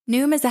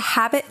Noom is a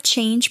habit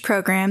change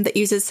program that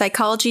uses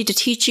psychology to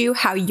teach you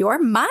how your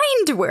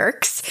mind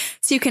works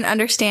so you can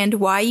understand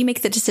why you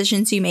make the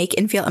decisions you make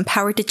and feel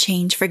empowered to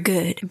change for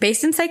good.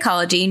 Based in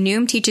psychology,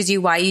 Noom teaches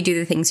you why you do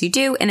the things you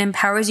do and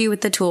empowers you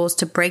with the tools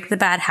to break the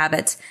bad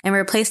habits and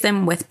replace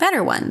them with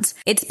better ones.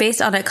 It's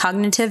based on a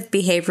cognitive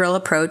behavioral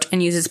approach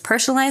and uses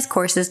personalized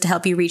courses to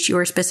help you reach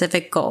your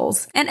specific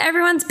goals. And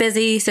everyone's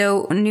busy,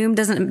 so Noom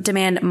doesn't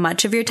demand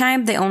much of your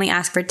time. They only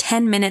ask for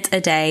 10 minutes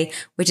a day,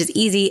 which is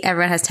easy.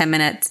 Everyone has 10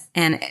 minutes.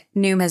 And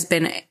Noom has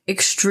been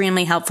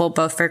extremely helpful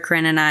both for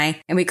Corinne and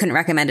I, and we couldn't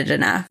recommend it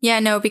enough. Yeah,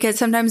 no, because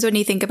sometimes when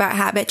you think about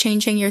habit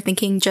changing, you're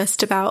thinking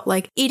just about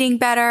like eating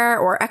better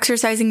or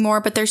exercising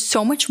more, but there's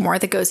so much more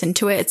that goes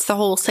into it. It's the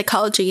whole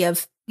psychology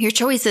of your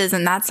choices.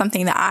 And that's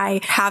something that I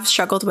have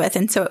struggled with.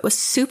 And so it was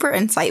super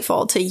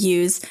insightful to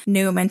use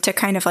Noom and to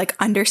kind of like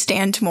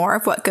understand more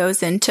of what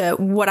goes into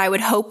what I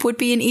would hope would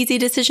be an easy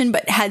decision,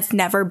 but has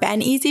never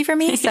been easy for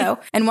me. So,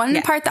 and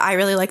one part that I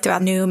really liked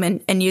about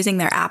Noom and using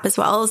their app as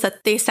well is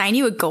that they assign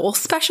you a goal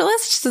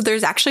specialist. So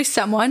there's actually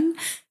someone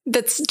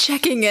that's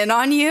checking in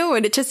on you,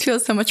 and it just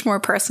feels so much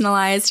more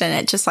personalized. And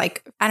it just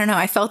like, I don't know,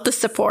 I felt the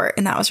support,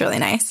 and that was really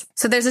nice.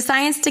 So there's a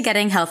science to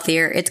getting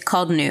healthier. It's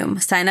called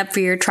Noom. Sign up for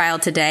your trial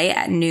today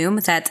at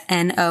Noom. That's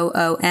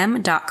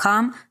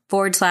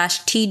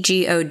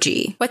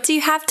Noom.com/TGOG. What do you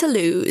have to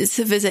lose?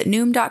 Visit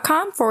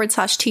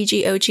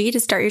Noom.com/TGOG to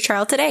start your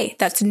trial today.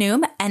 That's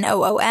Noom,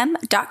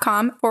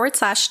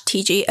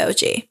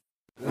 Noom.com/TGOG.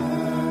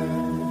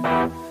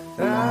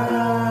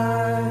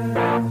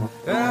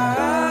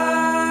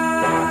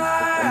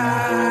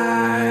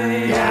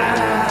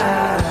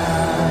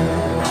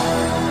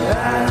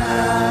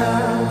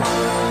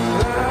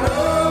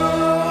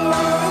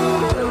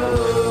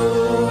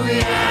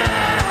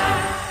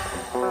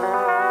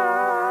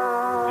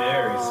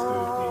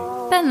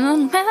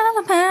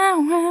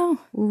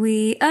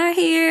 We are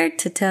here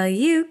to tell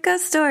you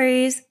ghost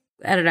stories.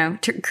 I don't know.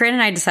 Corinne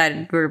and I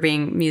decided we were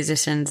being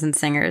musicians and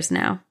singers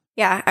now.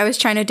 Yeah, I was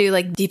trying to do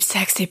like deep,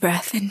 sexy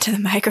breath into the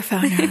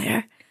microphone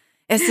earlier.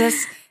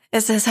 Is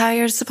this how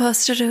you're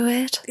supposed to do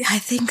it? I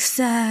think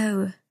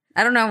so.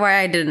 I don't know why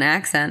I did an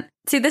accent.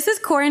 See, this is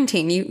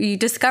quarantine. You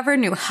discover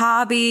new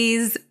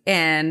hobbies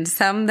and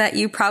some that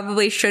you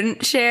probably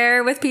shouldn't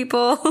share with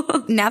people.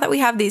 Now that we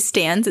have these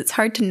stands, it's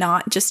hard to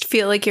not just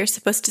feel like you're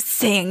supposed to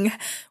sing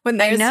when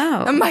there's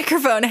a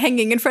microphone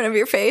hanging in front of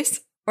your face.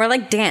 Or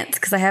like dance,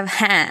 because I have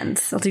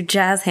hands. I'll do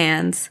jazz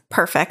hands.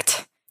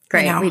 Perfect.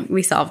 Great.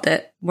 We solved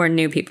it. We're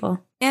new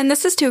people. And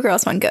this is Two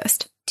Girls, One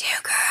Ghost.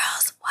 Two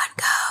Girls, One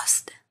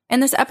Ghost.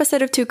 And this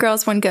episode of Two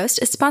Girls, One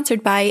Ghost is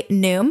sponsored by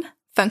Noom,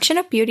 Function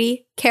of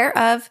Beauty, Care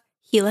of,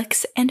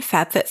 Helix, and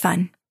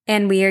FabFitFun.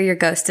 And we are your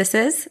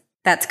ghostesses.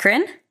 That's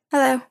Corinne.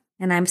 Hello.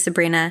 And I'm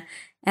Sabrina.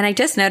 And I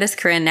just noticed,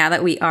 Corinne, now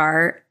that we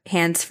are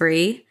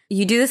hands-free,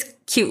 you do this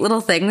cute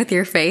little thing with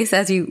your face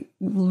as you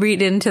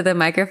read into the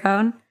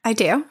microphone. I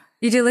do.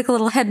 You do like a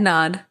little head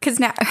nod.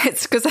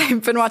 It's because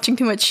I've been watching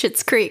too much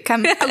Schitt's Creek.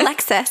 I'm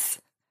Alexis.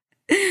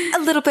 A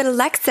little bit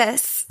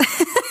Alexis.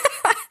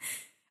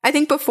 I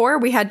think before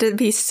we had to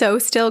be so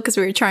still because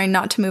we were trying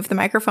not to move the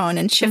microphone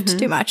and shift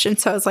too much. And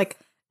so I was like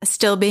a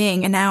still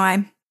being, and now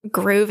I'm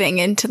grooving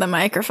into the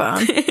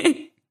microphone.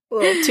 A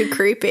little too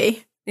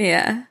creepy.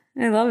 Yeah,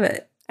 I love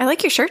it. I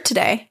like your shirt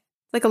today.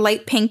 Like a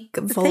light pink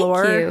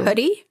velour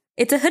hoodie.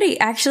 It's a hoodie.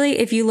 Actually,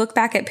 if you look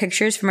back at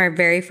pictures from our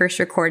very first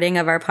recording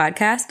of our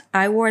podcast,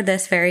 I wore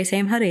this very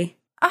same hoodie.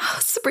 Oh,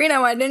 Sabrina,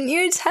 why didn't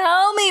you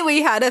tell me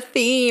we had a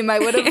theme? I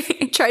would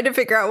have tried to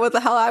figure out what the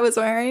hell I was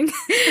wearing.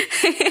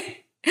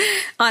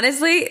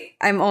 Honestly,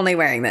 I'm only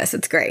wearing this.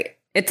 It's great.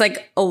 It's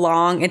like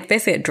it's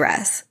basically a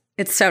dress.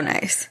 It's so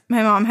nice.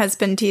 My mom has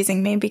been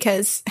teasing me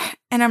because,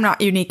 and I'm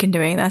not unique in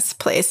doing this,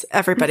 please.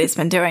 Everybody's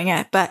been doing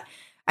it, but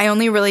I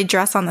only really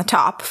dress on the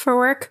top for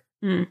work.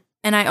 And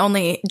I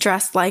only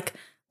dress like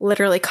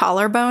literally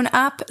collarbone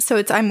up.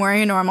 So I'm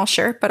wearing a normal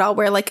shirt, but I'll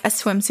wear like a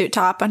swimsuit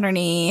top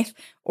underneath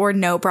or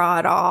no bra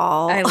at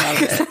all. I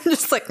love it. I'm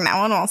just like, no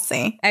one will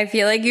see. I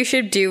feel like you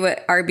should do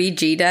what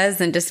RBG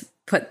does and just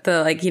put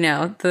the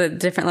the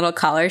different little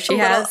collars she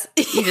has.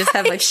 You just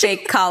have like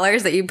fake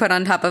collars that you put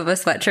on top of a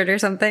sweatshirt or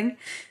something.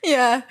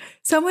 Yeah.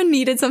 Someone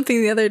needed something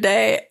the other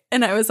day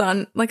and I was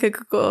on like a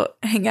Google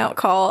Hangout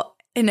call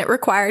and it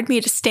required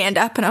me to stand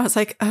up and I was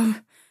like, oh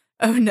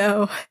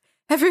no.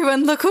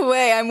 Everyone look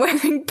away. I'm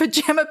wearing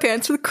pajama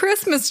pants with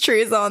Christmas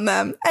trees on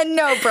them and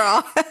no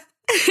bra.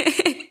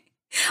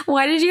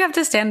 Why did you have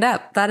to stand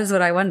up? That is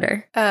what I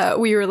wonder.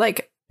 We were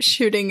like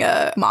shooting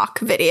a mock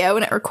video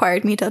and it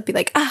required me to be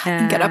like,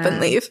 and get up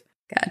and leave.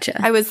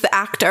 Gotcha. I was the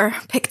actor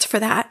picked for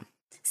that.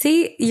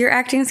 See, your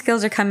acting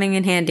skills are coming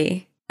in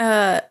handy.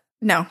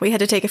 No, we had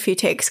to take a few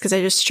takes because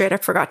I just straight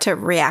up forgot to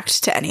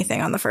react to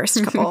anything on the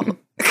first couple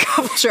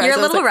tries. You're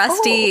a little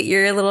rusty. Oh.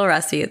 You're a little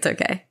rusty. It's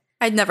okay.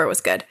 I never was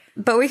good.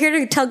 But we're here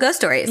to tell ghost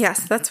stories.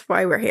 Yes, that's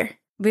why we're here.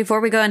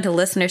 Before we go into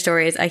listener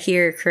stories, I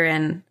hear,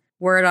 Corinne,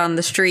 word on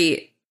the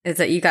street is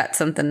that you got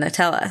something to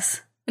tell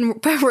us.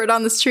 And by word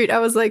on the street, I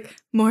was like,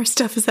 more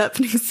stuff is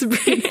happening,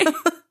 Sabrina.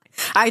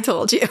 I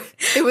told you.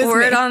 It was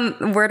word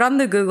on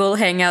the Google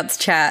Hangouts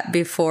chat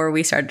before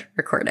we started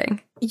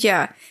recording.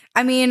 Yeah.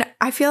 I mean,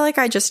 I feel like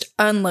I just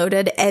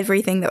unloaded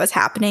everything that was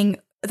happening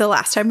the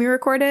last time we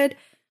recorded.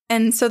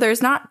 And so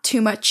there's not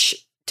too much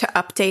to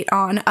update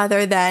on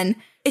other than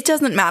it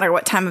doesn't matter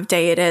what time of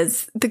day it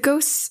is. The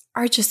ghosts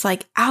are just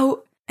like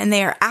out and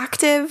they are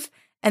active.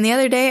 And the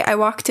other day I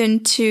walked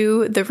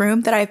into the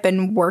room that I've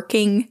been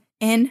working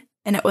in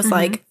and it was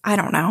like, I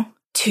don't know,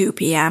 2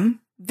 p.m.,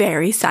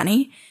 very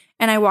sunny.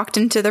 And I walked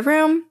into the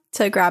room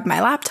to grab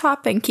my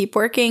laptop and keep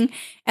working.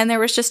 And there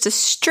was just a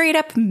straight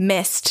up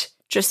mist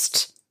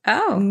just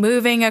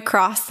moving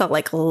across the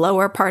like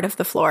lower part of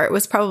the floor. It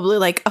was probably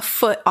like a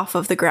foot off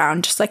of the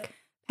ground, just like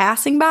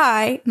passing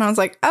by. And I was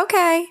like,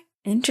 okay.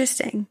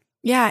 Interesting.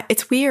 Yeah,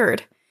 it's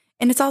weird.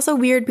 And it's also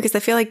weird because I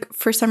feel like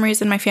for some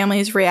reason my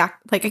family's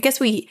react. Like, I guess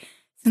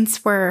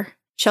since we're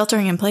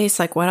sheltering in place,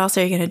 like what else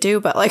are you going to do?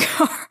 But like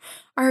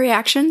our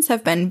reactions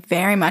have been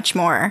very much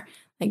more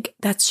like,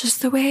 that's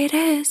just the way it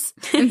is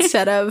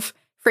instead of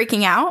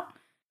freaking out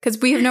because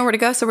we have nowhere to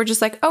go. So we're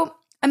just like, oh,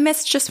 a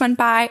mist just went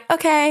by.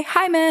 Okay.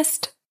 Hi,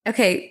 mist.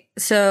 Okay.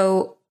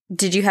 So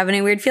did you have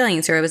any weird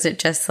feelings or was it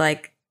just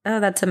like, oh,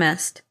 that's a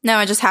mist? No,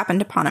 I just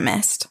happened upon a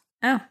mist.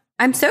 Oh,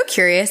 I'm so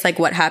curious, like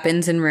what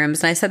happens in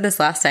rooms. And I said this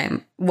last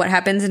time, what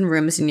happens in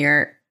rooms in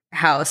your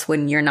house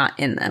when you're not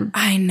in them?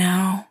 I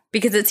know.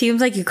 Because it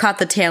seems like you caught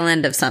the tail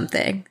end of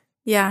something.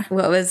 Yeah.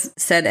 What was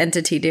said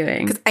entity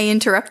doing? Because I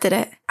interrupted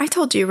it. I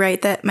told you,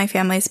 right, that my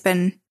family's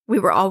we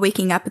were all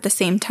waking up at the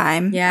same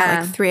time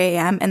at like 3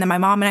 a.m. And then my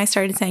mom and I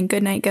started saying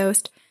goodnight,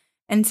 ghost.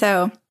 And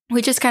so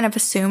we just kind of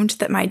assumed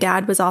that my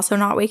dad was also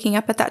not waking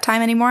up at that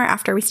time anymore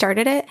after we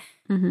started it.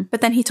 Mm-hmm.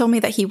 But then he told me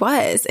that he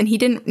was, and he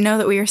didn't know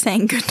that we were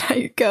saying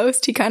goodnight,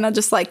 ghost. He kind of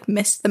just like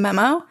missed the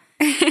memo.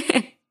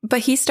 But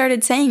he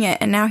started saying it,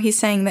 and now he's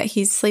saying that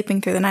he's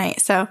sleeping through the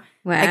night. So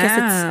I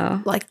guess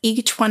it's like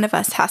each one of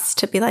us has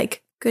to be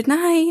like, good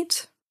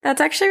night. That's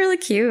actually really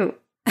cute.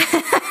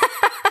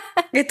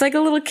 It's like a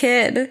little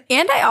kid.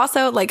 And I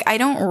also, like, I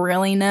don't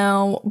really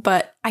know,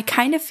 but I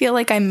kind of feel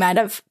like I might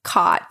have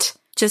caught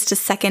just a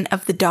second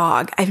of the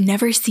dog. I've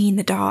never seen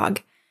the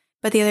dog.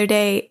 But the other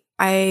day,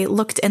 I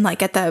looked in,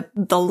 like, at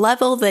the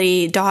level that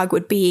a dog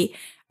would be.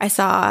 I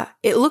saw,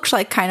 it looked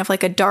like kind of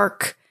like a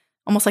dark,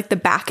 almost like the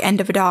back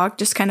end of a dog,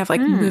 just kind of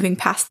like moving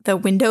past the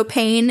window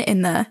pane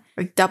in the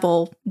like,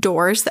 double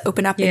doors that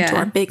open up into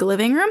our big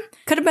living room.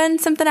 Could have been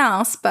something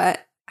else,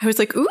 but I was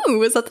like, ooh,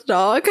 was that the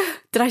dog?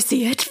 Did I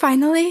see it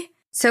finally?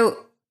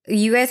 So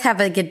you guys have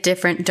like a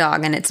different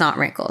dog and it's not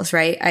Wrinkles,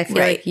 right? I feel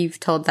like you've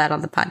told that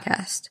on the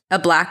podcast. A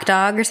black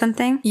dog or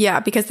something? Yeah,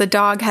 because the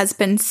dog has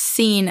been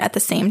seen at the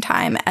same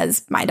time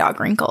as my dog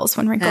Wrinkles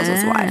when Wrinkles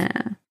was alive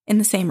in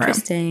the same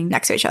room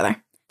next to each other.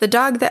 The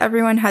dog that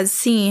everyone has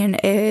seen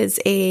is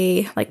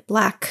a like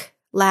black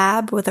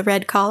lab with a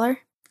red collar.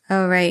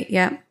 Oh, right.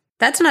 Yeah.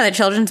 That's another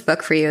children's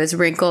book for you is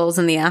Wrinkles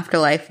in the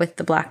Afterlife with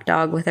the black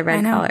dog with a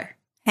red collar.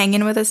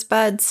 Hanging with his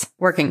buds.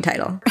 Working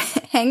title.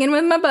 Hanging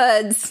with my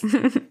buds.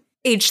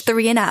 Age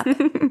 3 and up.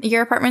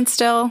 Your apartment's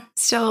still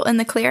in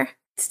the clear?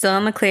 Still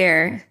in the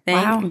clear.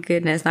 Thank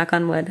goodness. Knock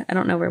on wood. I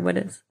don't know where wood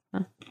is.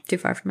 Oh, too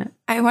far from it.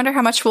 I wonder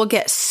how much will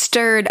get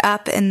stirred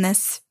up in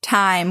this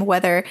time,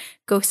 whether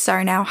ghosts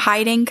are now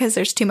hiding because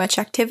there's too much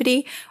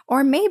activity,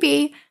 or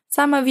maybe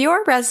some of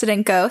your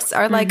resident ghosts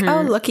are like,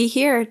 oh, looky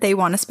here. They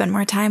want to spend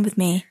more time with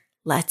me.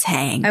 Let's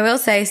hang. I will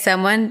say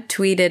someone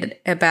tweeted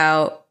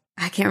about,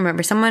 I can't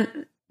remember,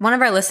 one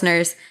of our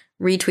listeners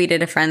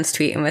retweeted a friend's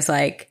tweet and was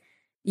like,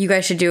 you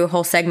guys should do a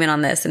whole segment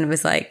on this. And it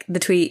was like,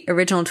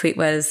 original tweet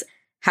was,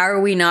 how are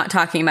we not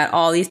talking about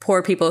all these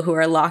poor people who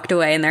are locked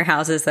away in their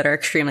houses that are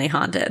extremely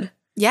haunted?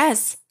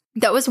 Yes.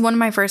 That was one of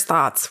my first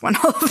thoughts when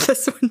all of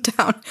this went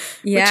down.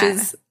 Yeah. Which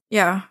is,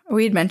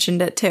 we'd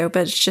mentioned it too,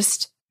 but it's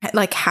just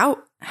like, how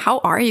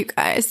are you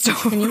guys?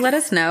 Can you let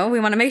us know?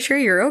 We want to make sure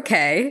you're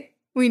okay.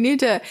 We need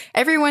to,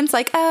 everyone's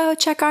like, oh,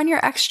 check on your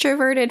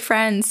extroverted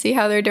friends, see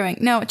how they're doing.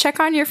 No, check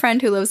on your friend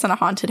who lives in a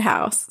haunted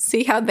house,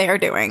 see how they're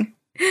doing.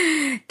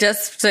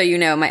 Just so you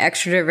know, my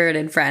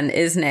extroverted friend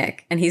is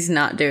Nick, and he's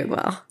not doing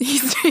well.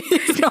 He's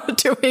not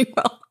doing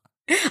well.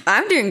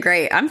 I'm doing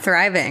great. I'm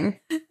thriving.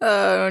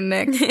 Oh,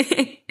 Nick.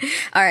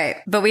 All right.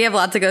 But we have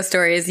lots of ghost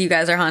stories. You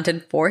guys are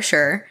haunted for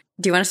sure.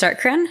 Do you want to start,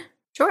 Corinne?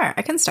 Sure,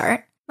 I can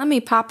start. Let me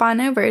pop on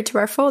over to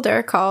our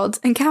folder called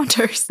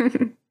Encounters.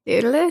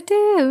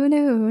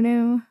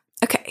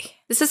 Okay,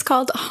 this is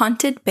called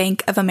Haunted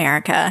Bank of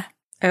America.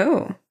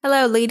 Oh.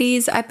 Hello,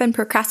 ladies. I've been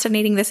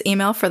procrastinating this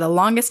email for the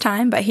longest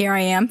time, but here I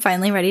am,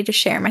 finally ready to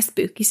share my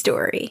spooky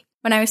story.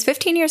 When I was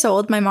 15 years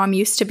old, my mom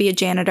used to be a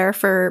janitor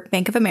for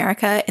Bank of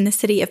America in the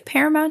city of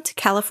Paramount,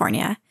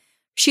 California.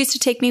 She used to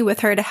take me with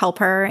her to help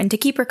her and to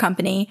keep her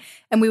company,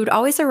 and we would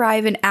always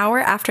arrive an hour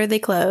after they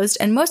closed,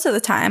 and most of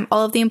the time,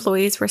 all of the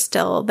employees were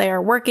still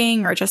there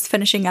working or just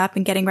finishing up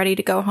and getting ready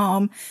to go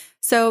home,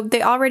 so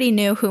they already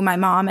knew who my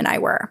mom and I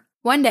were.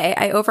 One day,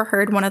 I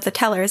overheard one of the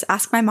tellers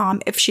ask my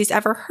mom if she's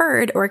ever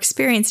heard or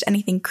experienced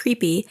anything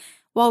creepy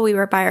while we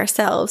were by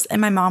ourselves,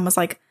 and my mom was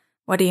like,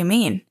 "What do you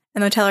mean?"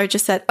 And the teller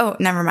just said, "Oh,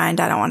 never mind,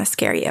 I don't want to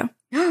scare you."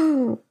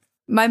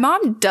 My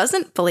mom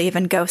doesn't believe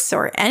in ghosts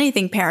or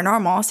anything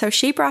paranormal, so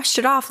she brushed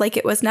it off like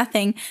it was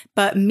nothing.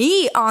 But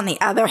me, on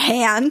the other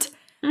hand,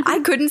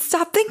 I couldn't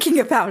stop thinking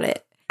about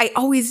it. I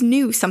always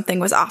knew something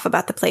was off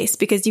about the place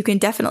because you can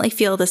definitely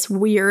feel this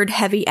weird,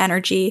 heavy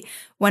energy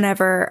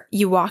whenever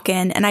you walk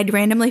in. And I'd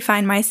randomly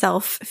find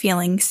myself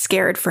feeling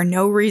scared for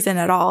no reason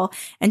at all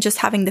and just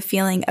having the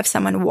feeling of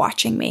someone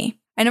watching me.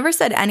 I never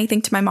said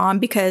anything to my mom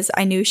because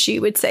I knew she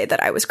would say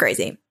that I was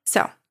crazy.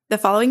 So the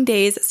following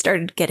days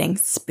started getting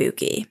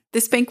spooky.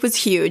 This bank was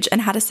huge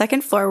and had a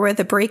second floor where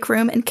the break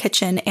room and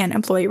kitchen and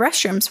employee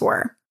restrooms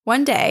were.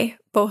 One day,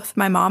 both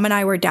my mom and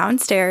I were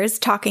downstairs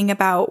talking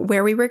about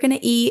where we were going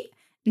to eat,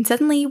 and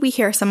suddenly we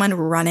hear someone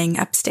running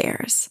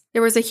upstairs.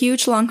 There was a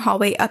huge long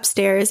hallway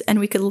upstairs, and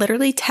we could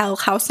literally tell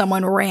how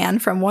someone ran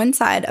from one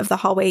side of the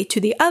hallway to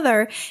the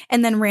other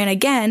and then ran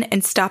again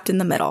and stopped in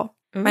the middle.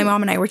 Ooh. My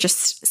mom and I were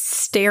just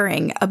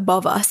staring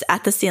above us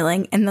at the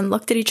ceiling and then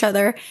looked at each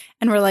other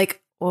and were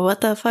like, well,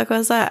 what the fuck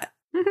was that?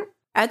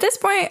 At this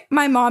point,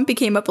 my mom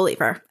became a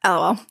believer.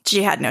 LOL,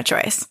 she had no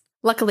choice.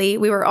 Luckily,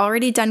 we were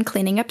already done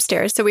cleaning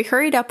upstairs, so we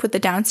hurried up with the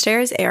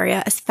downstairs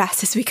area as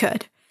fast as we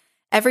could.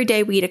 Every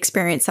day we'd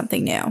experience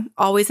something new,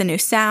 always a new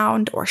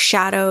sound or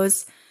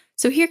shadows.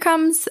 So here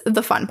comes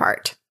the fun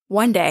part.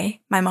 One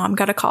day, my mom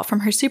got a call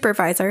from her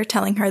supervisor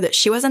telling her that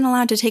she wasn't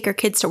allowed to take her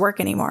kids to work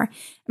anymore.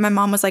 And my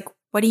mom was like,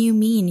 what do you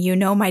mean? You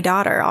know my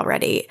daughter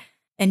already.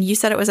 And you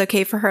said it was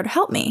okay for her to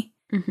help me.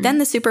 Mm-hmm. Then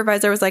the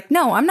supervisor was like,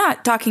 no, I'm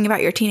not talking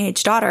about your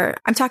teenage daughter.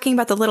 I'm talking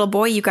about the little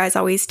boy you guys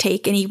always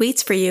take and he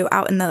waits for you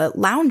out in the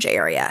lounge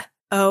area.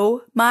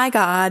 Oh my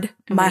God,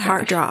 my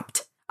heart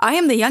dropped. I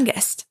am the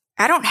youngest.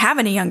 I don't have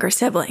any younger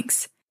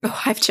siblings.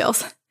 Oh, I have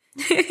chills.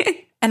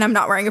 And I'm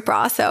not wearing a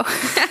bra, so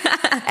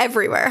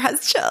everywhere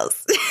has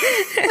chills.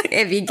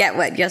 If you get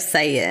what you're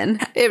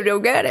saying. If you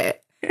don't get it.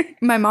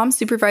 My mom's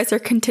supervisor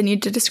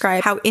continued to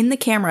describe how in the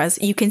cameras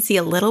you can see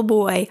a little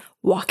boy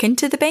walk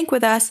into the bank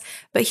with us,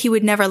 but he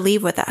would never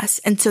leave with us.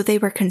 And so they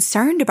were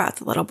concerned about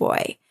the little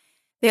boy.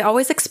 They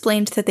always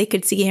explained that they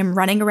could see him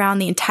running around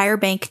the entire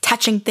bank,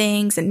 touching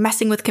things and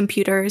messing with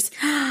computers.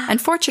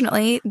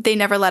 Unfortunately, they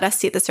never let us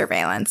see the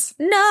surveillance.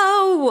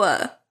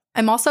 No!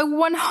 I'm also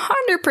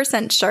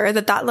 100% sure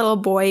that that little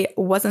boy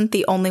wasn't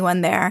the only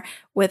one there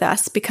with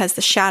us because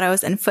the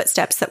shadows and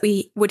footsteps that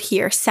we would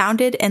hear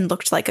sounded and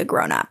looked like a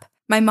grown-up.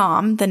 My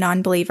mom, the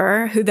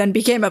non-believer, who then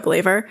became a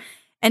believer,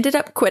 ended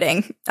up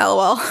quitting.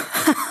 LOL.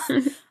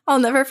 I'll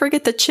never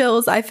forget the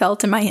chills I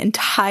felt in my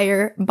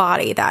entire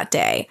body that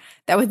day.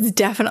 That was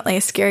definitely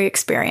a scary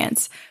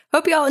experience.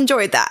 Hope you all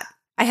enjoyed that.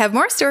 I have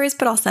more stories,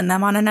 but I'll send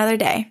them on another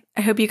day.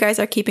 I hope you guys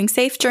are keeping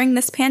safe during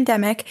this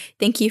pandemic.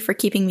 Thank you for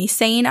keeping me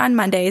sane on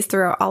Mondays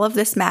throughout all of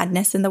this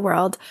madness in the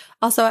world.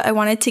 Also, I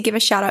wanted to give a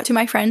shout out to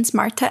my friends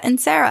Marta and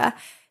Sarah.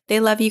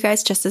 They love you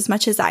guys just as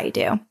much as I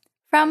do.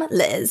 From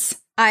Liz.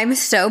 I'm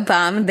so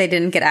bummed they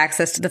didn't get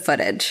access to the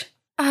footage.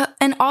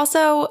 And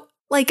also,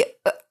 like,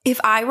 if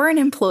I were an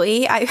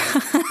employee,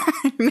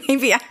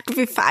 maybe I'd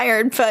be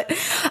fired, but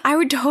I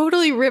would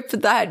totally rip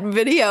that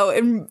video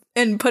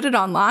and put it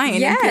online.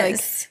 Yes. And be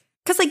like,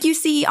 because, like, you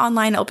see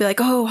online, it'll be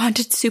like, oh,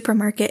 haunted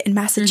supermarket in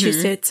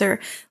Massachusetts or,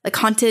 like,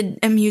 haunted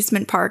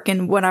amusement park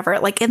and whatever.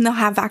 Like, and they'll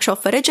have actual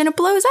footage and it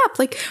blows up.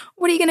 Like,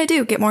 what are you going to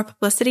do? Get more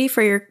publicity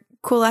for your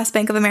cool-ass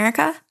Bank of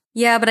America?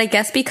 Yeah, but I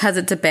guess because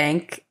it's a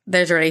bank,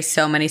 there's already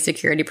so many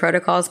security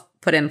protocols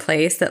put in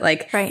place that,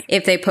 like,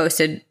 if they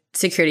posted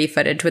security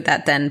footage, would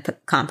that then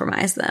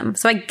compromise them?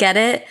 So I get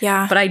it,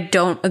 but I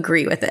don't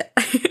agree with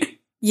it.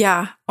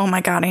 Yeah. Oh,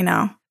 my God, I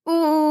know.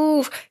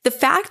 Ooh, the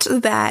fact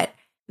that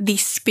the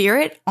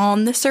spirit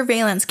on the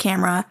surveillance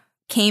camera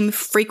came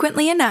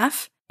frequently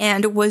enough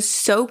and was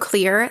so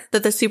clear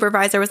that the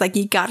supervisor was like,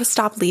 you got to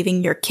stop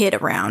leaving your kid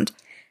around.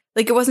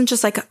 Like, it wasn't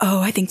just like,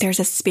 oh, I think there's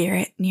a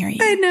spirit near you.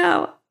 I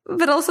know.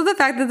 But also the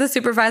fact that the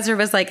supervisor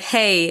was like,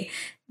 hey,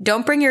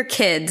 don't bring your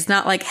kids.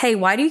 Not like, hey,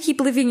 why do you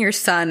keep leaving your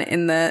son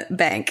in the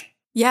bank?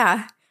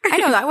 Yeah, I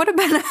know. That would have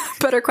been a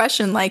better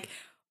question. Like,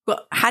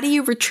 well, how do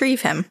you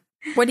retrieve him?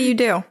 What do you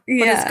do?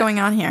 Yeah. What is going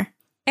on here?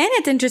 And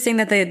it's interesting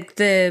that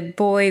the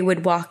boy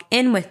would walk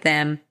in with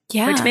them.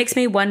 Yeah. Which makes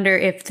me wonder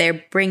if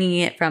they're bringing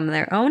it from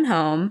their own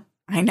home.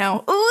 I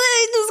know. Oh,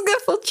 I just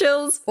got full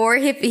chills. Or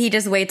if he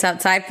just waits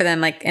outside for them,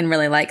 like, and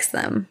really likes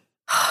them.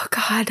 Oh,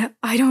 God.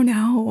 I don't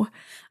know.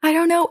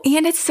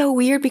 And it's so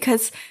weird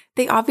because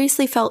they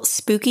obviously felt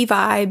spooky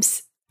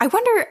vibes. I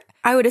wonder,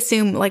 I would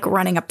assume, like,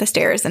 running up the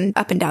stairs and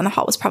up and down the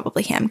hall was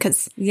probably him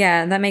because...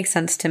 Yeah, that makes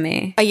sense to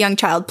me. A young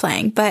child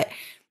playing. But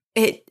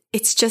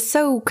it's just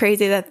so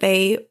crazy that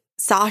they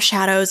saw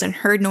shadows and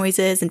heard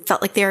noises and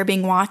felt like they were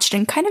being watched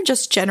and kind of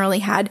just generally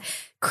had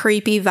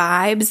creepy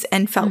vibes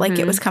and felt like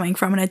it was coming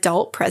from an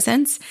adult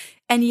presence.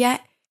 And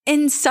yet,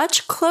 in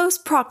such close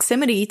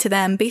proximity to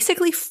them,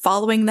 basically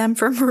following them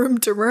from room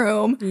to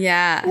room,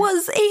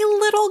 was a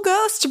little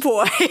ghost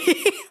boy.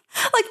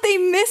 Like, they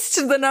missed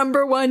the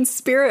number one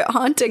spirit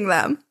haunting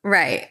them.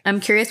 Right. I'm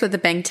curious what the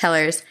bank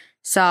tellers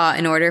saw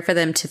in order for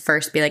them to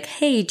first be like,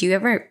 hey, do you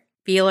ever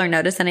feel or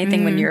notice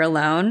anything when you're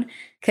alone?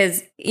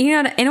 Because,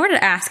 you know, in order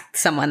to ask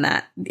someone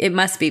that, it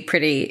must be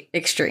pretty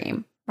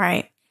extreme.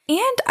 Right.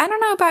 And I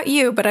don't know about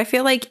you, but I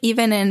feel like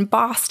even in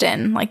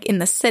Boston, like in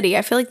the city,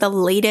 I feel like the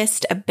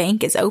latest a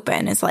bank is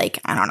open is like,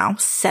 I don't know,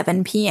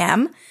 7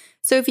 p.m.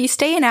 So if you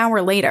stay an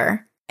hour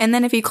later, and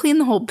then if you clean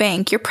the whole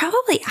bank, you're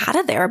probably out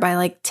of there by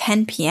like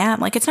 10 p.m.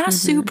 Like it's not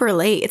super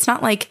late. It's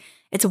not like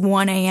it's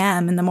 1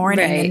 a.m. in the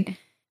morning and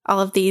all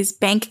of these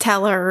bank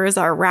tellers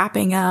are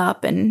wrapping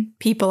up and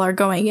people are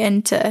going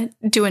in to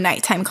do a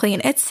nighttime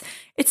clean. It's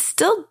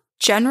still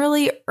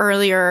generally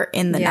earlier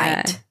in the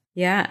night.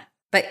 Yeah.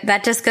 But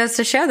that just goes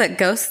to show that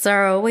ghosts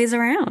are always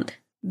around.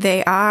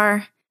 They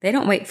are. They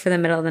don't wait for the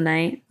middle of the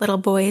night. Little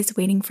boys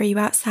waiting for you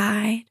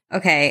outside.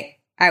 Okay.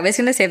 I was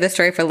going to save the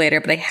story for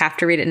later, but I have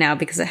to read it now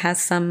because it has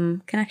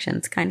some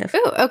connections, kind of.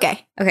 Ooh,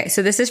 okay. Okay,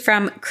 so this is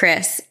from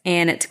Chris,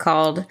 and it's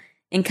called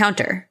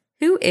Encounter.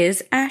 Who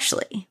is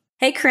Ashley?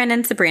 Hey, Corinne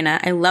and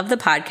Sabrina. I love the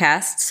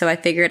podcast, so I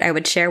figured I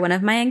would share one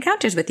of my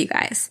encounters with you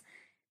guys.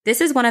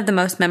 This is one of the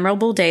most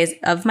memorable days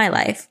of my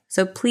life,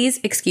 so please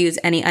excuse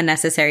any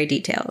unnecessary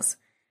details.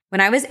 When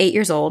I was 8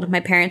 years old,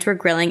 my parents were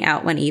grilling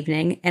out one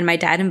evening, and my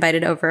dad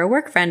invited over a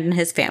work friend and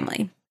his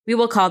family. We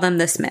will call them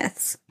the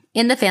Smiths.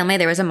 In the family,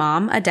 there was a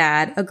mom, a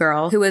dad, a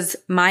girl who was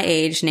my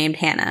age named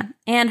Hannah,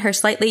 and her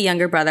slightly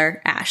younger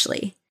brother,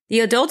 Ashley. The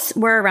adults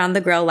were around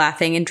the grill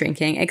laughing and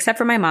drinking, except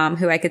for my mom,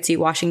 who I could see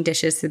washing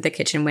dishes through the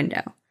kitchen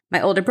window.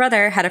 My older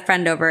brother had a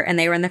friend over, and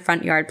they were in the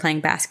front yard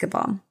playing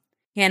basketball.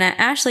 Hannah,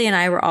 Ashley, and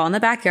I were all in the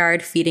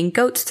backyard feeding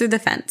goats through the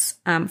fence.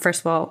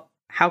 First of all,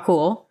 how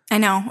cool. I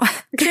know.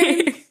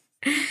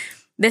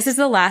 This is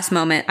the last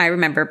moment I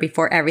remember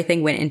before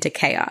everything went into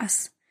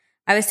chaos.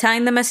 I was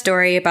telling them a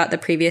story about the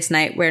previous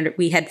night where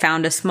we had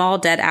found a small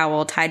dead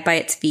owl tied by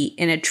its feet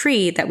in a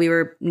tree that we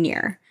were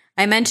near.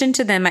 I mentioned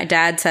to them my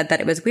dad said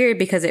that it was weird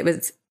because it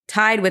was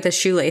tied with a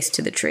shoelace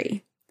to the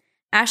tree.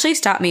 Ashley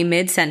stopped me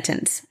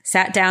mid-sentence,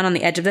 sat down on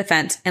the edge of the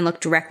fence, and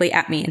looked directly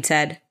at me and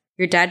said,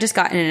 "Your dad just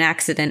got in an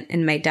accident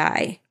and may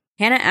die."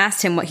 Hannah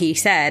asked him what he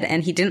said,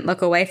 and he didn't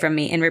look away from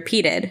me and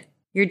repeated,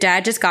 "Your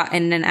dad just got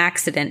in an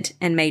accident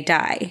and may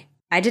die."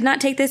 I did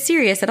not take this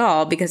serious at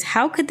all because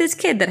how could this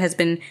kid that has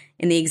been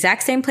in the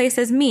exact same place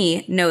as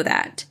me know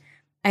that?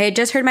 I had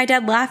just heard my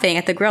dad laughing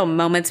at the grill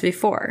moments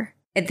before.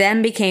 It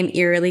then became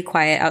eerily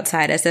quiet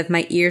outside as if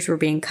my ears were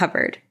being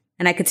covered,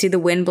 and I could see the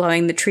wind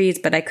blowing the trees,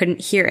 but I couldn't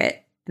hear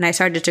it, and I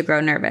started to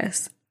grow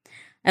nervous.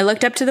 I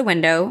looked up to the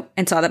window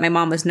and saw that my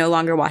mom was no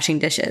longer washing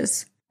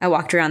dishes. I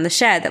walked around the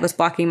shed that was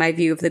blocking my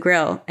view of the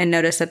grill and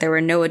noticed that there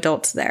were no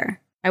adults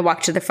there. I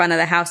walked to the front of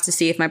the house to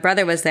see if my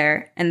brother was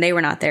there, and they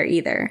were not there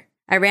either.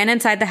 I ran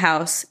inside the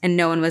house, and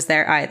no one was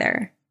there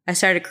either. I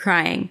started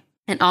crying,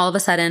 and all of a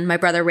sudden, my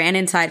brother ran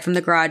inside from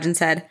the garage and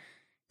said,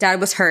 "Dad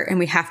was hurt, and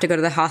we have to go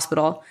to the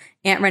hospital.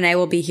 Aunt Renee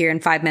will be here in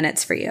 5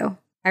 minutes for you."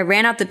 I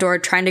ran out the door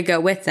trying to go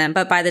with them,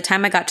 but by the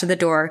time I got to the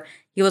door,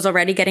 he was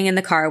already getting in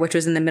the car, which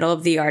was in the middle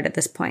of the yard at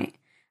this point.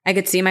 I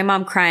could see my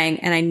mom crying,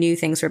 and I knew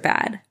things were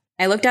bad.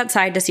 I looked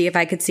outside to see if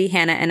I could see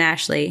Hannah and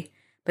Ashley,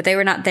 but they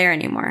were not there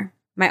anymore.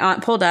 My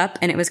aunt pulled up,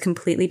 and it was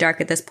completely dark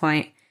at this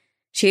point.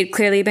 She had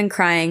clearly been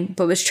crying,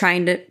 but was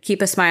trying to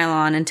keep a smile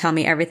on and tell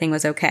me everything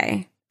was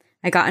okay.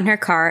 I got in her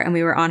car, and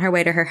we were on her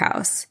way to her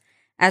house.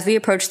 As we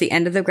approached the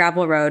end of the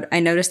gravel road, I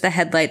noticed the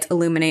headlights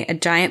illuminate a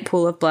giant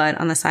pool of blood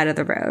on the side of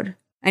the road.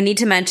 I need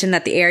to mention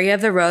that the area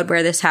of the road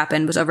where this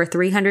happened was over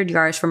 300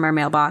 yards from our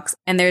mailbox,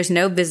 and there is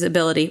no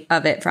visibility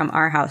of it from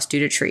our house due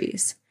to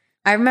trees.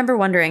 I remember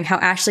wondering how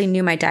Ashley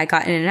knew my dad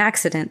got in an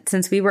accident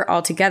since we were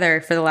all together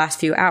for the last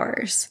few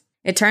hours.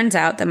 It turns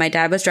out that my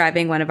dad was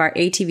driving one of our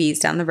ATVs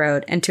down the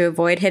road, and to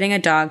avoid hitting a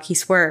dog, he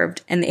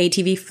swerved, and the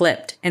ATV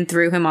flipped and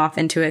threw him off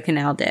into a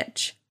canal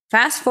ditch.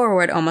 Fast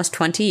forward almost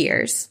 20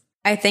 years.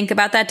 I think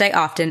about that day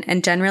often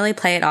and generally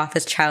play it off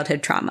as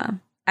childhood trauma.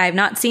 I have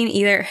not seen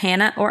either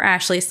Hannah or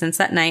Ashley since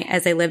that night,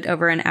 as they lived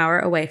over an hour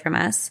away from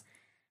us.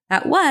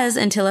 That was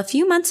until a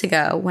few months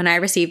ago when I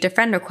received a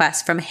friend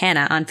request from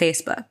Hannah on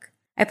Facebook.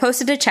 I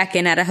posted a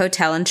check-in at a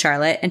hotel in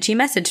Charlotte, and she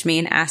messaged me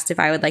and asked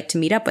if I would like to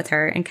meet up with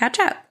her and catch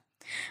up.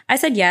 I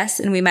said yes,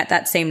 and we met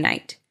that same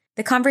night.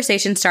 The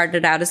conversation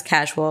started out as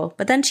casual,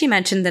 but then she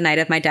mentioned the night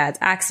of my dad's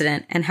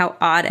accident and how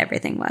odd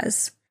everything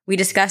was. We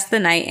discussed the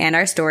night, and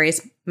our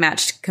stories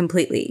matched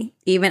completely,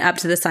 even up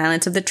to the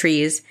silence of the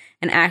trees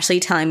and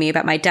Ashley telling me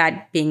about my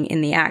dad being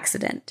in the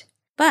accident.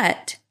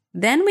 But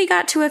then we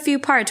got to a few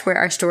parts where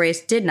our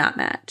stories did not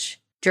match.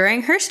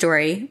 During her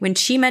story, when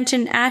she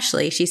mentioned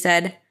Ashley, she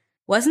said,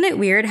 "Wasn't it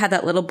weird how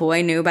that little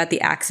boy knew about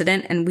the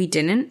accident and we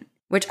didn't?"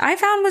 Which I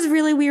found was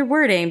really weird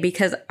wording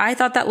because I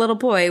thought that little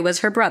boy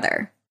was her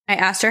brother. I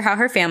asked her how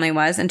her family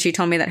was, and she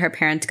told me that her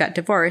parents got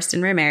divorced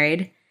and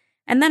remarried.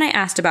 And then I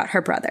asked about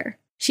her brother.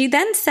 She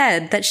then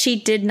said that she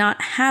did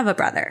not have a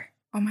brother.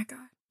 Oh my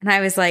God. And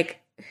I was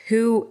like,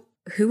 who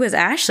was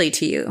Ashley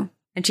to you?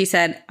 And she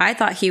said, "I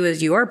thought he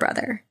was your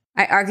brother."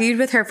 I argued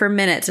with her for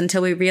minutes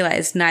until we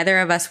realized neither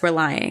of us were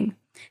lying.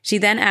 She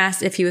then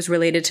asked if he was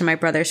related to my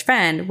brother's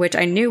friend, which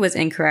I knew was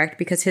incorrect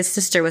because his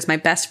sister was my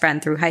best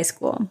friend through high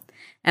school,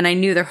 and I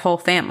knew their whole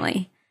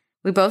family.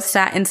 We both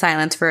sat in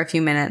silence for a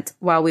few minutes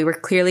while we were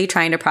clearly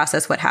trying to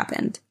process what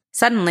happened.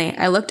 Suddenly,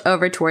 I looked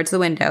over towards the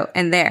window,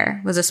 and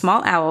there was a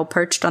small owl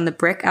perched on the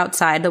brick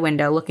outside the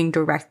window looking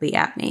directly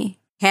at me.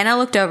 Hannah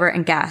looked over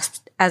and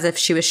gasped, as if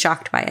she was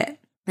shocked by it.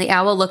 The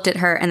owl looked at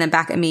her and then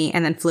back at me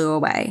and then flew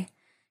away.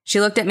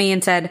 She looked at me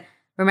and said,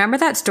 "Remember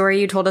that story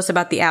you told us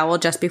about the owl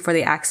just before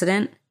the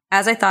accident?"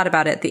 As I thought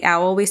about it, the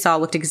owl we saw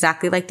looked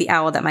exactly like the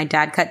owl that my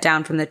dad cut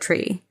down from the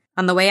tree.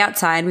 On the way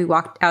outside, we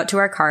walked out to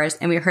our cars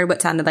and we heard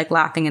what sounded like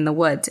laughing in the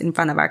woods in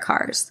front of our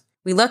cars.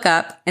 We look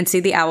up and see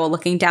the owl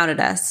looking down at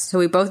us, so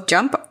we both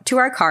jump to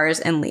our cars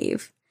and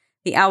leave.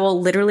 The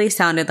owl literally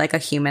sounded like a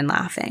human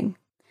laughing.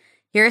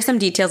 Here are some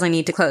details I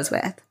need to close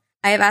with.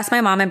 I have asked my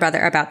mom and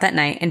brother about that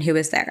night and who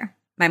was there.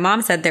 My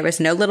mom said there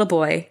was no little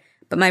boy,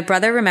 but my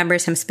brother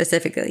remembers him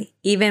specifically,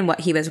 even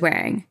what he was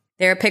wearing.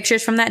 There are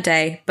pictures from that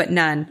day, but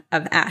none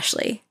of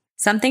Ashley.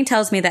 Something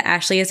tells me that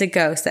Ashley is a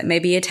ghost that may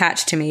be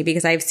attached to me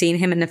because I've seen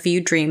him in a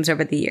few dreams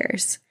over the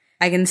years.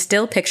 I can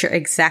still picture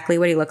exactly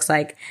what he looks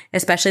like,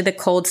 especially the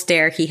cold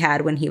stare he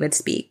had when he would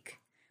speak.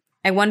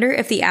 I wonder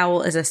if the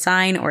owl is a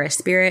sign or a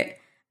spirit.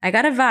 I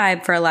got a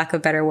vibe, for a lack of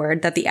a better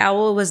word, that the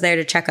owl was there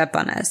to check up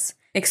on us.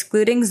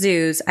 Excluding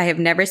zoos, I have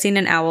never seen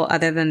an owl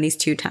other than these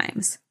 2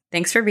 times.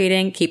 Thanks for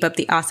reading. Keep up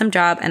the awesome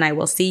job, and I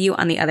will see you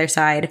on the other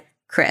side.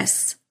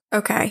 Chris.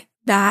 Okay.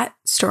 That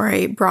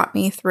story brought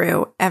me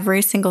through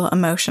every single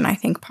emotion I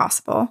think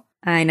possible.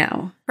 I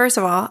know. First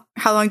of all,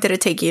 how long did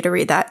it take you to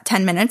read that?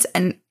 10 minutes?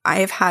 And I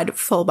have had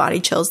full body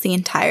chills the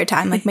entire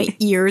time. Like my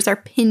ears are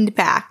pinned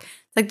back.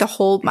 Like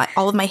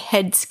all of my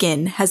head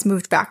skin has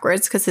moved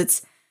backwards because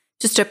it's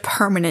just a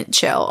permanent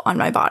chill on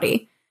my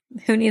body.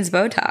 Who needs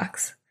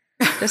Botox?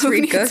 Just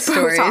read ghost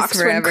stories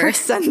forever. When Chris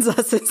sends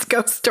us his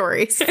ghost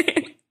stories.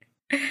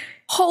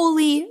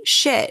 Holy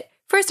shit.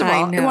 First of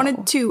all, I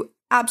wanted to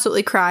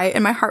absolutely cry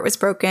and my heart was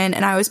broken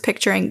and I was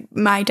picturing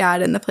my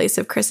dad in the place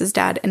of Chris's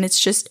dad, and it's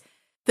just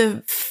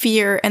the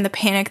fear and the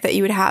panic that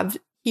you would have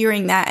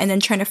hearing that and then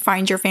trying to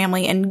find your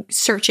family and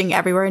searching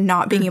everywhere and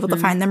not being able to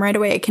find them right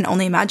away. I can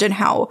only imagine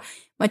how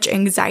much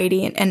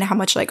anxiety and how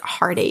much like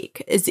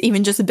heartache is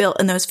even just built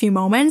in those few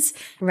moments.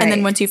 Right. And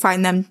then once you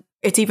find them,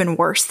 it's even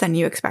worse than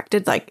you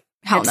expected. Like,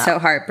 hell it's no. So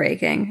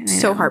heartbreaking.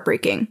 So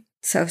heartbreaking.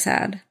 So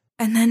sad.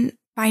 And then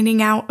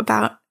finding out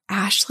about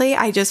Ashley,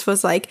 I just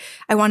was like,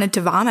 I wanted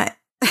to vomit.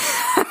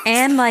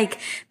 And like,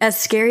 as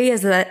scary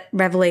as that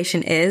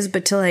revelation is,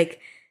 but to like,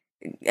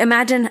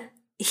 imagine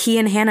he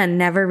and Hannah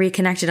never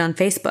reconnected on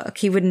Facebook.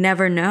 He would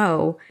never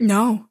know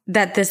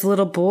that this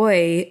little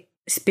boy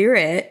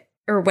spirit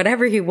or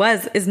whatever he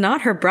was is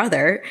not her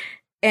brother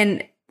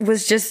and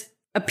was just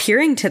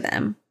appearing to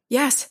them.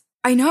 Yes,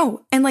 I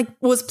know. And like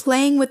was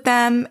playing with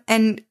them.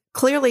 And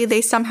clearly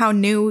they somehow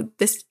knew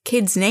this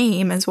kid's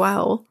name as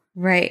well.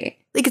 Right.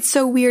 Like it's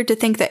so weird to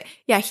think that,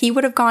 yeah, he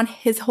would have gone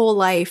his whole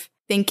life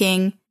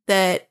thinking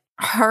that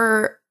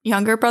her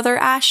younger brother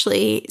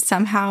Ashley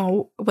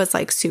somehow was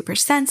like super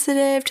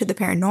sensitive to the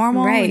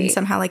paranormal, right, and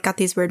somehow like got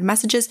these weird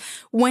messages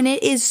when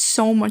it is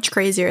so much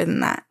crazier than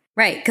that.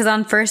 Right. Because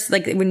on first,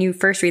 like when you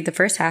first read the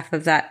first half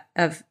of that,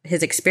 of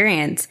his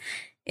experience,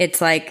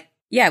 it's like,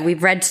 yeah,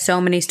 we've read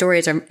so many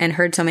stories and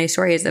heard so many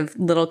stories of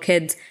little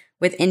kids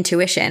with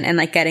intuition and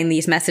like getting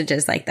these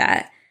messages like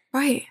that.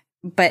 Right.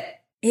 But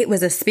it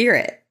was a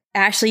spirit.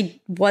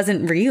 Ashley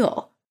wasn't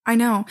real. I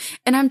know.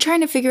 And I'm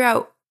trying to figure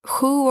out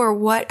who or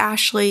what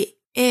Ashley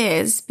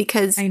is,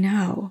 because I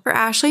know for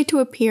Ashley to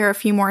appear a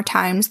few more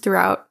times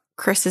throughout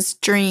Chris's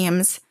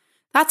dreams,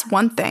 that's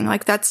one thing.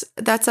 Like that's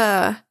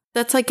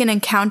like an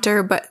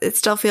encounter, but it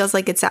still feels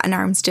like it's at an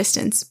arm's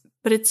distance.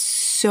 But it's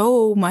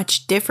so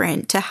much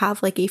different to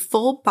have like a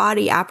full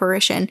body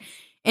apparition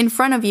in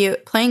front of you,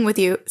 playing with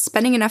you,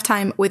 spending enough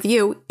time with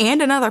you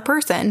and another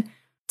person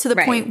to the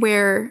point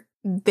where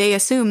they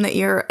assume that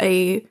you're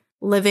a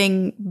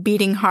living,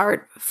 beating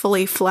heart,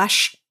 fully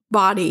flesh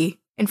body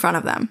in front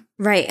of them.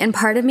 Right. And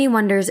part of me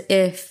wonders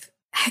if,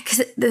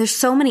 because there's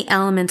so many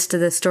elements to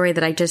this story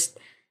that I just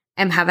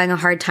am having a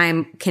hard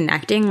time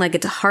connecting. Like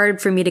it's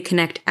hard for me to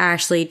connect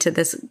Ashley to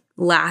this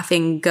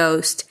laughing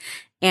ghost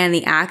and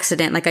the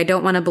accident. Like I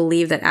don't want to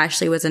believe that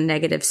Ashley was a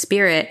negative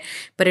spirit,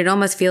 but it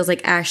almost feels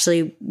like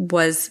Ashley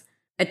was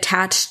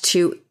attached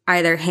to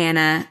either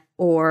Hannah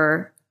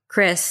or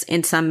Chris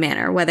in some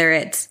manner, whether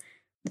it's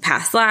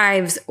past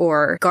lives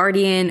or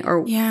guardian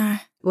or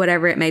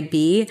whatever it may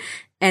be.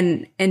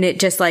 And it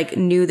just like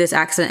knew this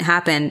accident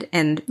happened.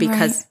 And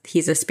because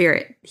he's a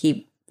spirit,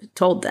 he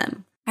told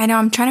them. I know.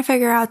 I'm trying to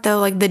figure out though,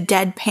 like the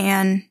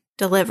deadpan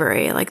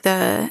delivery, like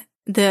the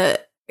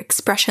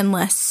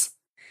expressionless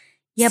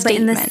statement. But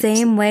in the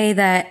same way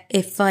that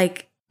if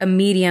like a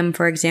medium,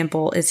 for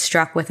example, is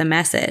struck with a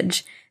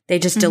message, they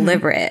just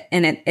deliver it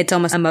and it's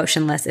almost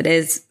emotionless. It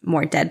is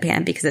more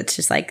deadpan because it's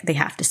just like they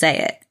have to say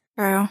it.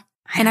 True.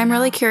 And I'm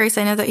really curious.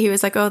 I know that he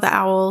was like, oh, the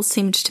owl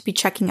seemed to be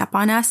checking up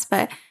on us,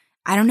 but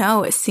I don't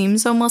know. It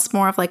seems almost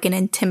more of like an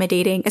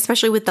intimidating,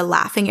 especially with the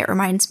laughing. It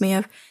reminds me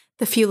of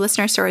the few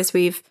listener stories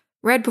we've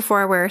read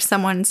before where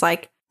someone's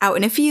like out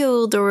in a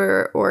field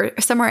or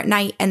somewhere at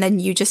night, and then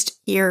you just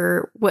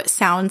hear what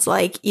sounds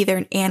like either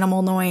an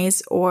animal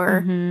noise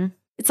or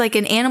It's like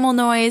an animal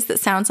noise that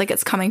sounds like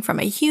it's coming from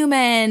a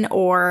human,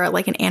 or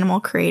like an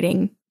animal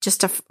creating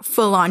just a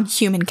full-on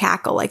human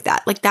cackle like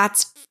that. Like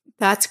that's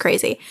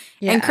crazy.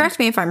 Yeah. And correct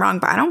me if I'm wrong,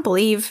 but I don't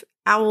believe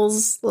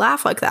owls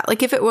laugh like that.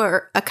 Like if it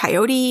were a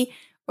coyote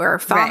or a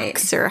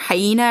fox or a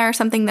hyena or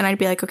something, then I'd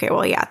be like, okay,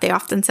 well, yeah, they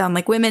often sound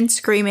like women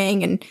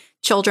screaming and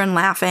children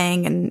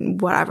laughing and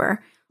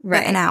whatever.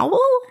 Right. But an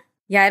owl?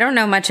 Yeah, I don't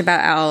know much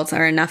about owls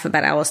or enough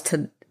about owls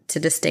to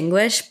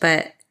distinguish,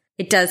 but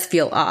it does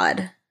feel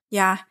odd.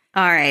 Yeah.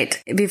 All right.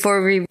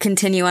 Before we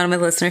continue on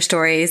with listener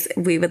stories,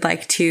 we would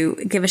like to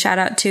give a shout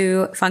out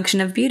to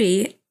Function of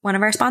Beauty, one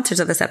of our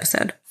sponsors of this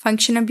episode.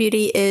 Function of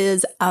Beauty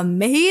is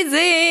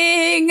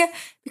amazing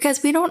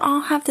because we don't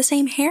all have the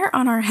same hair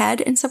on our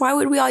head. And so why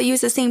would we all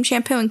use the same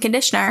shampoo and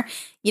conditioner?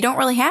 You don't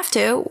really have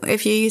to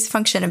if you use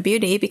Function of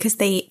Beauty because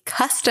they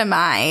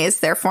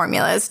customize their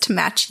formulas to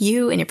match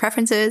you and your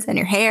preferences and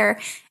your hair.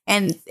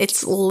 And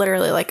it's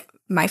literally like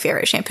my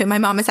favorite shampoo. My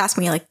mom has asked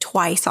me like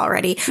twice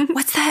already,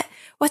 what's that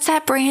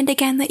brand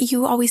again that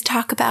you always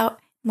talk about?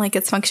 I'm like,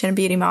 it's Function of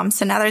Beauty, Mom.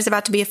 So now there's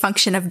about to be a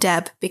Function of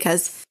Deb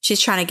because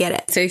she's trying to get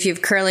it. So if you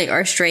have curly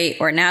or straight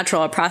or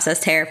natural or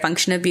processed hair,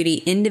 Function of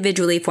Beauty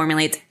individually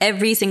formulates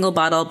every single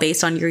bottle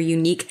based on your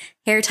unique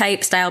hair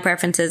type, style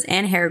preferences,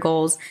 and hair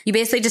goals. You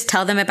basically just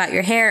tell them about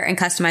your hair and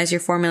customize your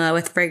formula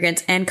with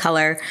fragrance and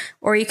color,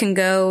 or you can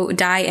go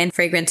dye and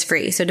fragrance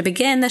free. So to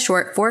begin the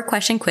short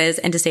 4-question quiz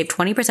and to save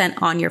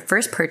 20% on your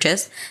first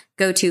purchase,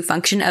 go to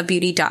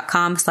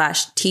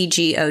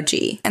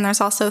functionofbeauty.com/TGOG. And there's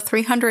also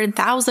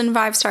 300,000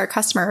 5-star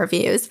customer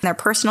reviews. They're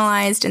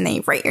personalized and they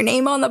write your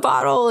name on the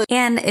bottle.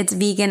 And it's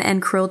vegan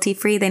and cruelty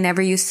free. They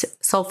never use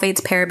sulfates,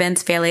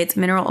 parabens, phthalates,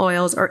 mineral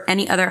oils, or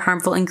any other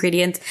harmful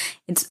ingredients.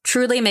 It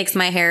truly makes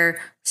my hair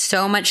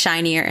so much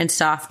shinier and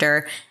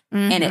softer.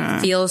 And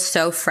it feels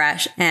so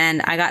fresh.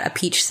 And I got a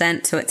peach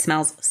scent, so it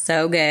smells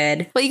so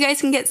good. Well, you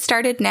guys can get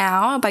started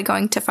now by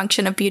going to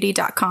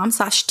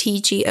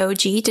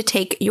functionofbeauty.com/TGOG to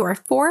take your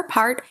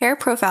 4-part hair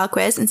profile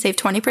quiz and save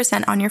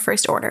 20% on your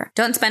first order.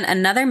 Don't spend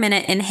another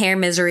minute in hair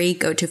misery.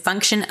 Go to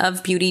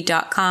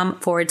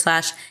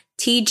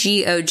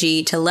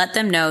functionofbeauty.com/TGOG to let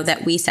them know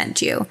that we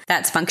sent you.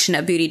 That's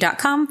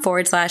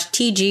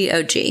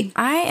functionofbeauty.com/TGOG.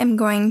 I am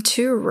going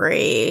to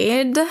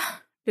read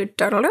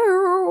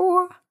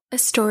a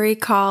story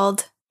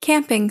called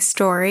Camping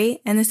Story,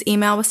 and this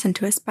email was sent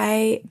to us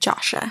by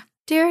Josha.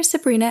 Dear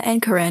Sabrina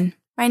and Corinne,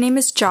 my name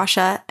is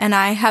Josha, and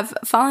I have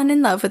fallen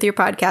in love with your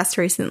podcast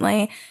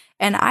recently,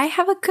 and I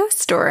have a ghost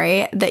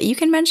story that you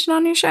can mention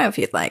on your show if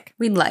you'd like.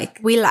 We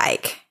like.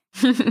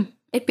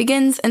 It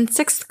begins in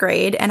 6th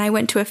grade, and I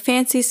went to a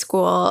fancy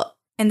school,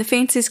 and the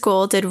fancy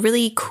school did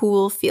really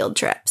cool field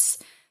trips.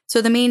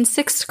 So the main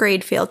 6th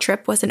grade field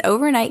trip was an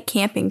overnight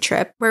camping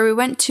trip where we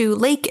went to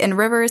lake and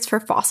rivers for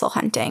fossil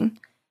hunting.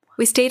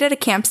 We stayed at a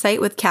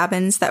campsite with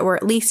cabins that were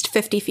at least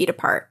 50 feet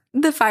apart.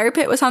 The fire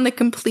pit was on the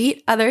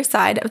complete other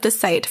side of the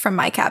site from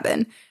my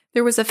cabin.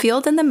 There was a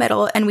field in the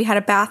middle, and we had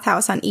a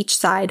bathhouse on each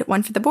side,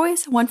 one for the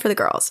boys, one for the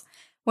girls.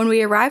 When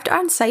we arrived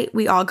on site,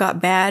 we all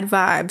got bad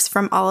vibes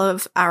from all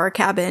of our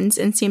cabins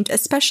and seemed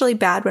especially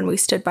bad when we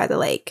stood by the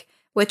lake,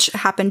 which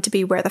happened to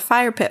be where the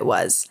fire pit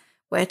was,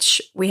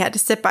 which we had to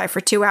sit by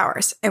for 2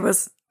 hours. It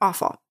was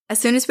awful. As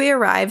soon as we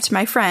arrived,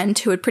 my friend,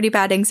 who had pretty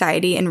bad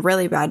anxiety and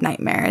really bad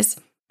nightmares,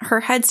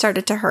 her head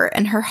started to hurt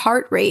and her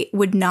heart rate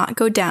would not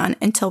go down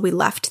until we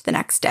left the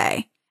next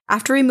day.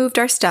 After we moved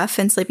our stuff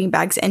and sleeping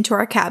bags into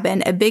our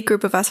cabin, a big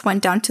group of us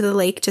went down to the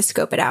lake to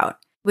scope it out.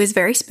 It was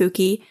very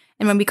spooky,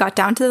 and when we got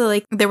down to the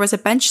lake, there was a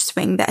bench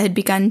swing that had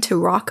begun to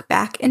rock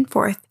back and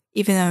forth,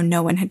 even though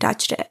no one had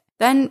touched it.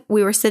 Then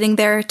we were sitting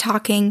there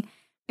talking,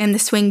 and the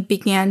swing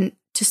began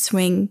to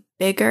swing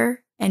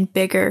bigger and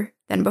bigger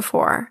than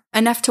before,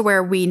 enough to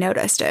where we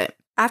noticed it.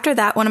 After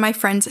that, one of my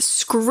friends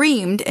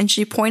screamed and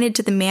she pointed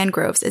to the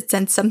mangroves. It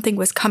said something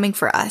was coming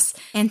for us.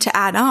 And to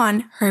add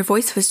on, her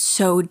voice was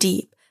so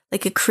deep,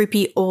 like a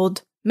creepy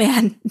old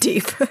man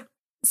deep.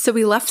 So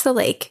we left the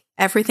lake.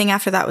 Everything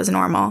after that was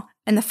normal,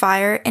 and the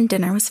fire and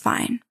dinner was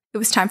fine. It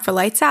was time for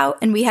lights out,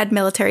 and we had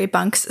military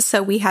bunks,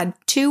 so we had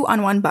 2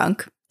 on one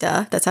bunk.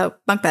 Duh, that's how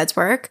bunk beds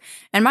work.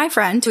 And my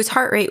friend, whose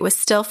heart rate was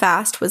still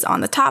fast, was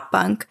on the top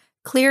bunk,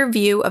 clear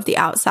view of the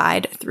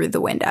outside through the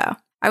window.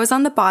 I was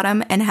on the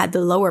bottom and had the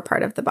lower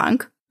part of the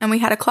bunk, and we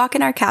had a clock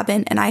in our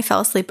cabin, and I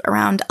fell asleep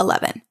around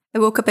 11. I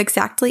woke up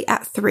exactly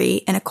at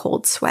 3 in a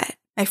cold sweat.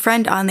 My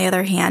friend, on the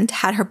other hand,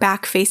 had her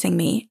back facing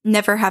me,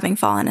 never having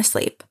fallen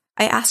asleep.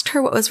 I asked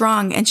her what was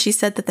wrong, and she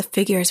said that the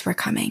figures were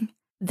coming.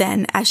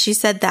 Then, as she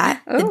said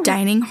that, the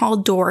dining hall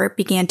door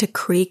began to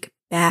creak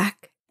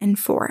back and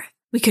forth.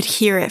 We could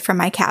hear it from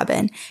my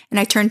cabin, and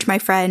I turned to my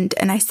friend,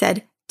 and I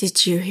said,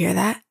 "Did you hear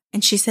that?"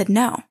 And she said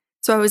no.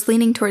 So I was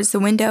leaning towards the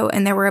window,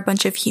 and there were a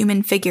bunch of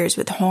human figures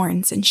with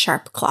horns and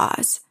sharp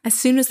claws. As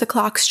soon as the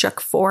clock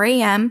struck 4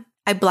 a.m.,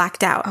 I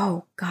blacked out.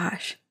 Oh,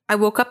 gosh. I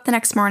woke up the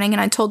next morning,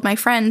 and I told my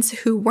friends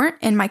who weren't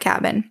in my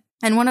cabin.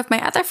 And one of my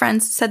other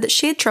friends said that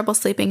she had trouble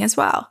sleeping as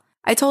well.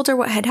 I told her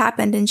what had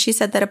happened, and she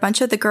said that a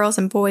bunch of the girls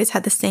and boys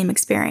had the same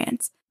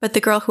experience. But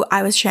the girl who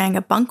I was sharing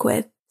a bunk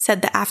with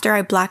said that after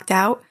I blacked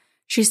out,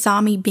 She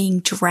saw me being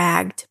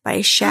dragged by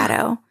a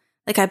shadow,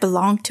 like I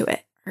belonged to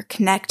it or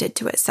connected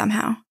to it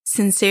somehow.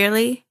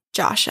 Sincerely,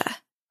 Joshua.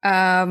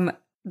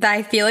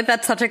 I feel like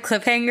that's such a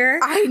cliffhanger.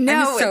 I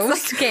know. I'm so like,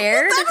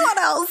 scared. Then what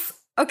else?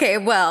 Okay,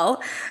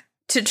 well,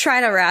 to try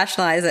to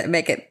rationalize it and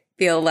make it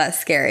feel less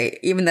scary,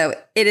 even though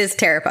it is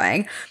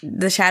terrifying,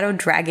 the shadow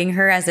dragging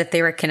her as if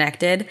they were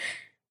connected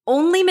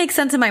only makes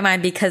sense in my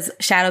mind because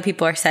shadow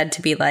people are said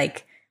to be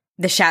like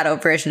the shadow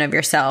version of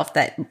yourself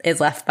that is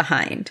left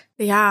behind.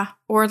 Yeah.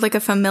 Or like a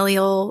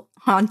familial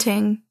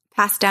haunting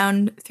passed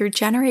down through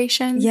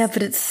generations. Yeah,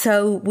 but it's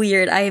so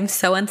weird. I am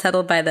so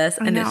unsettled by this.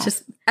 And it's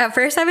just, at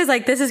first I was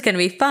like, this is going to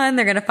be fun.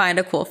 They're going to find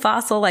a cool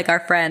fossil, like our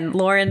friend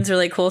Lauren's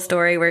really cool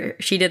story where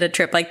she did a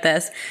trip like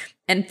this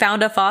and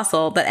found a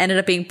fossil that ended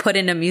up being put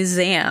in a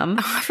museum.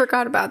 Oh, I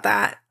forgot about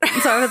that.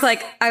 So I was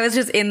like, I was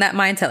just in that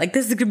mindset, like,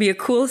 this is going to be a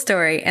cool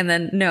story. And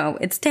then, no,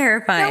 it's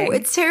terrifying. No,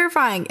 it's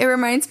terrifying. It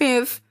reminds me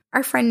of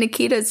our friend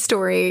Nikita's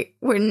story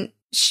when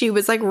she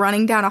was like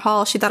running down a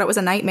hall. She thought it was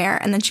a nightmare.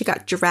 And then she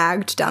got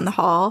dragged down the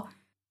hall.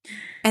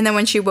 And then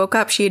when she woke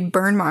up, she had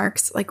burn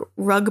marks, like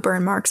rug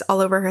burn marks all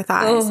over her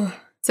thighs. Ugh.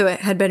 So it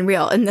had been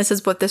real. And this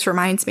is what this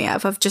reminds me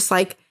of just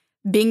like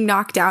being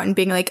knocked out and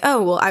being like,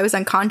 oh, well, I was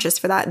unconscious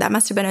for that. That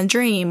must have been a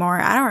dream,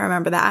 or I don't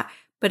remember that.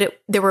 But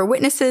there were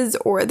witnesses,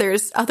 or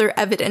there's other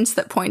evidence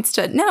that points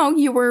to, no,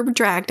 you were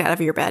dragged out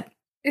of your bed.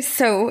 It's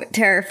so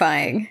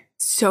terrifying.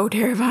 So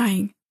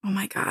terrifying. Oh,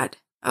 my God.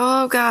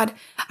 Oh, God.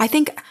 I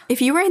think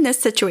if you were in this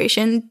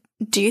situation,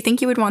 do you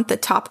think you would want the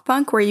top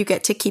bunk where you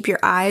get to keep your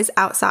eyes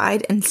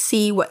outside and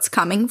see what's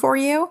coming for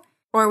you?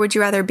 Or would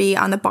you rather be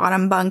on the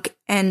bottom bunk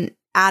and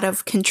out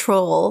of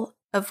control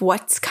of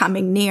what's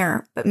coming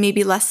near, but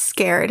maybe less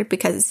scared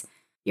because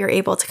you're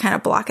able to kind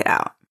of block it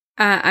out?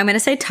 I'm going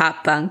to say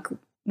top bunk.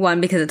 One,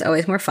 because it's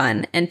always more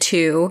fun. And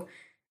two,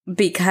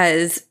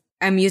 because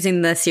I'm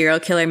using the serial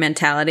killer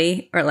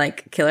mentality or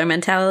like killer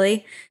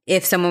mentality.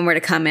 If someone were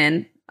to come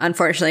in,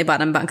 unfortunately,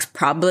 bottom bunk's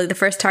probably the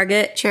first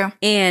target. True.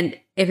 And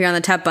if you're on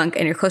the top bunk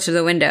and you're closer to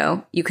the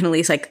window, you can at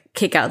least like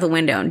kick out the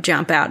window and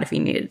jump out if you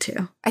needed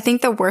to. I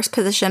think the worst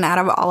position out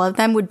of all of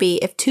them would be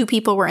if two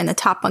people were in the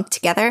top bunk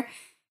together,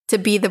 to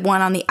be the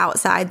one on the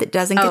outside that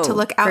doesn't get to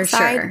look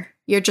outside. For sure.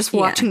 You're just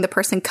watching the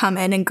person come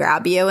in and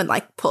grab you and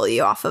like pull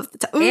you off of the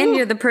top. And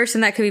you're the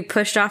person that could be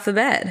pushed off the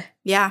bed.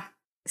 Yeah.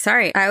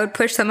 Sorry, I would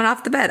push someone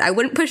off the bed. I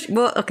wouldn't push.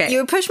 Well, okay. You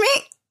would push me?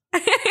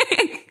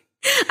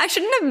 I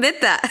shouldn't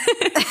admit that.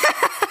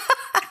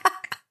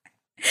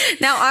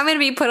 Now I'm going to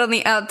be put on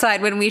the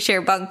outside when we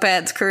share bunk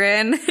beds,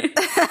 Corinne.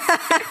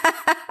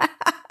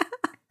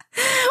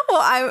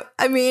 Well,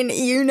 I mean,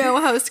 you know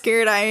how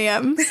scared I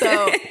am,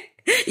 so...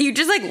 You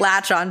just like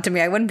latch on to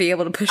me. I wouldn't be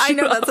able to push you. I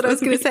know, that's what I was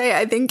going to say.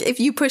 I think if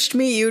you pushed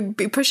me, you'd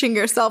be pushing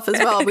yourself as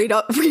well. We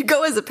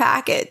go as a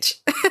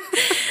package.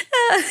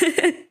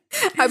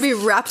 I'd be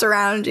wrapped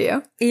around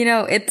you. You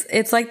know,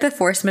 it's like the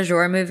force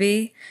majeure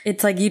movie.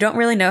 It's like you don't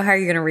really know how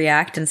you're going to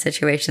react in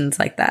situations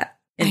like that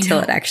until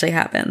it actually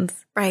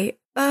happens. Right.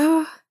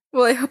 Oh,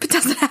 well, I hope it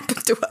doesn't happen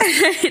to us.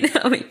 I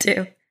know, me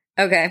too.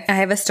 Okay, I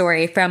have a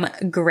story from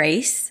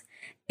Grace.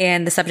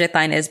 And the subject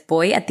line is,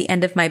 boy at the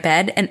end of my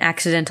bed, an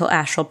accidental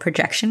astral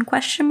projection, ?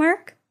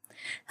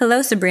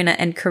 Hello, Sabrina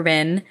and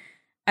Corinne.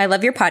 I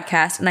love your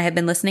podcast, and I have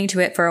been listening to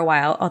it for a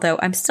while, although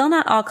I'm still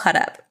not all caught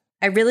up.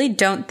 I really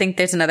don't think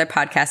there's another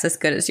podcast as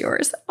good as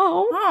yours.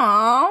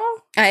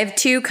 Oh. I have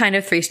two kind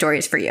of 3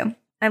 stories for you.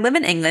 I live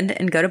in England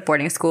and go to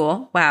boarding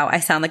school. Wow, I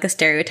sound like a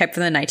stereotype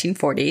from the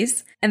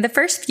 1940s. And the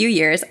first few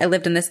years, I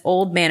lived in this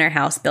old manor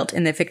house built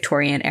in the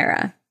Victorian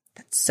era.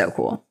 That's so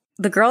cool.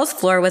 The girls'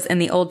 floor was in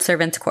the old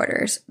servants'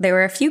 quarters. There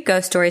were a few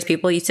ghost stories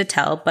people used to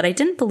tell, but I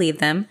didn't believe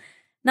them.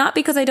 Not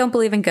because I don't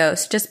believe in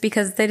ghosts, just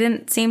because they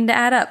didn't seem to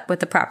add up with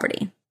the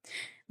property.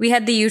 We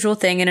had the usual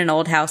thing in an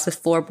old house with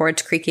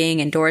floorboards creaking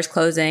and doors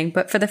closing,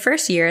 but for the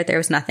first year, there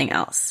was nothing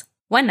else.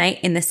 One night,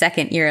 in the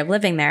second year of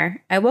living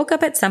there, I woke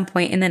up at some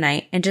point in the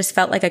night and just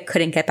felt like I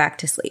couldn't get back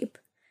to sleep.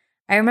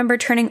 I remember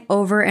turning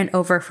over and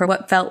over for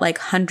what felt like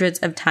hundreds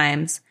of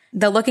times,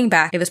 though looking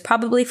back, it was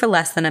probably for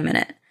less than a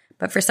minute.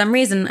 But for some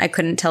reason, I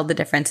couldn't tell the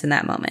difference in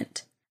that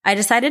moment. I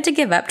decided to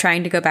give up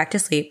trying to go back to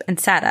sleep and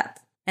sat up.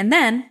 And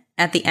then,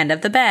 at the end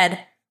of the bed,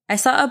 I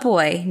saw a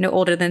boy no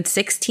older than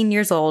 16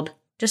 years old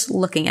just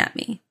looking at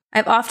me.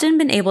 I've often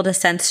been able to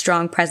sense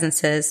strong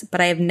presences, but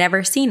I have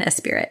never seen a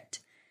spirit.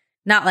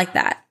 Not like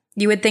that.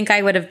 You would think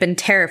I would have been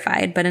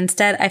terrified, but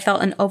instead I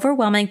felt an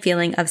overwhelming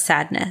feeling of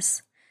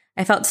sadness.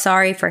 I felt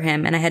sorry for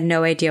him, and I had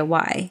no idea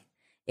why.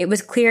 It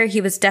was clear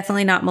he was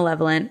definitely not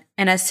malevolent,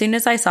 and as soon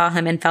as I saw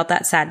him and felt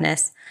that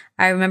sadness,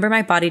 I remember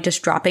my body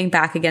just dropping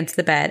back against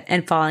the bed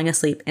and falling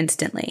asleep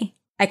instantly.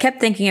 I kept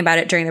thinking about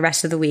it during the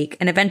rest of the week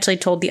and eventually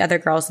told the other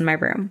girls in my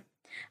room.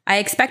 I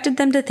expected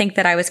them to think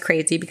that I was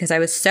crazy because I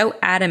was so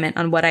adamant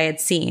on what I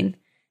had seen.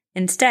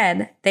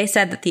 Instead, they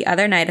said that the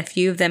other night a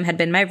few of them had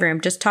been in my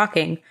room just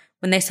talking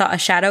when they saw a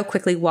shadow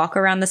quickly walk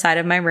around the side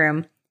of my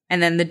room,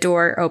 and then the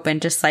door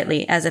opened just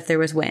slightly as if there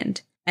was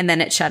wind, and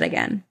then it shut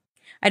again.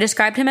 I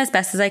described him as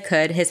best as I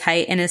could, his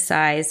height and his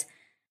size,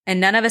 and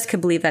none of us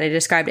could believe that I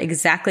described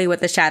exactly what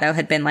the shadow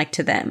had been like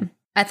to them.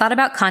 I thought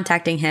about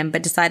contacting him,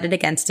 but decided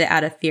against it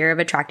out of fear of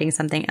attracting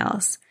something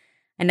else.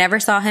 I never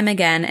saw him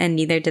again, and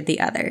neither did the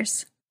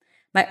others.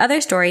 My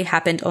other story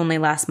happened only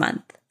last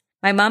month.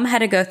 My mom had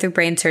to go through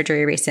brain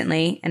surgery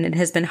recently, and it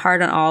has been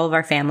hard on all of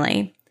our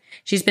family.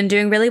 She's been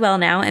doing really well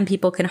now, and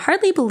people can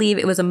hardly believe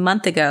it was a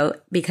month ago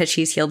because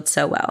she's healed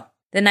so well.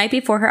 The night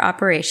before her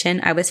operation,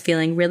 I was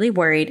feeling really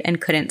worried and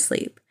couldn't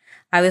sleep.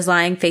 I was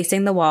lying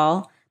facing the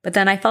wall, but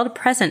then I felt a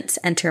presence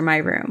enter my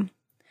room.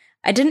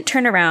 I didn't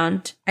turn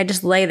around. I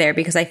just lay there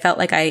because I felt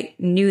like I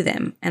knew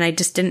them, and I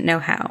just didn't know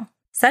how.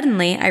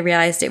 Suddenly, I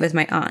realized it was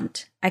my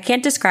aunt. I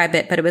can't describe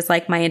it, but it was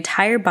like my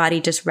entire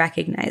body just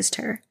recognized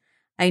her.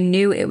 I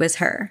knew it was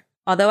her.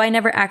 Although I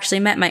never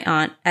actually met my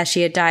aunt, as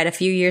she had died a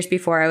few years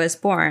before I was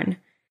born,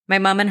 my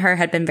mom and her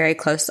had been very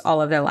close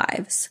all of their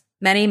lives.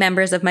 Many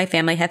members of my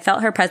family had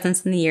felt her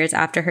presence in the years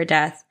after her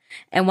death,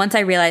 and once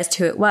I realized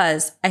who it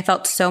was, I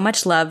felt so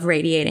much love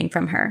radiating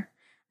from her.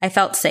 I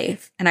felt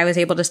safe, and I was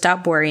able to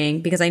stop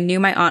worrying because I knew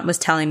my aunt was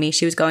telling me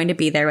she was going to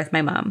be there with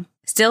my mom.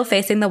 Still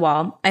facing the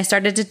wall, I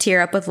started to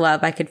tear up with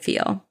love I could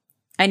feel.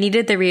 I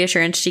needed the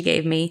reassurance she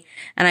gave me,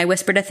 and I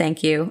whispered a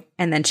thank you,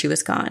 and then she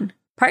was gone.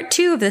 Part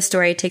 2 of this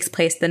story takes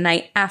place the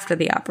night after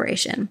the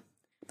operation.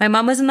 My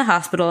mom was in the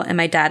hospital, and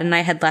my dad and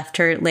I had left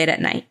her late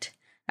at night.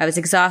 I was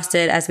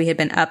exhausted as we had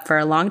been up for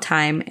a long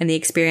time, and the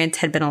experience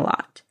had been a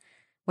lot.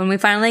 When we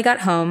finally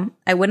got home,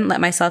 I wouldn't let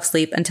myself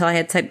sleep until I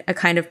had said a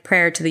kind of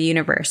prayer to the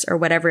universe or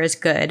whatever is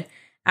good,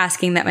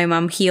 asking that my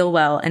mom heal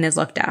well and is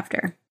looked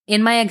after.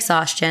 In my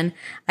exhaustion,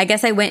 I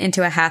guess I went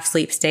into a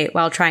half-sleep state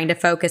while trying to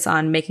focus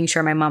on making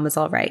sure my mom was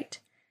all right.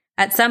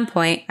 At some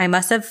point, I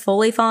must have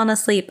fully fallen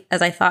asleep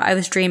as I thought I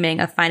was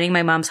dreaming of finding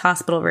my mom's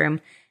hospital room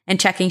and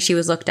checking she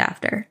was looked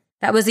after.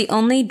 That was the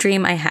only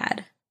dream I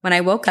had. When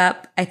I woke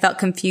up, I felt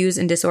confused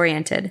and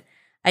disoriented.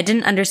 I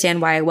didn't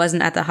understand why I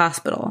wasn't at the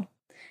hospital.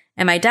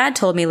 And my dad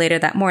told me later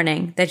that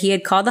morning that he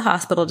had called the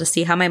hospital to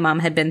see how my mom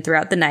had been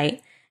throughout the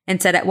night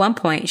and said at one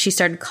point she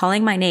started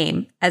calling my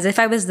name as if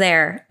I was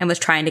there and was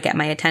trying to get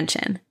my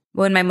attention.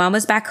 When my mom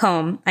was back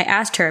home, I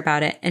asked her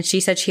about it, and she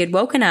said she had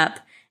woken up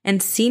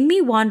and seen me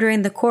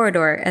wandering the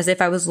corridor as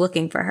if I was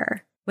looking for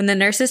her. When the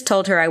nurses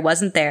told her I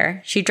wasn't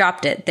there, she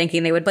dropped it,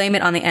 thinking they would blame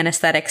it on the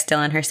anesthetic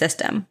still in her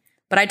system.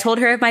 But I told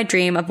her of my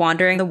dream of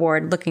wandering the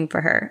ward looking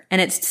for her,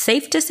 and it's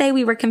safe to say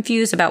we were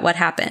confused about what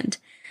happened.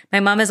 My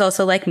mom is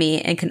also like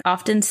me and can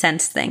often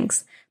sense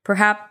things.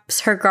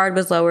 Perhaps her guard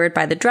was lowered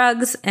by the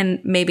drugs, and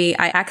maybe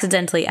I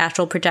accidentally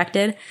astral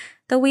projected,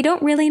 though we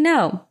don't really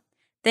know.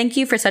 Thank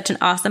you for such an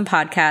awesome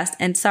podcast,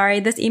 and sorry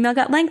this email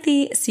got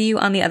lengthy. See you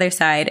on the other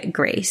side,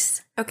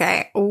 Grace.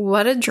 Okay,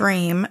 what a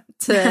dream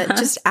to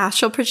just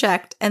astral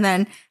project and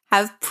then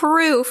have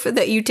proof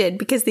that you did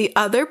because the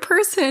other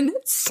person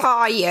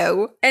saw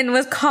you. And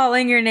was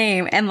calling your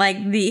name, and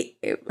like the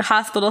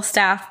hospital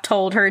staff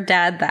told her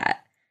dad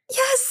that.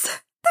 Yes,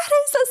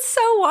 that's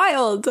so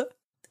wild.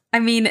 I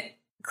mean,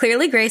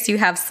 clearly, Grace, you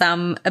have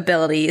some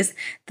abilities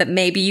that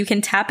maybe you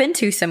can tap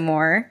into some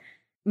more.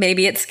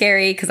 Maybe it's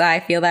scary because I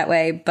feel that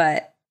way,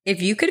 but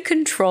if you could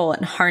control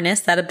and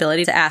harness that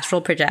ability to astral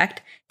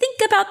project, think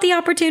about the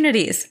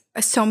opportunities.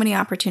 So many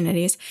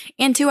opportunities.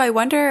 And too, I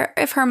wonder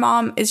if her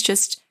mom is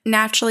just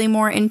naturally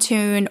more in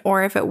tune,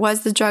 or if it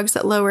was the drugs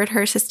that lowered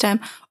her system,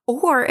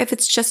 or if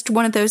it's just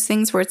one of those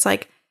things where it's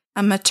like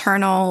a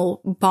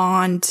maternal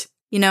bond.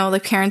 You know,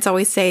 like parents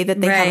always say that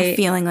they have a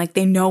feeling like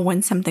they know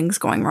when something's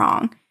going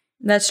wrong.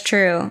 That's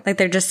true. Like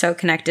they're just so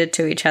connected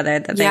to each other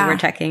that they were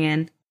checking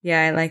in.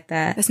 Yeah, I like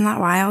that. Isn't that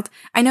wild?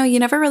 I know you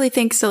never really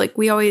think so. Like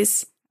we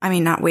always, I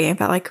mean, not we,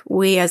 but like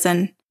we as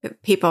in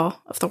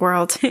people of the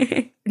world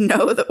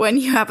know that when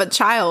you have a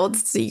child,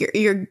 so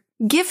you're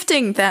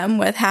gifting them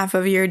with half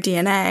of your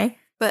DNA.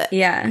 But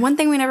yeah, one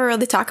thing we never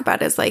really talk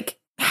about is like,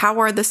 how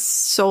are the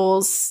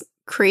souls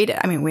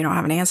created? I mean, we don't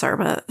have an answer,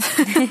 but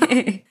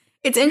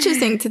it's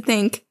interesting to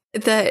think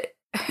that,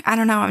 I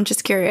don't know, I'm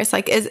just curious.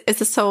 Like, is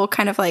the soul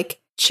kind of like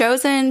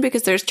chosen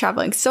because there's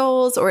traveling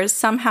souls, or is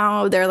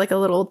somehow there like a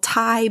little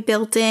tie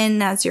built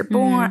in as you're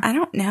born? I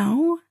don't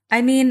know.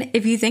 I mean,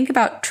 if you think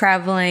about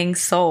traveling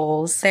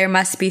souls, there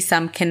must be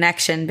some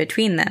connection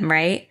between them,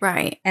 right?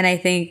 Right. And I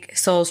think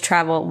souls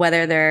travel,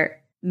 whether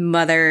they're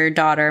mother,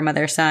 daughter,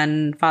 mother,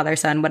 son, father,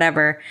 son,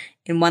 whatever.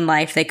 In one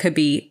life, they could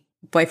be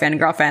boyfriend,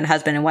 girlfriend,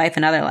 husband, and wife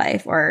in another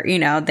life. Or, you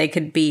know, they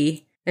could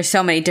be, there's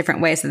so many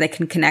different ways that they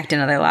can connect in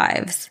other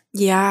lives.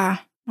 Yeah.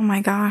 Oh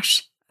my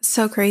gosh.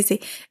 So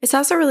crazy. It's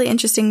also really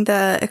interesting,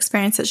 the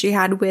experience that she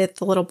had with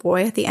the little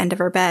boy at the end of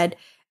her bed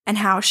and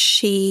how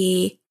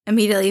she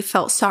immediately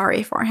felt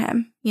sorry for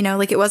him. You know,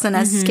 like it wasn't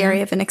as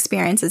scary of an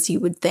experience as you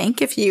would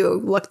think if you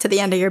look to the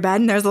end of your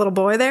bed and there's a little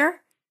boy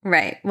there.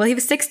 Right. Well, he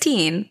was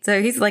 16,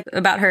 so he's like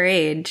about her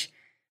age.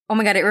 Oh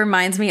my God, it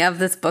reminds me of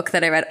this book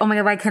that I read. Oh my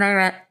God, why can't I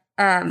read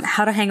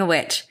How to Hang a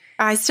Witch?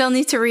 I still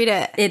need to read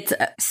it. It's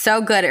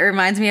so good. It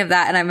reminds me of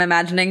that. And I'm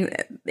imagining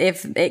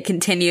if it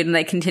continued and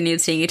they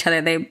continued seeing each other,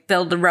 they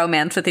build a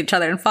romance with each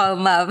other and fall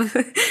in love.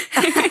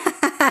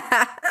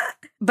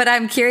 But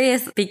I'm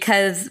curious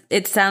because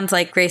it sounds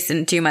like Grace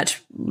didn't do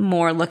much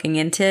more looking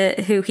into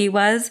who he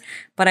was.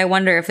 But I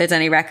wonder if there's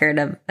any record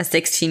of a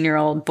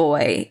 16-year-old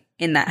boy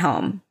in that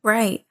home.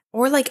 Right.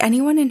 Or like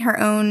anyone in her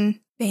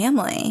own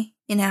family,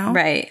 you know?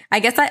 Right. I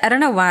guess I don't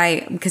know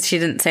why, because she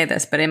didn't say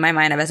this, but in my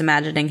mind I was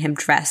imagining him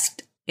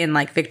dressed in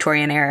like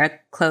Victorian era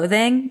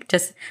clothing.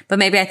 But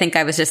maybe I think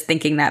I was just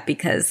thinking that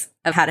because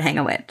of How to Hang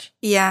a Witch.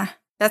 Yeah,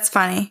 that's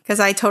funny because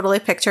I totally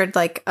pictured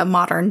like a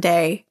modern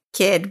day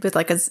kid with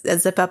like a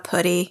zip up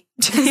hoodie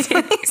just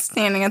like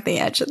standing at the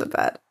edge of the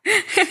bed.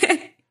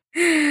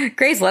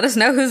 Grace, let us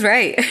know who's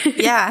right.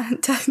 Yeah,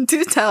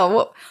 do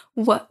tell.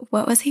 What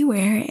was he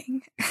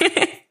wearing?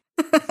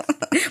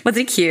 Was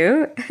he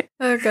cute?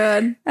 Oh,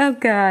 God. Oh,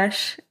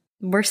 gosh.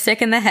 We're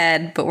sick in the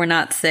head, but we're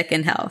not sick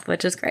in health,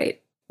 which is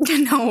great.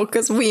 No,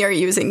 because we are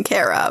using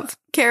Care of.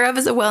 Care of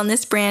is a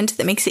wellness brand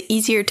that makes it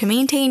easier to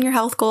maintain your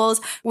health goals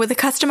with a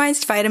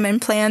customized vitamin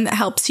plan that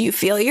helps you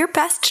feel your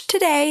best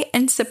today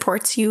and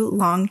supports you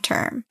long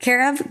term.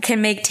 Care of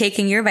can make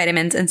taking your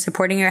vitamins and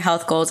supporting your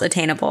health goals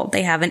attainable.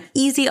 They have an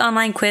easy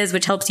online quiz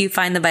which helps you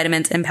find the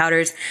vitamins and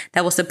powders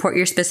that will support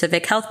your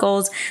specific health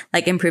goals,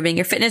 like improving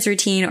your fitness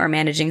routine or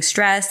managing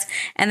stress.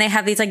 And they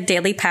have these like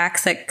daily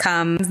packs that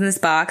come in this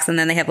box, and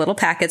then they have little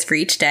packets for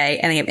each day,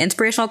 and they have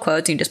inspirational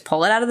quotes. You just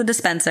pull it out of the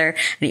dispenser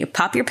and you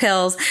pop your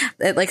pills.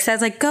 It like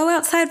says like, go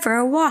outside for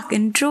a walk,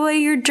 enjoy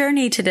your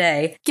journey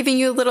today. Giving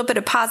you a little bit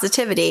of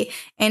positivity.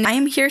 And I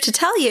am here to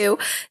tell you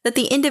that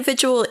the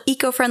individual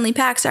eco-friendly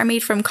packs are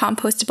made from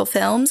compostable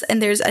films,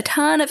 and there's a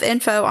ton of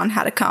info on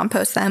how to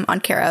compost them on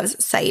Care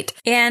of's site.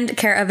 And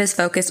Care of is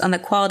focused on the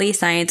quality,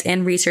 science,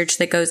 and research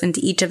that goes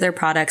into each of their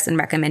products and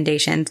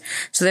recommendations.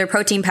 So their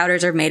protein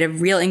powders are made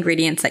of real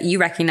ingredients that you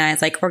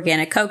recognize, like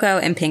organic cocoa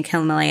and pink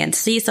Himalayan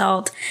sea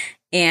salt.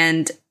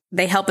 And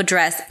they help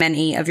address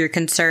many of your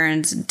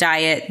concerns,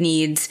 diet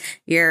needs,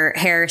 your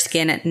hair,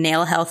 skin,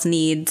 nail health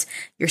needs,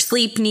 your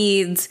sleep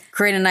needs.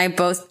 Corinne and I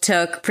both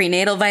took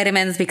prenatal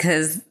vitamins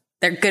because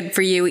they're good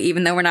for you,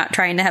 even though we're not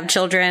trying to have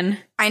children.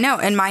 I know,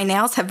 and my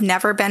nails have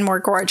never been more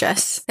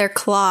gorgeous. They're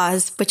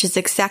claws, which is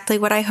exactly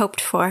what I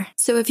hoped for.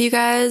 So if you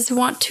guys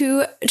want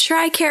to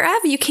try Care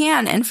of, you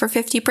can. And for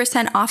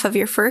 50% off of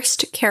your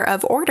first Care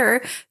of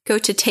order, go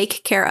to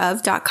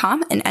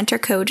takecareof.com and enter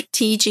code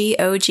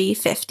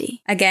TGOG50.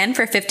 Again,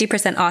 for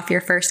 50% off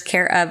your first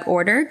Care of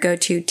order, go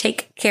to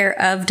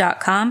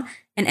takecareof.com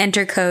and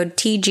enter code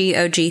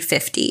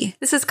TGOG50.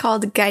 This is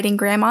called Guiding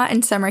Grandma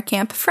in Summer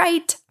Camp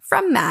Fright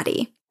from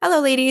Maddie. Hello,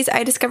 ladies.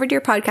 I discovered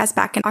your podcast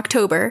back in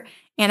October,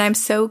 and I'm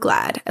so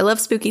glad. I love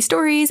spooky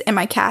stories, and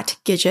my cat,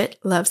 Gidget,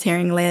 loves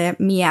hearing Leia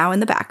meow in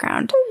the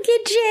background. Oh,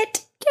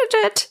 Gidget.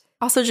 Gidget.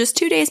 Also, just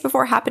 2 days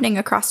before happening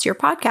across your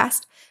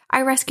podcast,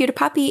 I rescued a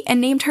puppy and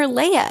named her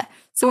Leia.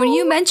 So when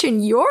you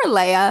mention your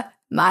Leia,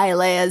 my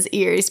Leia's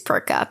ears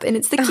perk up, and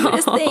it's the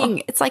cutest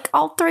thing. It's like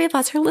all three of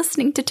us are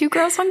listening to Two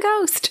Girls One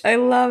Ghost. I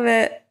love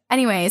it.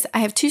 Anyways, I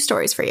have 2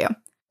 stories for you.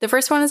 The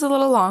first one is a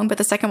little long, but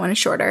the second one is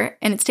shorter,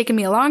 and it's taken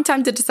me a long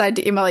time to decide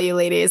to email you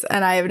ladies,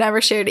 and I have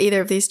never shared either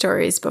of these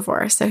stories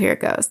before, so here it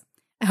goes.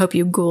 I hope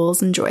you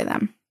ghouls enjoy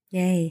them.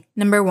 Yay.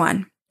 Number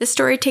 1. This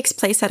story takes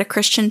place at a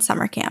Christian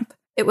summer camp.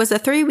 It was a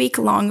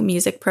 3-week-long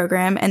music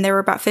program, and there were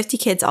about 50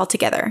 kids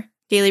altogether.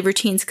 Daily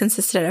routines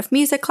consisted of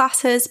music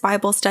classes,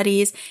 Bible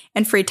studies,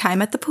 and free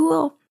time at the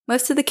pool.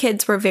 Most of the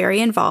kids were very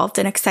involved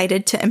and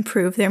excited to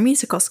improve their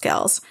musical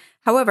skills.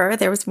 However,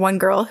 there was one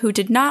girl who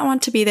did not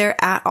want to be there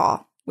at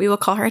all. We will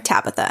call her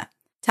Tabitha.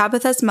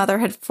 Tabitha's mother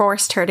had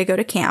forced her to go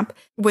to camp,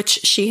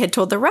 which she had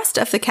told the rest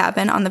of the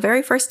cabin on the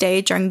very first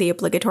day during the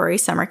obligatory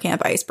summer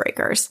camp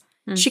icebreakers.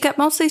 She kept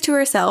mostly to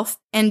herself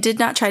and did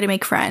not try to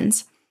make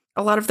friends.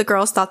 A lot of the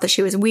girls thought that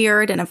she was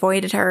weird and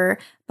avoided her,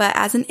 but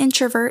as an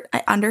introvert,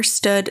 I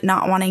understood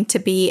not wanting to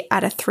be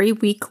at a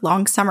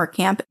 3-week-long summer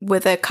camp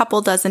with a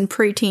couple dozen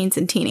preteens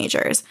and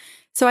teenagers.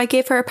 So I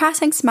gave her a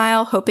passing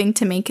smile, hoping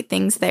to make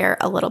things there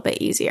a little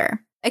bit easier.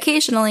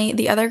 Occasionally,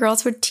 the other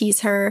girls would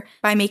tease her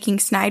by making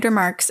snide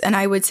remarks, and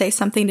I would say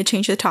something to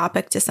change the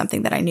topic to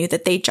something that I knew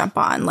that they'd jump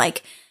on,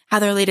 like how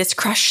their latest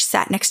crush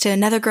sat next to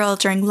another girl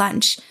during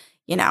lunch.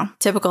 You know,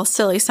 typical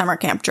silly summer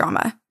camp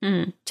drama.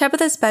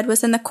 Tabitha's bed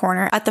was in the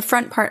corner at the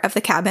front part of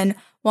the cabin,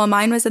 while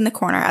mine was in the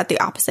corner at the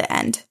opposite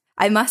end.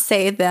 I must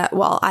say that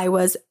while I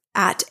was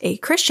at a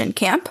Christian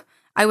camp,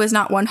 I was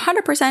not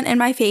 100% in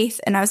my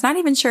faith, and I was not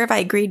even sure if I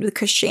agreed with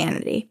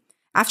Christianity.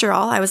 After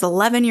all, I was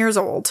 11 years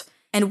old.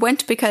 And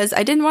went because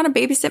I didn't want to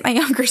babysit my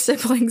younger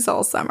siblings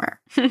all summer.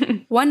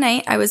 One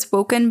night, I was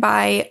woken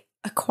by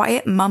a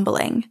quiet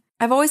mumbling.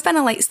 I've always been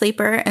a light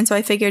sleeper, and so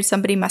I figured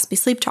somebody must be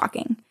sleep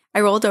talking. I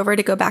rolled over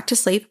to go back to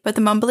sleep, but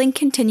the mumbling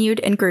continued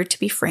and grew to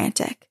be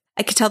frantic.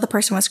 I could tell the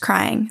person was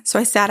crying, so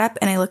I sat up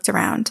and I looked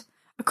around.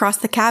 Across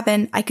the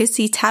cabin, I could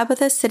see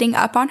Tabitha sitting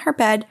up on her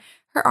bed,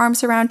 her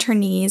arms around her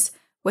knees,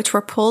 which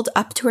were pulled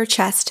up to her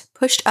chest,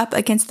 pushed up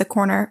against the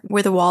corner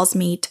where the walls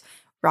meet,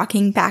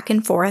 rocking back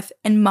and forth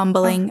and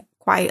mumbling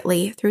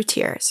quietly through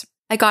tears.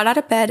 I got out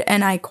of bed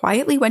and I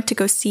quietly went to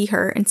go see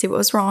her and see what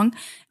was wrong.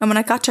 And when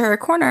I got to her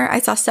corner, I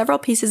saw several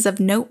pieces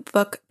of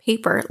notebook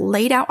paper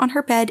laid out on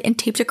her bed and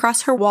taped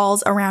across her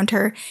walls around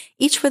her,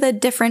 each with a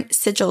different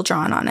sigil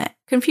drawn on it.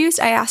 Confused,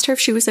 I asked her if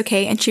she was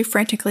okay, and she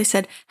frantically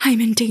said, "I'm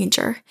in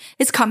danger.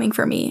 It's coming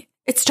for me.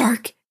 It's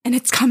dark and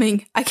it's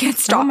coming. I can't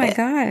stop it." Oh my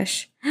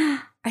gosh.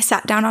 I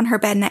sat down on her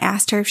bed and I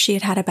asked her if she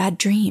had had a bad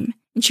dream.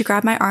 And she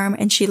grabbed my arm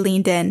and she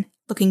leaned in,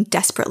 looking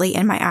desperately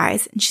in my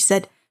eyes. And she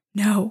said,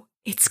 "No,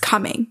 it's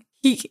coming.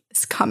 He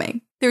is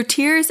coming." Through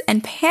tears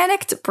and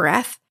panicked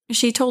breath,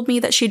 she told me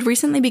that she'd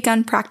recently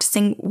begun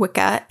practicing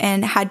Wicca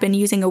and had been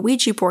using a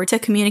Ouija board to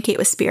communicate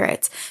with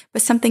spirits,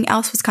 but something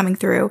else was coming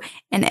through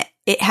and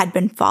it had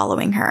been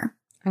following her.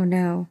 Oh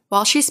no.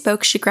 While she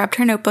spoke, she grabbed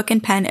her notebook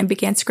and pen and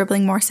began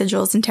scribbling more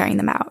sigils and tearing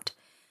them out.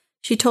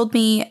 She told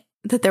me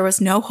that there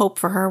was no hope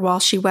for her while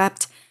she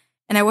wept,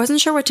 and I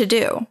wasn't sure what to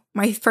do.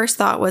 My first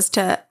thought was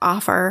to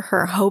offer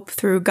her hope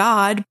through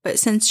God, but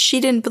since she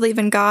didn't believe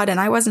in God and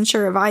I wasn't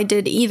sure if I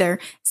did either,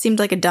 it seemed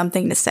like a dumb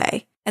thing to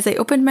say. As I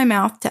opened my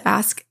mouth to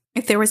ask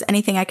if there was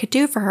anything I could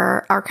do for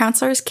her, our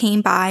counselors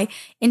came by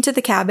into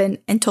the cabin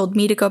and told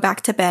me to go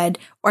back to bed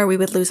or we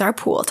would lose our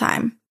pool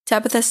time.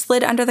 Tabitha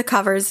slid under the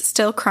covers,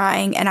 still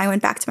crying, and I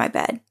went back to my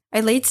bed. I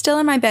laid still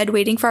in my bed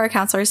waiting for our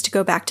counselors to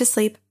go back to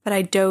sleep, but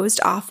I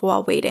dozed off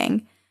while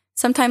waiting.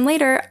 Sometime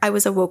later, I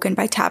was awoken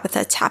by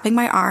Tabitha tapping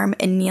my arm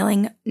and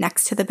kneeling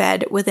next to the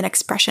bed with an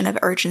expression of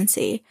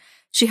urgency.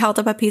 She held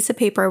up a piece of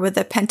paper with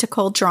a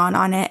pentacle drawn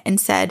on it and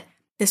said,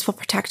 "This will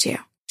protect you."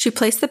 She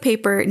placed the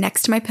paper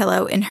next to my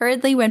pillow and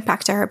hurriedly went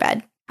back to her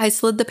bed. I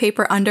slid the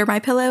paper under my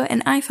pillow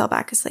and I fell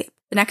back asleep.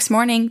 The next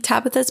morning,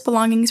 Tabitha's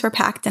belongings were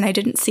packed and I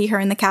didn't see her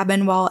in the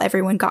cabin while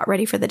everyone got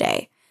ready for the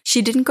day.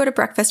 She didn't go to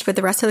breakfast with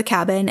the rest of the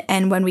cabin,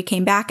 and when we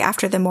came back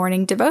after the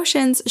morning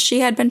devotions,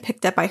 she had been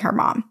picked up by her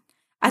mom.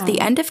 At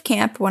the end of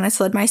camp, when I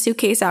slid my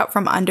suitcase out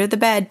from under the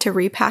bed to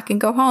repack and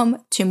go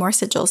home, 2 more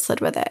sigils slid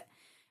with it.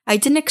 I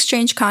didn't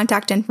exchange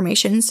contact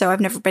information, so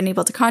I've never been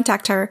able to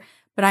contact her,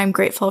 but I'm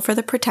grateful for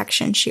the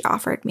protection she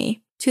offered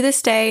me. To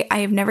this day, I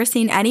have never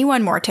seen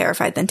anyone more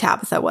terrified than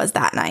Tabitha was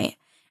that night,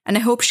 and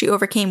I hope she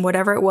overcame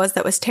whatever it was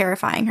that was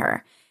terrifying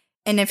her.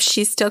 And if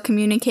she's still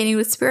communicating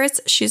with spirits,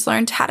 she's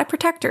learned how to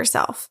protect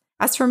herself.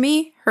 As for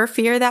me, her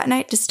fear that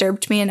night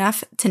disturbed me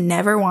enough to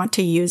never want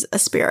to use a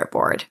spirit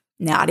board.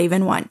 Not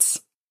even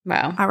once.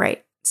 Wow. All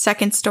right.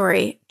 Second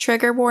story,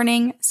 trigger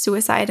warning,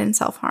 suicide and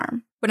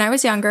self-harm. When I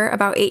was younger,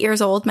 about 8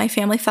 years old, my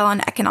family fell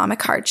on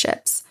economic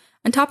hardships.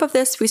 On top of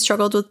this, we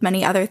struggled with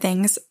many other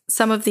things,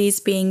 some of these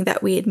being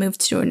that we had moved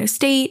to a new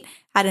state,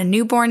 had a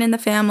newborn in the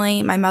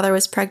family, my mother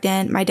was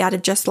pregnant, my dad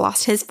had just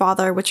lost his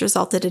father, which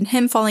resulted in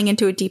him falling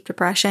into a deep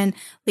depression,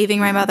 leaving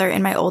my mother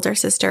and my older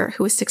sister,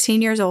 who was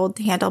 16 years old,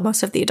 to handle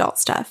most of the adult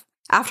stuff.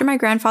 After my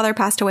grandfather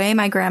passed away,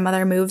 my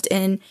grandmother moved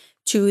in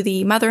to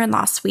the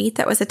mother-in-law suite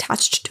that was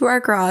attached to our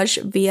garage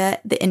via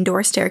the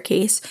indoor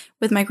staircase,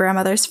 with my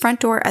grandmother's front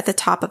door at the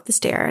top of the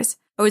stairs.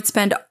 I would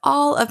spend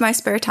all of my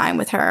spare time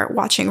with her,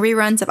 watching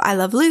reruns of I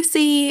Love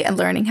Lucy and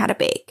learning how to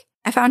bake.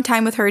 I found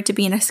time with her to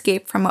be an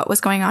escape from what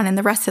was going on in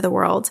the rest of the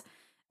world,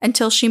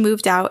 until she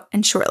moved out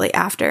and shortly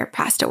after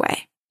passed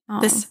away.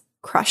 Aww. This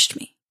crushed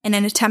me. In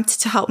an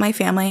attempt to help my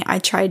family, I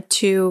tried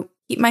to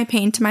keep my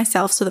pain to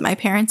myself so that my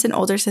parents and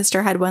older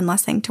sister had one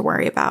less thing to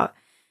worry about.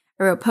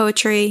 I wrote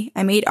poetry,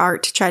 I made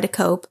art to try to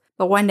cope,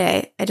 but one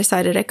day I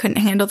decided I couldn't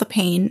handle the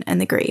pain and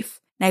the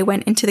grief. And I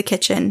went into the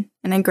kitchen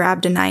and I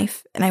grabbed a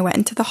knife and I went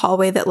into the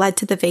hallway that led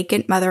to the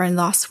vacant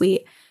mother-in-law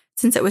suite.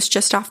 Since it was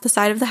just off the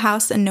side of the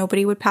house and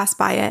nobody would pass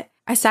by it,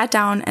 I sat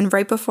down and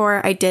right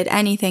before I did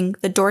anything,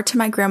 the door to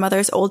my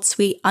grandmother's old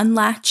suite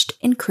unlatched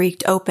and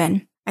creaked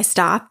open. I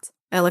stopped,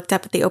 I looked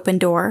up at the open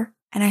door,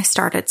 and I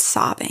started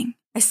sobbing.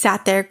 I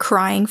sat there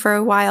crying for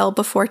a while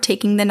before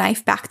taking the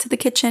knife back to the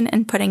kitchen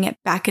and putting it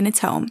back in its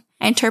home.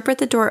 I interpret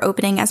the door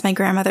opening as my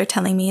grandmother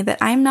telling me that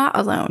I'm not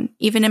alone,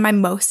 even in my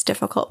most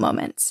difficult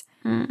moments.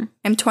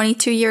 I'm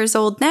 22 years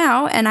old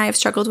now, and I have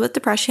struggled with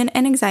depression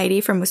and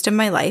anxiety for most of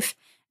my life.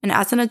 And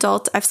as an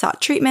adult, I've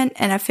sought treatment,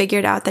 and I've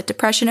figured out that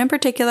depression in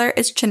particular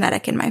is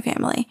genetic in my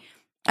family.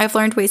 I've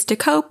learned ways to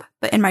cope,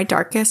 but in my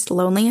darkest,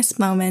 loneliest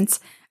moments,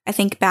 I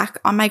think back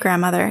on my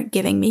grandmother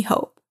giving me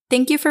hope.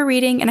 Thank you for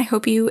reading, and I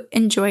hope you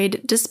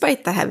enjoyed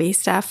despite the heavy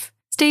stuff.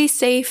 Stay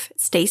safe,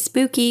 stay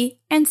spooky,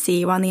 and see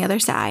you on the other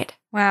side.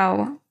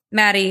 Wow.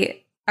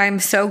 Maddie, I'm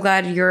so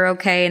glad you're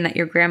okay and that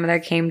your grandmother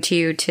came to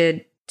you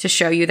to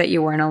show you that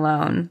you weren't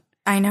alone.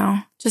 I know.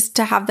 Just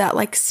to have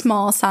that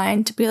small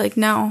sign to be like,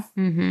 no,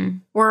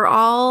 we're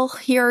all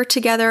here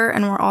together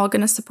and we're all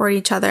going to support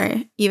each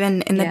other,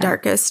 even in the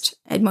darkest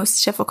and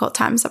most difficult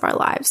times of our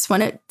lives.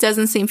 When it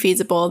doesn't seem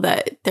feasible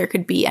that there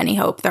could be any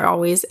hope, there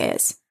always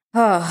is.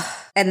 Oh,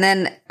 and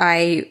then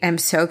I am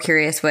so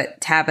curious what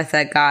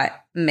Tabitha got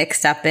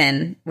mixed up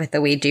in with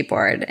the Ouija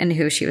board and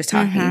who she was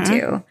talking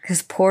to.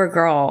 Because poor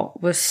girl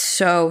was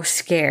so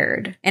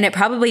scared. And it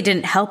probably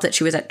didn't help that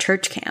she was at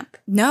church camp.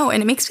 No,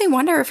 and it makes me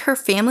wonder if her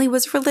family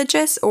was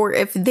religious or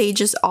if they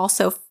just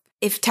also,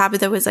 if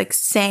Tabitha was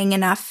saying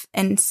enough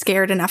and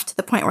scared enough to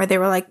the point where they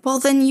were like, well,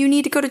 then you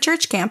need to go to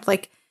church camp.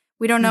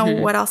 We don't know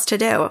what else to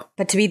do.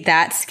 But to be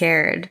that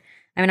scared,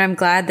 I mean, I'm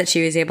glad that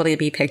she was able to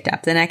be picked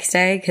up the next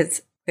day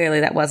because clearly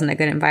that wasn't a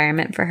good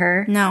environment for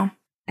her. No.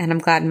 And I'm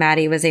glad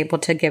Maddie was able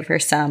to give her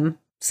some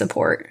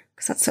support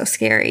because that's so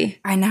scary.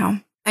 I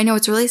know.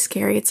 It's really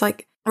scary. It's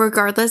like,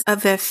 regardless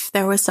of if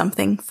there was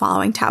something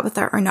following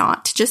Tabitha or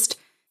not, to just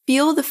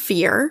feel the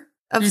fear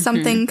of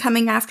something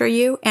coming after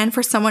you. And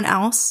for someone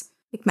else,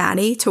 like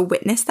Maddie, to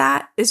witness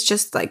that is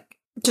just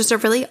a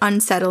really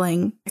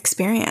unsettling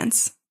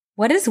experience.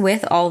 What is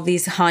with all of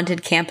these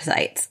haunted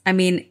campsites? I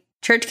mean,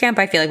 church camp,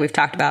 I feel like we've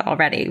talked about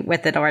already,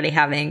 with it already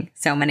having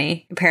so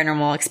many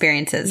paranormal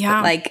experiences. Yeah.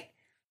 But like,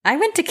 I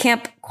went to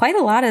camp quite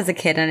a lot as a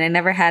kid and I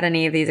never had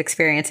any of these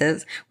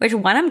experiences, which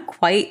one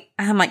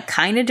I'm like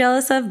kind of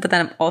jealous of, but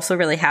then I'm also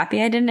really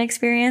happy I didn't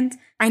experience.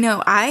 I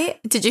know.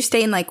 Did you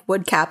stay in like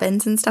wood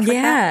cabins and stuff like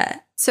that? Yeah.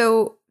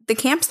 So the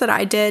camps that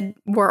I did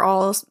were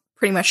all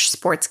pretty much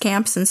sports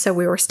camps. And so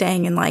we were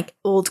staying in like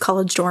old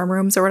college dorm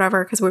rooms or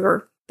whatever, because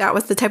that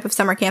was the type of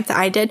summer camp that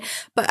I did.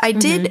 But I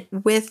did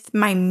with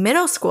my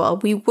middle school,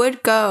 we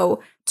would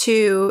go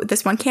to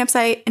this one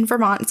campsite in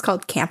Vermont. It's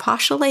called Camp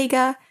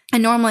Hochelaga.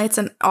 And normally it's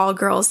an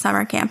all-girls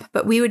summer camp.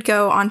 But we would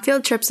go on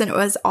field trips and it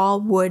was all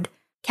wood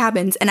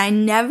cabins. And I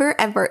never,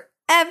 ever,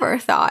 ever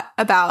thought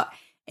about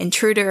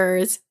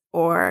intruders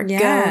or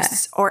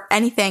ghosts or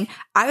anything.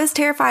 I was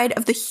terrified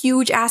of the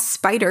huge-ass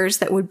spiders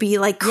that would be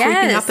like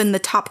creeping up in the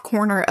top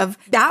corner of...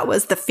 That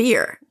was the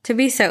fear. To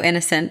be so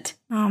innocent.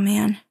 Oh,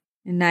 man.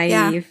 Naive.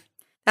 Yeah.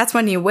 That's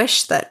when you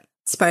wish that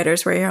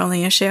spiders were your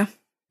only issue.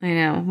 I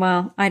know.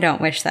 Well, I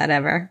don't wish that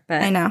ever,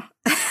 but I know.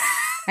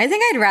 I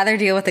think I'd rather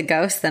deal with a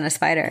ghost than a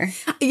spider.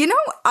 You know,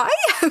 I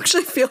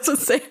actually feel the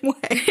same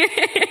way.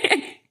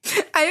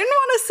 I didn't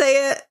want to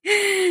say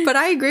it, but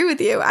I agree with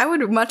you. I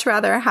would much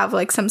rather have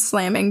like some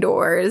slamming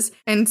doors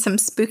and some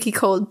spooky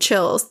cold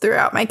chills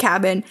throughout my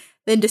cabin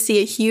than to see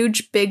a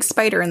huge big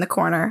spider in the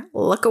corner,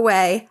 look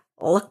away,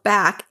 look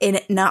back, and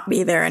it not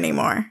be there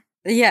anymore.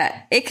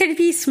 Yeah, it could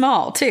be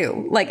small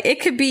too. Like it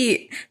could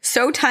be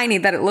so tiny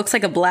that it looks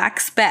like a black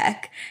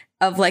speck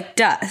of like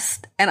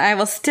dust, and I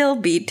will still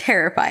be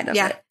terrified of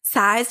it.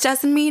 Size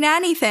doesn't mean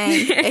anything.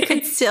 It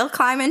could still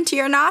climb into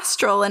your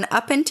nostril and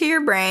up into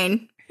your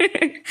brain.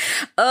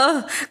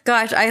 Oh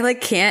gosh, I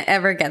like can't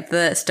ever get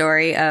the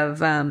story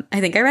of I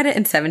think I read it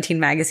in 17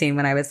 magazine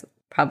when I was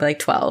probably like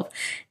 12,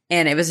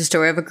 and it was a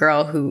story of a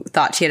girl who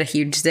thought she had a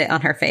huge zit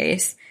on her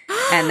face.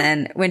 And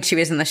then when she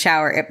was in the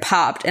shower, it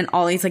popped and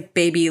all these like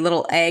baby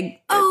little egg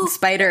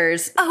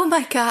spiders. Oh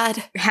my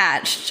God.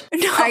 Hatched.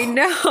 No. I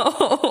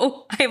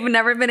know. I've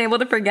never been able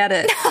to forget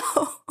it.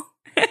 No.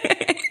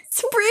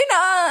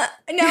 Sabrina,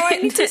 now I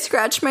need to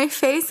scratch my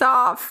face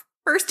off.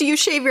 First you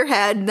shave your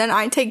head, then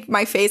I take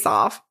my face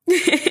off.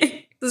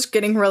 This is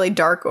getting really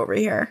dark over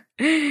here.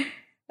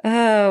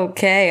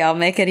 Okay, I'll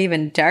make it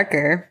even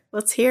darker.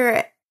 Let's hear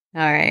it.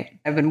 All right.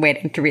 I've been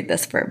waiting to read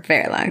this for a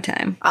very long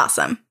time.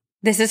 Awesome.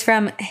 This is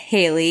from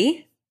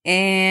Haley,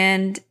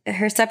 and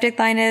her subject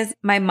line is,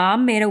 "My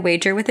mom made a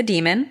wager with a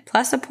demon,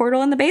 plus a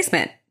portal in the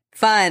basement.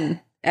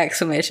 Fun!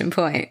 Exclamation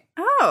point.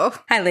 Oh.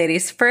 Hi,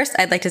 ladies. First,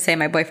 I'd like to say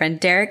my boyfriend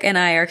Derek and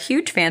I are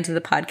huge fans of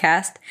the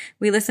podcast.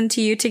 We listen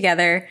to you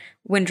together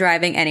when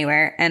driving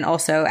anywhere and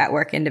also at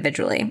work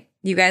individually.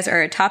 You guys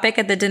are a topic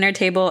at the dinner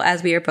table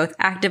as we are both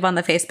active on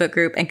the Facebook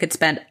group and could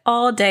spend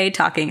all day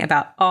talking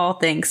about all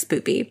things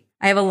spoopy.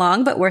 I have a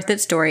long but worth it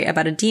story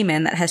about a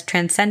demon that has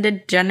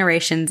transcended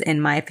generations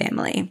in my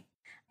family.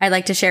 I'd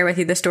like to share with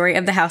you the story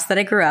of the house that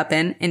I grew up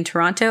in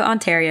Toronto,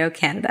 Ontario,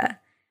 Canada.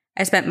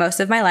 I spent most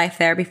of my life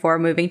there before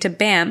moving to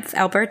Banff,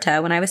 Alberta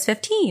when I was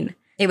 15.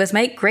 It was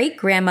my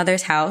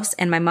great-grandmother's house,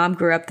 and my mom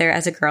grew up there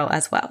as a girl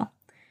as well.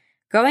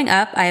 Growing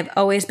up, I have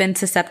always been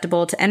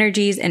susceptible to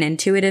energies and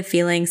intuitive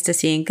feelings to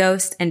seeing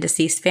ghosts and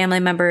deceased family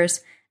members,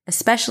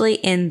 especially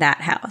in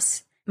that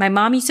house. My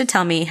mom used to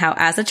tell me how,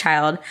 as a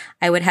child,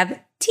 I would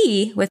have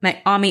tea with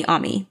my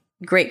Ami,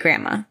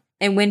 great-grandma.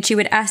 And when she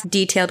would ask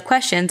detailed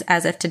questions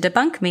as if to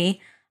debunk me,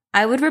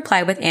 I would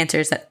reply with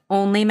answers that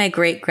only my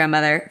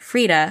great-grandmother,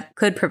 Frida,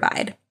 could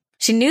provide.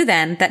 She knew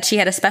then that she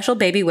had a special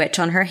baby witch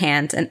on her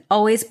hands and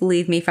always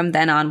believed me from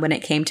then on when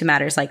it came to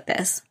matters like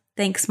this.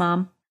 Thanks,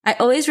 Mom. I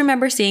always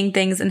remember seeing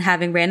things and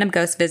having random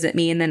ghosts visit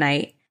me in the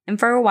night. And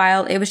for a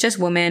while, it was just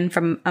women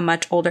from a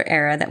much older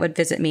era that would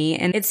visit me,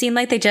 and it seemed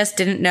like they just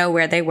didn't know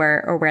where they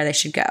were or where they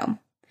should go.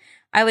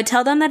 I would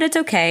tell them that it's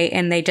okay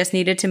and they just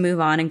needed to move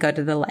on and go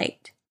to the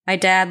light. My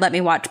dad let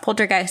me watch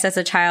Poltergeist as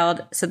a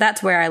child, so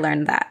that's where I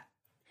learned that.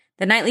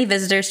 The nightly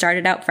visitors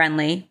started out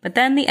friendly, but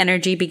then the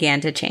energy began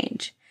to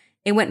change.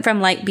 It went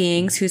from light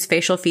beings whose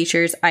facial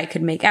features I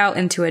could make out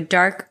into a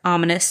dark,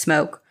 ominous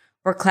smoke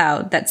or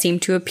cloud that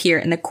seemed to appear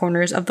in the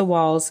corners of the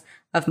walls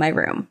of my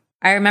room.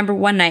 I remember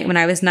one night when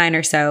I was 9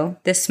 or so,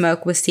 this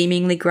smoke was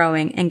seemingly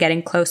growing and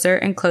getting closer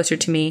and closer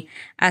to me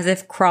as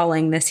if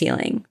crawling the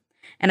ceiling.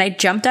 And I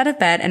jumped out of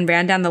bed and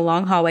ran down the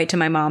long hallway to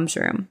my mom's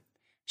room.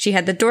 She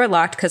had the door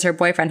locked because her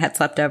boyfriend had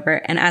slept over,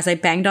 and as I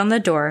banged on the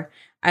door,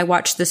 I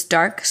watched this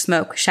dark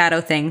smoke shadow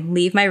thing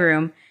leave my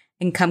room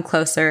and come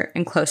closer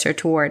and closer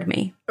toward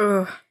me.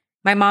 Ugh.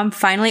 My mom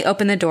finally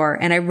opened the door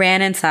and I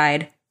ran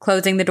inside,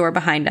 closing the door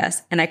behind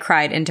us, and I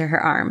cried into her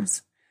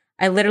arms.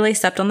 I literally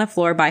slept on the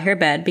floor by her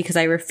bed because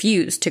I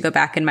refused to go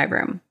back in my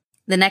room.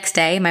 The next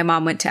day, my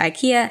mom went to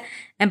IKEA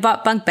and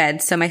bought bunk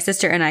beds so my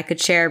sister and I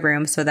could share a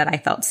room so that I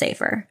felt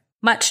safer,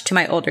 much to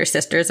my older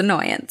sister's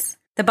annoyance.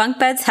 The bunk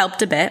beds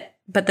helped a bit,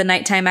 but the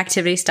nighttime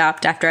activity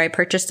stopped after I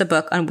purchased a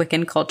book on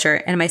Wiccan culture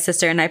and my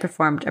sister and I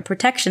performed a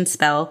protection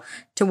spell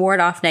to ward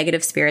off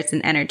negative spirits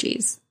and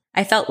energies.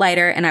 I felt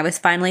lighter and I was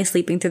finally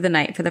sleeping through the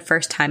night for the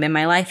first time in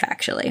my life,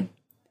 actually.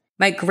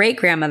 My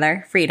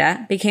great-grandmother,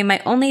 Frida, became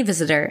my only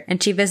visitor,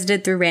 and she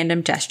visited through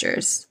random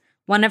gestures.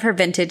 One of her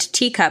vintage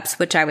teacups,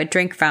 which I would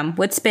drink from,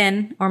 would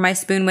spin, or my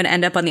spoon would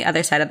end up on the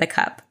other side of the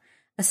cup.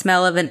 A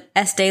smell of an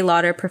Estee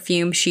Lauder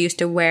perfume she used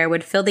to wear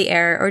would fill the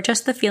air, or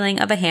just the feeling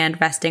of a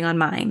hand resting on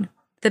mine.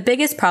 The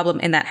biggest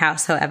problem in that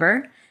house,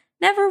 however,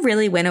 never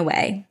really went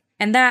away,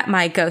 and that,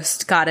 my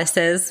ghost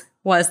goddesses,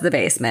 was the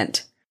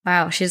basement.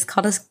 Wow, she just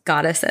called us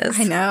goddesses.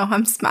 I know,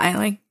 I'm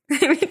smiling.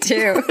 Me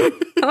too.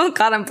 Oh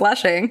God, I'm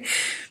blushing.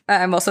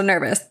 I'm also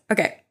nervous.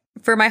 Okay.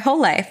 For my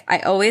whole life, I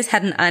always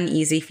had an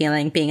uneasy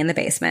feeling being in the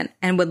basement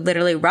and would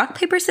literally rock,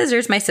 paper,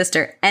 scissors my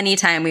sister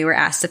anytime we were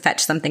asked to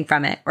fetch something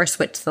from it or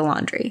switch the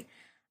laundry.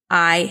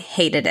 I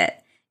hated it.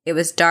 It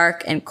was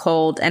dark and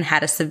cold and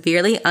had a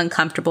severely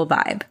uncomfortable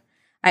vibe.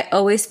 I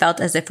always felt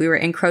as if we were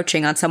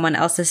encroaching on someone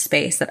else's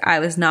space that I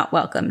was not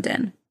welcomed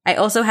in. I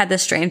also had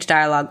this strange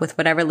dialogue with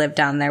whatever lived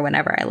down there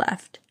whenever I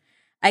left.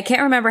 I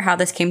can't remember how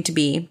this came to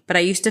be, but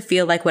I used to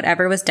feel like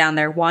whatever was down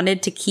there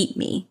wanted to keep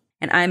me,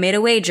 and I made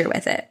a wager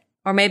with it.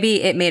 Or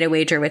maybe it made a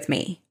wager with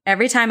me.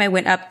 Every time I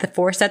went up the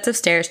 4 sets of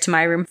stairs to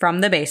my room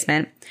from the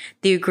basement,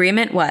 the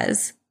agreement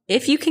was,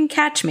 if you can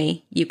catch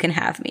me, you can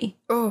have me.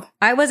 Oh.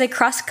 I was a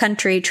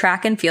cross-country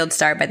track and field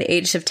star by the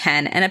age of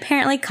 10 and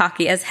apparently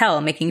cocky as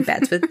hell making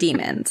bets with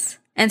demons.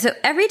 And so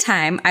every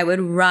time I would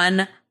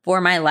run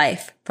for my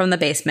life from the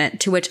basement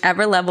to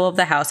whichever level of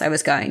the house I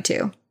was going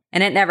to.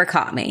 And it never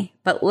caught me.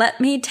 But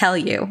let me tell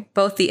you,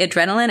 both the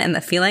adrenaline and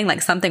the feeling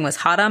like something was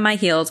hot on my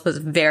heels was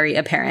very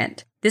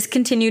apparent. This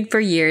continued for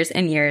years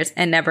and years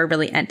and never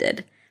really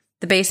ended.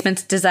 The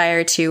basement's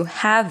desire to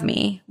have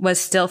me was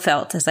still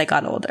felt as I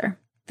got older.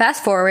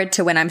 Fast forward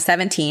to when I'm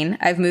 17,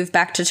 I've moved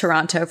back to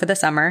Toronto for the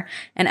summer,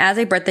 and as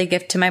a birthday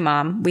gift to my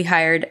mom, we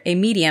hired a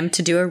medium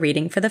to do a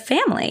reading for the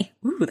family.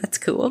 Ooh, that's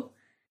cool.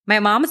 My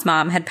mom's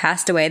mom had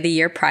passed away the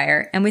year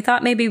prior, and we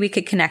thought maybe we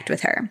could connect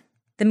with her.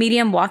 The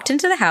medium walked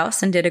into the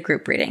house and did a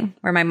group reading,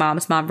 where my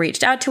mom's mom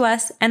reached out to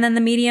us, and then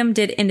the medium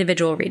did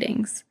individual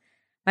readings.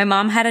 My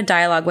mom had a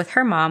dialogue with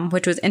her mom,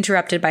 which was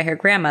interrupted by her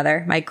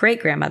grandmother, my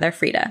great-grandmother,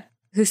 Frida,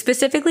 who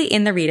specifically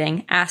in the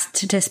reading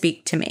asked to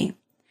speak to me.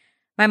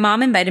 My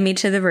mom invited me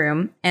to the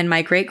room, and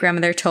my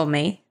great-grandmother told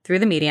me, through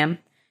the medium,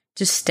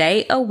 to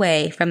stay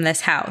away from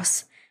this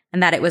house,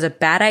 and that it was a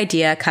bad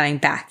idea coming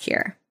back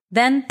here.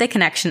 Then the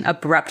connection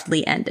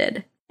abruptly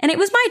ended. And it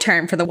was my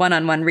turn for the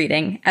one-on-one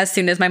reading as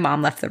soon as my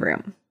mom left the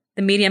room.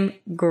 The medium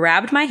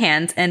grabbed my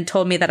hands and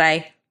told me that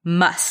I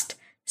must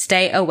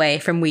stay away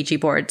from Ouija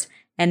boards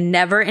and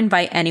never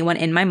invite anyone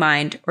in my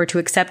mind or to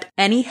accept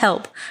any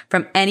help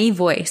from any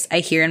voice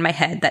I hear in my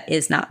head that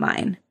is not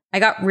mine. I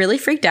got really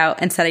freaked out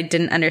and said I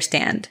didn't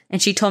understand, and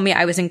she told me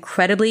I was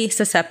incredibly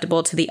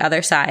susceptible to the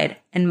other side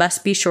and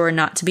must be sure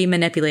not to be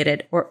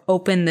manipulated or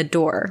open the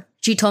door.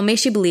 She told me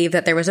she believed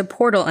that there was a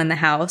portal in the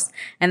house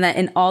and that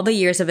in all the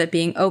years of it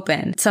being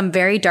open, some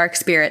very dark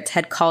spirits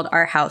had called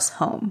our house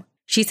home.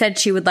 She said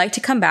she would like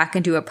to come back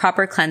and do a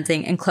proper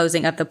cleansing and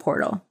closing of the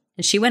portal.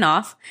 And she went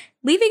off,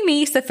 leaving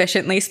me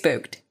sufficiently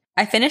spooked.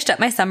 I finished up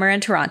my summer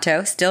in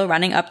Toronto, still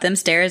running up them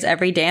stairs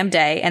every damn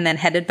day, and then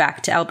headed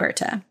back to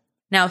Alberta.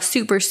 Now,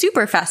 super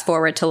fast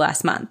forward to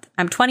last month.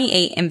 I'm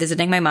 28 and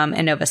visiting my mom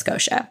in Nova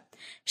Scotia.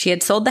 She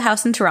had sold the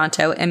house in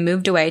Toronto and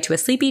moved away to a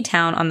sleepy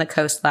town on the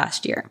coast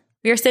last year.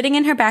 We were sitting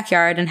in her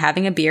backyard and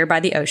having a beer by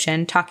the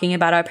ocean, talking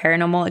about our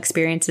paranormal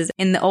experiences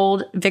in the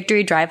old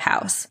Victory Drive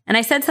house. And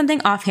I said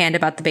something offhand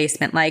about the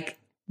basement, like,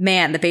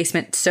 man, the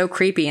basement's so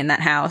creepy in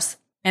that house.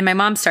 And my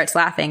mom starts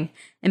laughing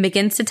and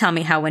begins to tell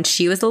me how when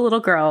she was a little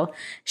girl,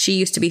 she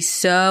used to be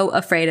so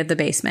afraid of the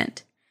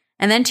basement.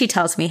 And then she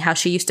tells me how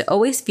she used to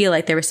always feel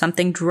like there was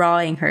something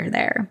drawing her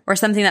there, or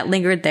something that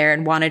lingered there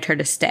and wanted her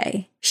to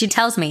stay. She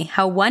tells me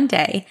how one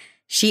day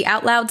she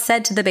out loud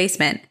said to the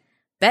basement,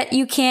 "Bet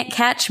you can't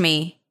catch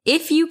me.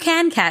 If you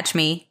can catch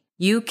me,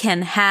 you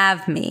can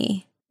have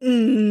me."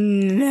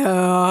 No.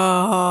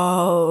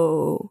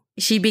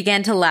 She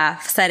began to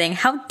laugh, saying,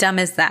 "How dumb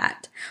is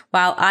that?"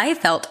 While I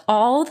felt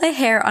all the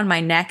hair on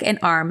my neck and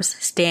arms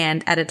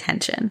stand at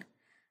attention.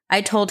 I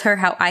told her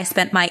how I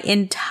spent my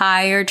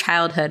entire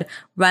childhood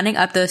running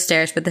up those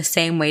stairs with the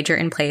same wager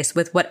in place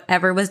with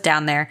whatever was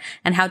down there,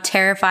 and how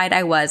terrified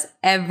I was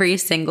every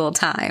single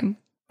time.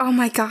 Oh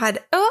my God.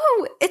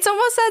 Oh, it's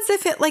almost as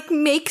if it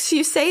makes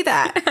you say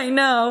that. I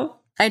know.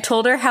 I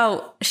told her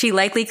how she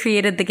likely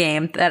created the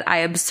game that I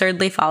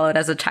absurdly followed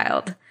as a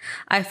child.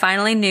 I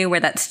finally knew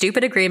where that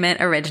stupid agreement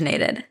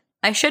originated.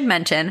 I should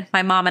mention,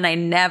 my mom and I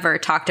never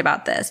talked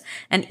about this,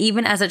 and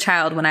even as a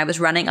child when I was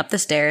running up the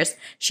stairs,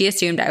 she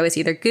assumed I was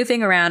either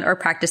goofing around or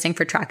practicing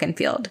for track and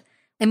field.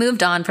 I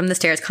moved on from the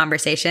stairs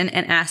conversation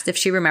and asked if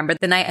she remembered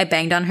the night I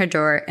banged on her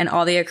door and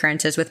all the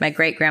occurrences with my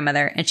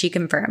great-grandmother, and she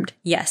confirmed,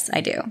 yes, I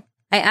do.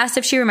 I asked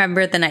if she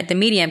remembered the night the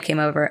medium came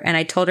over, and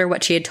I told her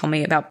what she had told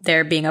me about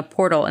there being a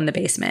portal in the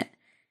basement.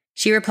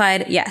 She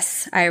replied,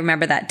 yes, I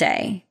remember that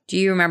day. Do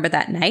you remember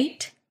that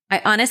night?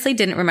 I honestly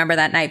didn't remember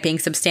that night being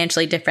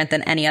substantially different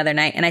than any other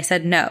night, and I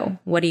said, no,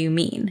 what do you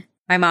mean?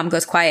 My mom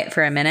goes quiet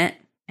for a minute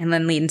and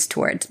then leans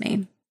towards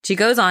me. She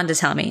goes on to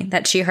tell me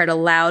that she heard a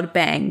loud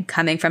bang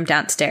coming from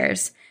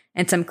downstairs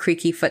and some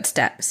creaky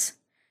footsteps.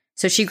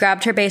 So she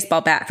grabbed her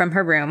baseball bat from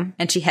her room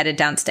and she headed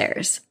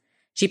downstairs.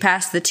 She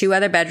passed the 2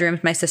 other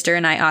bedrooms my sister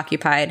and I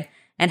occupied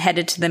and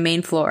headed to the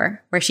main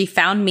floor, where she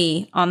found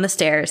me on the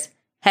stairs,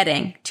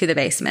 heading to the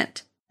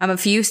basement. I'm a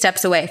few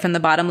steps away from the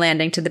bottom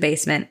landing to the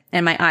basement,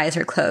 and my eyes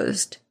are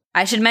closed.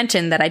 I should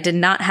mention that I did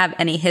not have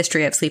any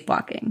history of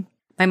sleepwalking.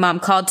 My mom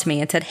called to me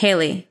and said,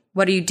 Haley,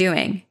 what are you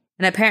doing?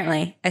 And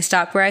apparently, I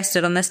stopped where I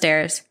stood on the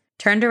stairs,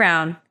 turned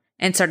around,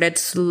 and started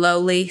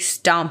slowly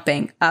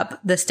stomping up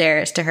the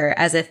stairs to her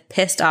as if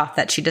pissed off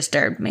that she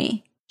disturbed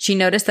me. She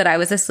noticed that I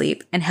was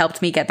asleep and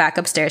helped me get back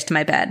upstairs to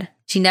my bed.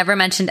 She never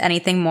mentioned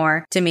anything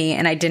more to me,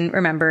 and I didn't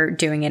remember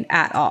doing it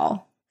at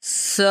all.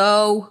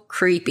 So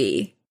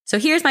creepy. So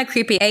here's my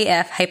creepy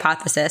AF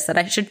hypothesis that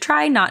I should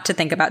try not to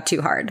think about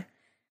too hard.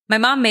 My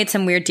mom made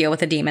some weird deal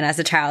with a demon as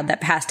a child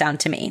that passed down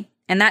to me,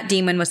 and that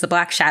demon was the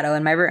black shadow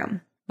in my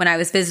room. When I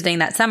was visiting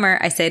that summer,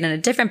 I stayed in a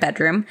different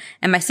bedroom,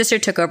 and my sister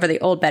took over the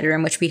old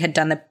bedroom, which we had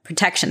done the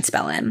protection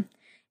spell in.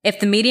 If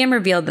the medium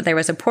revealed that there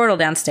was a portal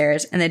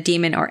downstairs and the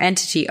demon or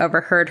entity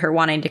overheard her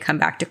wanting to come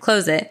back to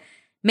close it,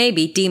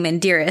 maybe Demon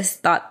Dearest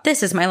thought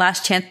this is my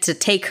last chance to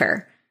take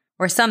her,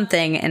 or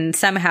something, and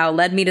somehow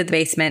led me to the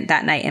basement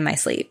that night in my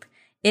sleep.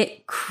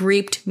 It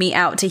creeped me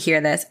out to hear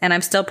this, and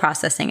I'm still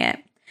processing it.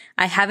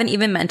 I haven't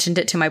even mentioned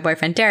it to my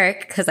boyfriend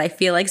Derek because I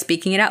feel like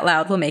speaking it out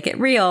loud will make it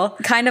real,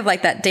 kind of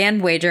like that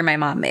damned wager my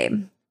mom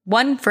made.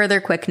 One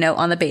further quick note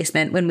on the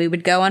basement: when we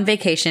would go on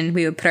vacation,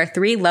 we would put our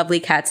 3 lovely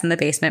cats in the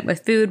basement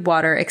with food,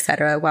 water,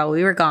 etc. while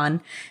we were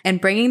gone,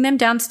 and bringing them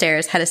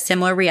downstairs had a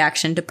similar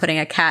reaction to putting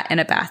a cat in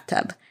a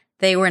bathtub.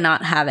 They were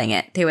not having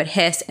it. They would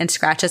hiss and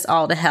scratch us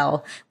all to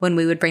hell when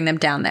we would bring them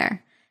down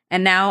there.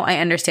 And now I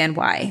understand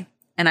why.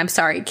 And I'm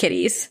sorry,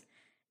 kitties.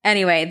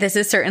 Anyway, this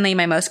is certainly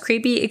my most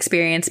creepy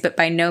experience, but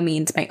by no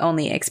means my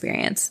only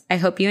experience. I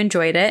hope you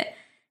enjoyed it.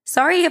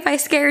 Sorry if I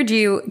scared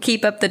you.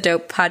 Keep up the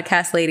dope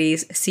podcast,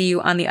 ladies. See you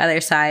on the other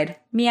side.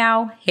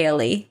 Meow,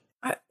 Haley.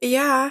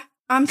 Yeah,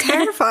 I'm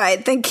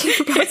terrified thinking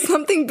about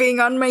something being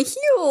on my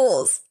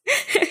heels.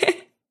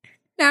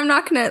 Now, I'm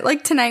not going to,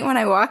 like, tonight when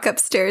I walk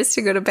upstairs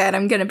to go to bed,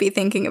 I'm going to be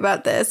thinking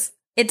about this.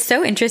 It's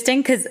so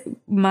interesting because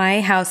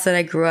my house that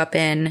I grew up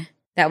in,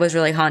 that was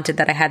really haunted,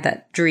 that I had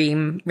that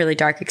dream, really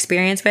dark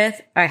experience with,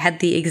 I had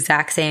the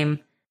exact same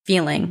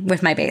feeling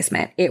with my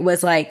basement. It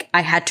was like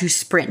I had to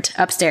sprint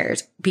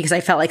upstairs because I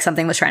felt like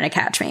something was trying to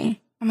catch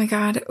me. Oh my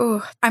God.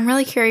 Oh, I'm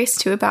really curious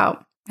too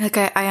about, like,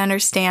 I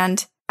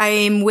understand.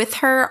 I'm with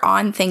her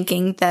on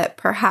thinking that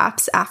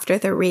perhaps after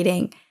the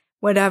reading,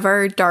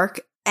 whatever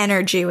dark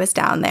energy was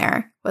down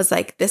there was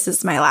like, this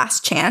is my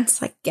last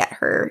chance, like, get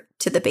her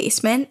to the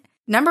basement.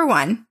 Number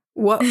one,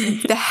 what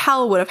the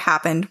hell would have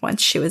happened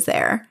once she was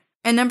there?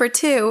 And number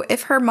two,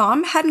 if her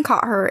mom hadn't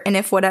caught her and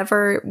if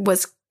whatever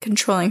was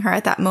controlling her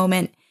at that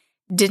moment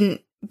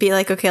didn't be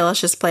like, okay,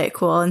 let's just play it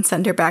cool and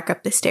send her back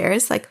up the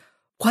stairs, like,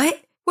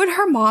 what would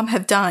her mom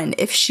have done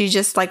if she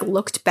just, like,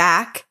 looked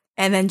back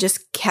and then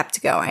just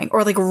kept going,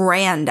 or, like,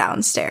 ran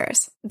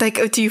downstairs?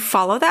 Like, do you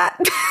follow that?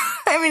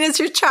 I mean, it's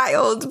your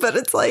child, but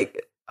it's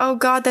like, oh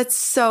God, that's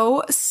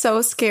so,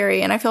 so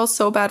scary. And I feel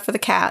so bad for the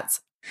cats.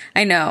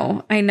 I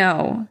know.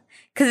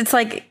 Because it's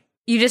like,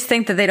 you just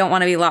think that they don't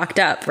want to be locked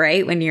up,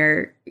 right? When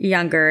you're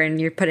younger and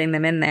you're putting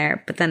them in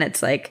there. But then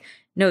it's like,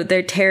 no,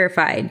 they're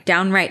terrified,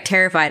 downright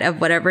terrified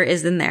of whatever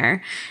is in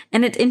there.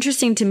 And it's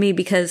interesting to me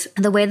because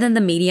the way that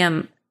the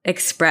medium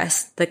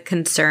expressed the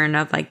concern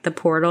of, like, the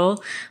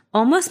portal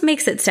almost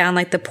makes it sound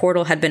like the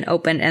portal had been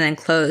opened and then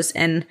closed,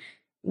 and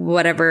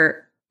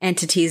whatever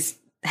entities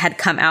had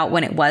come out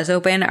when it was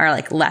open are,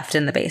 like, left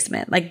in the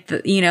basement. Like,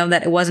 that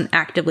it wasn't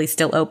actively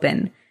still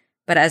open,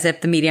 but as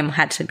if the medium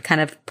had to kind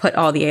of put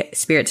all the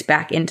spirits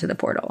back into the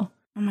portal.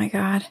 Oh my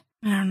God.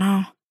 I don't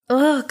know.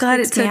 Oh God,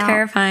 it's so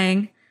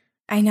terrifying.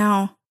 I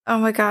know. Oh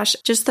my gosh.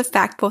 Just the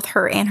fact both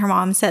her and her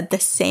mom said the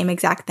same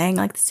exact thing,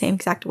 like the same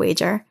exact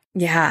wager.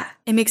 Yeah.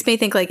 It makes me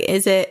think, like,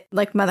 is it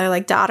like mother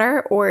like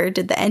daughter, or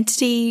did the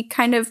entity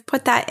kind of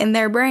put that in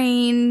their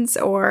brains?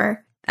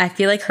 Or I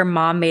feel like her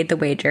mom made the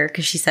wager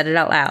because she said it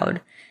out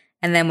loud.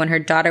 And then when her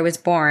daughter was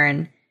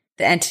born,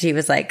 the entity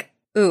was like,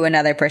 ooh,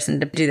 another person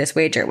to do this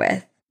wager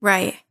with.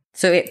 Right.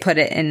 So it put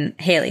it in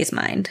Haley's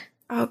mind.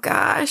 Oh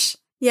gosh.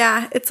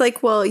 Yeah. It's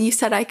like, well, you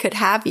said I could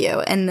have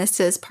you, and this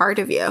is part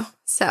of you.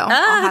 So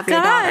I'll have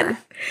your daughter.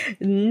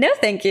 No,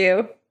 thank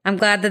you. I'm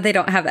glad that they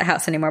don't have that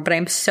house anymore, but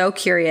I'm so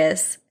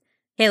curious.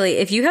 Haley,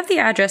 if you have the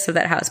address of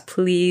that house,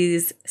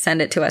 please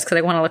send it to us because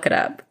I want to look it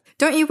up.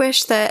 Don't you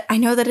wish that, I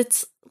know that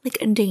it's like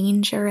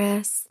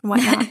dangerous and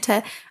whatnot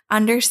to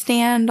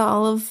understand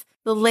all of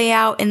the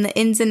layout and the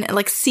ins and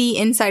like see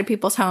inside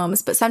people's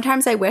homes. But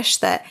sometimes I wish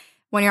that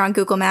when you're on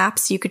Google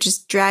Maps, you could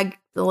just drag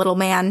the little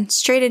man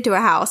straight into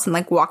a house and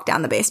like walk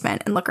down the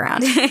basement and look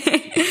around.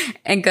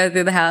 And go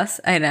through the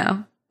house. I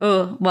know.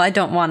 Oh, well, I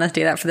don't want to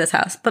do that for this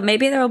house. But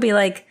maybe there will be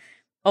like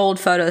old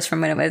photos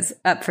from when it was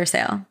up for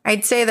sale.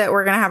 I'd say that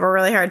we're going to have a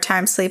really hard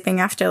time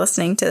sleeping after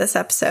listening to this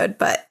episode,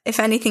 but if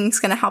anything's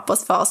going to help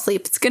us fall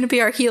asleep, it's going to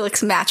be our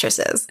Helix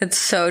mattresses. It's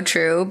so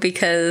true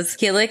because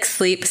Helix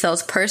Sleep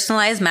sells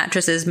personalized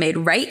mattresses made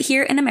right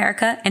here in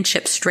America and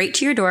shipped straight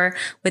to your door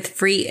with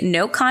free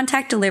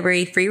no-contact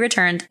delivery, free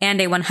returns, and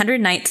a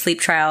 100-night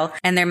sleep trial,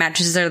 and their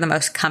mattresses are the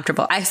most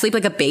comfortable. I sleep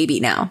like a baby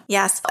now.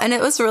 Yes, and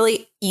it was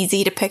really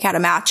easy to pick out a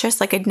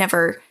mattress. Like I'd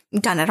never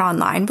done it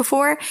online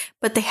before,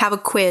 but they have a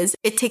quiz.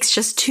 It takes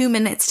just 2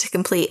 minutes to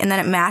complete, and then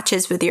it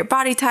matches with your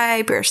body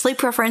type, your sleep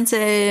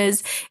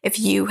preferences. If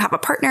you have a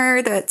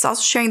partner that's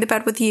also sharing the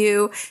bed with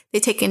you,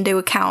 they take into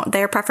account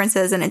their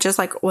preferences, and it just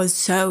like was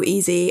so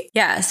easy.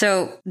 Yeah,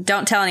 so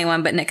don't tell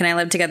anyone, but Nick and I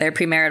live together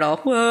premarital.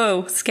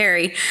 Whoa,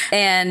 scary.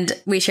 And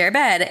we share a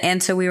bed,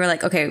 and so we were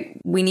like,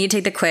 okay, we need to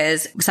take the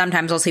quiz.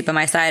 Sometimes I'll sleep on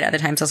my side, other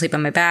times I'll sleep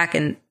on my back,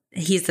 and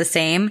he's the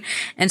same.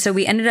 And so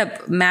we ended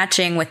up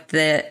matching with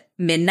the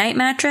Midnight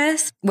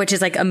mattress, which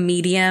is like a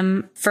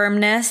medium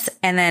firmness.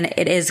 And then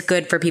it is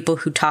good for people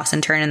who toss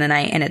and turn in the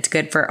night, and it's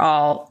good for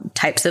all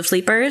types of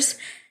sleepers.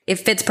 It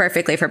fits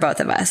perfectly for both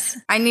of us.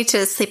 I need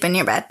to sleep in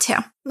your bed too.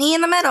 Me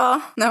in the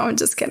middle. No, I'm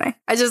just kidding.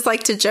 I just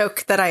like to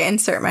joke that I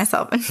insert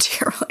myself into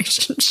your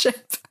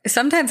relationship.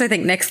 Sometimes I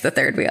think Nick's the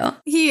third wheel.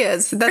 He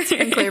is. That's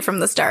been clear from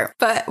the start.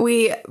 But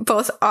we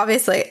both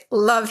obviously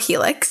love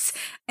Helix.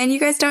 And you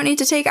guys don't need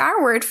to take our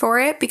word for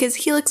it because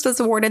Helix was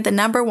awarded the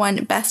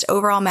 #1 best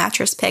overall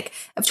mattress pick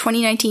of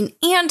 2019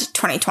 and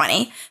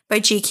 2020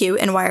 by GQ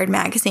and Wired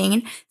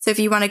Magazine. So if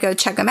you want to go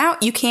check them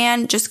out, you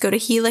can just go to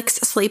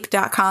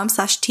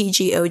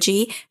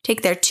helixsleep.com/TGOG,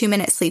 take their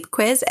 2-minute sleep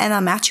quiz, and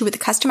they'll match you with a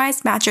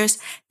customized mattress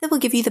that will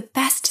give you the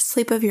best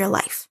sleep of your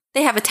life.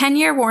 They have a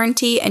 10-year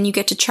warranty, and you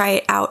get to try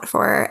it out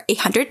for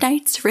 100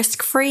 nights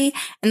risk-free,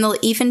 and they'll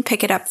even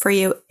pick it up for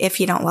you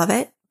if you don't love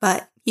it,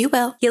 but you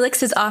will.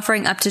 Helix is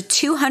offering up to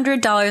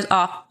 $200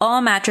 off all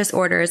mattress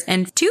orders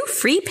and 2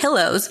 free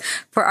pillows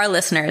for our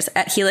listeners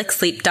at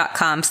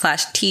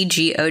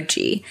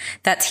helixsleep.com/TGOG.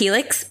 That's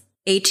Helix,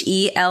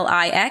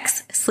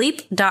 HELIX,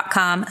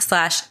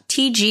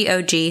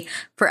 sleep.com/TGOG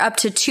for up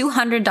to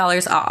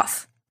 $200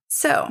 off.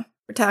 So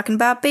we're talking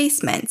about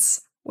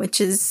basements,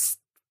 which is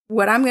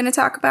what I'm going to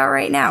talk about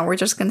right now. We're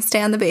just going to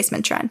stay on the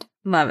basement trend.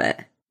 Love it.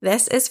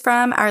 This is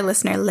from our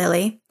listener,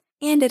 Lily,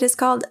 and it is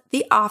called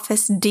The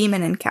Office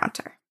Demon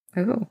Encounter.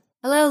 Ooh.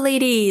 Hello,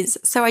 ladies.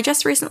 So I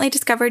just recently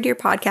discovered your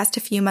podcast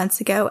a few months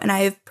ago, and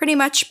I've pretty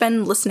much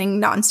been listening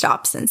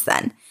nonstop since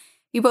then.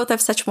 You both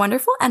have such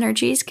wonderful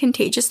energies,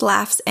 contagious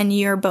laughs, and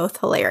you're both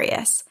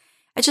hilarious.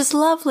 I just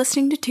love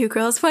listening to Two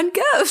Girls, One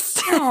Ghost.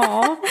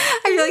 Aww.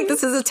 I feel like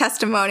this is a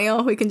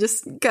testimonial. We can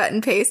just cut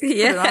and paste and put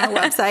it on the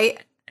website.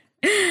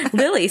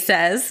 Lily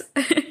says.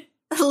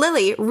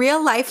 Lily,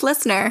 real life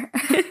listener.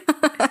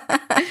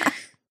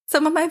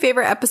 Some of my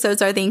favorite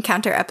episodes are the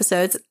encounter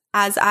episodes,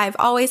 as I've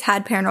always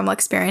had paranormal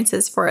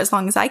experiences for as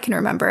long as I can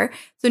remember.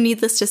 So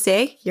needless to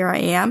say, here I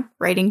am,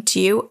 writing to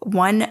you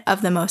one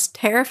of the most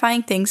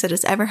terrifying things that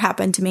has ever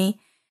happened to me.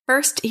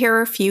 First, here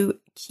are a few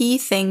key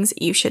things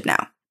you should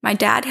know. My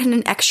dad had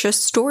an extra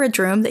storage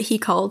room that he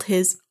called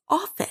his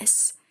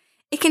office.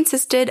 It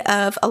consisted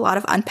of a lot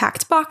of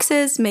unpacked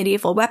boxes,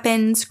 medieval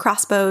weapons,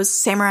 crossbows,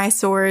 samurai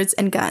swords,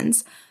 and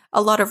guns.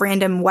 A lot of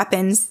random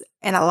weapons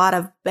and a lot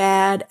of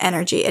bad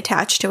energy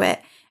attached to it.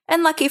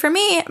 And lucky for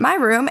me, my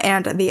room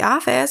and the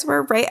office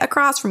were right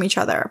across from each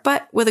other,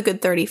 but with a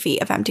good 30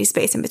 feet of empty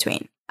space in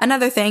between.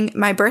 Another thing,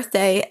 my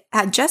birthday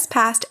had just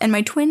passed and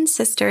my twin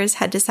sisters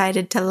had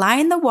decided to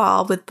line the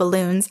wall with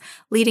balloons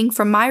leading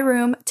from my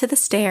room to the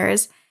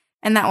stairs,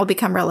 and that will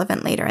become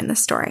relevant later in the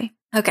story.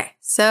 Okay,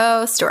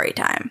 so story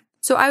time.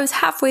 So I was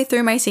halfway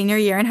through my senior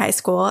year in high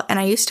school, and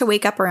I used to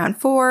wake up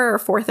around 4 or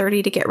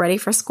 4:30 to get ready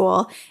for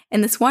school.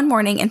 And this one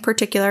morning in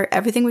particular,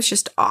 everything was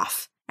just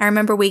off. I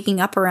remember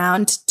waking up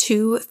around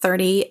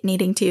 2:30,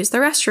 needing to use the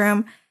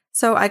restroom.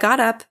 So I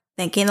got up,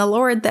 thanking the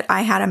Lord that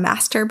I had a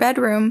master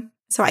bedroom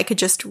so I could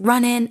just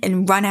run in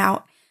and run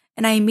out.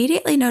 And I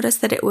immediately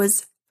noticed that it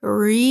was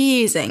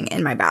freezing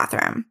in my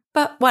bathroom.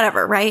 But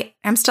whatever, right?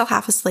 I'm still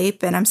half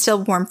asleep and I'm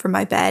still warm from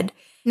my bed.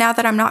 Now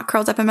that I'm not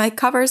curled up in my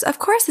covers, of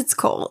course it's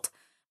cold.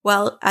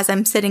 Well, as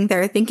I'm sitting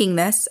there thinking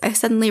this, I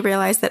suddenly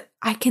realized that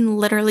I can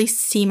literally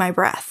see my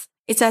breath.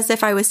 It's as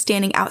if I was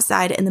standing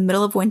outside in the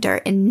middle of winter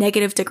in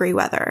 -degree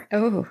weather.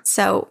 Oh.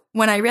 So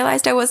when I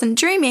realized I wasn't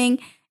dreaming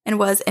and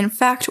was in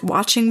fact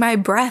watching my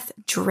breath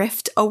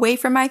drift away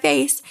from my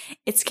face,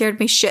 it scared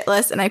me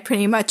shitless, and I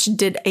pretty much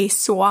did a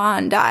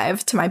swan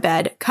dive to my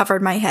bed,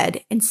 covered my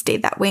head, and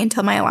stayed that way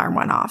until my alarm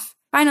went off.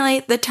 Finally,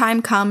 the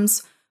time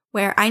comes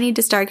where I need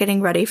to start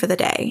getting ready for the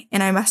day,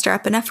 and I muster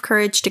up enough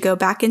courage to go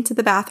back into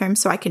the bathroom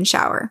so I can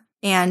shower.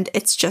 And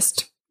it's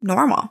just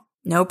normal.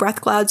 No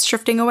breath clouds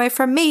drifting away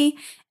from me,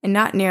 and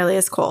not nearly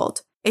as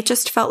cold. It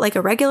just felt like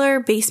a regular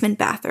basement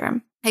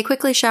bathroom. I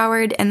quickly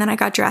showered, and then I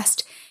got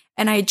dressed,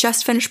 and I had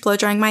just finished blow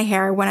drying my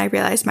hair when I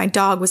realized my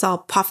dog was all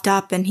puffed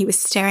up and he was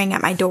staring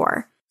at my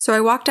door. So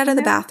I walked out of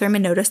the bathroom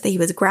and noticed that he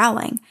was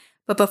growling.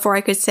 But before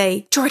I could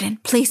say, "Jordan,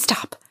 please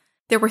stop,"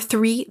 there were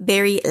 3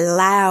 very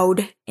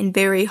loud and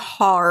very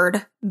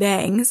hard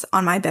bangs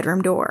on my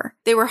bedroom door.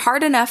 They were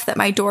hard enough that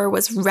my door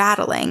was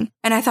rattling,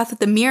 and I thought that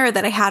the mirror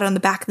that I had on the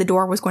back of the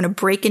door was going to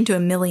break into a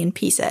million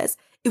pieces.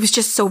 It was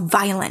just so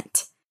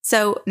violent.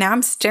 So now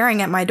I'm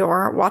staring at my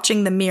door,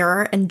 watching the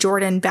mirror, and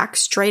Jordan back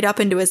straight up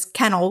into his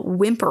kennel,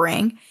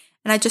 whimpering,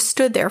 and I just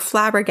stood there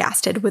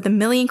flabbergasted with a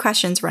million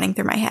questions running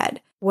through my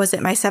head. Was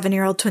it my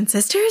 7-year-old twin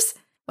sisters?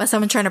 Was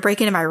someone trying to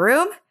break into my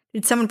room?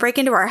 Did someone break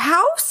into our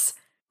house?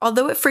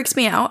 Although it freaks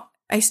me out,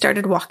 I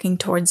started walking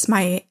towards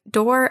my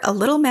door a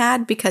little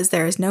mad because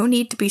there is no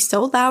need to be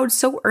so loud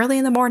so early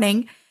in the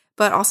morning,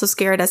 but also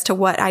scared as to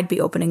what I'd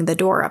be opening the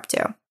door up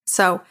to.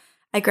 So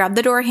I grabbed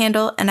the door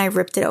handle and I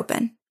ripped it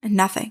open, and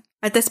nothing.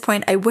 At this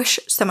point, I wish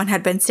someone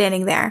had been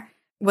standing there,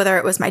 whether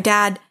it was my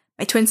dad,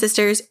 my twin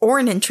sisters, or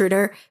an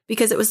intruder,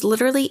 because it was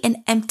literally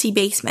an empty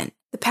basement.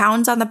 The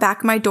pounds on the back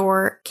of my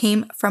door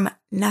came from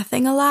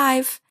nothing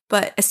alive.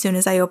 But as soon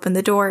as I opened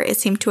the door, it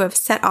seemed to have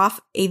set off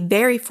a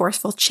very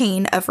forceful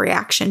chain of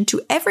reaction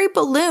to every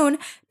balloon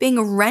being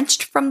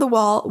wrenched from the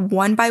wall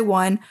one by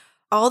one,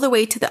 all the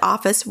way to the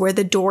office where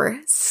the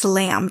door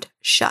slammed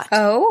shut.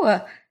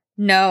 Oh,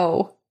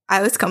 no.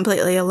 I was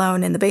completely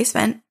alone in the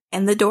basement,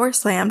 and the door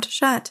slammed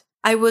shut.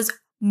 I was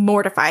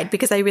mortified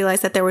because I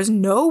realized that there was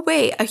no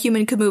way a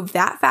human could move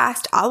that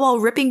fast all while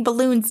ripping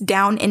balloons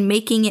down and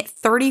making it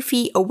 30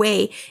 feet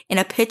away in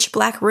a pitch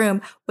black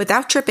room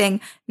without tripping,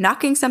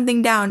 knocking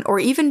something down, or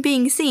even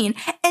being seen,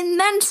 and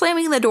then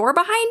slamming the door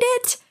behind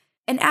it.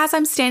 And as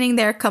I'm standing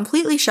there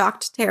completely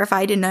shocked,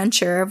 terrified, and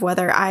unsure of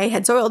whether I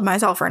had soiled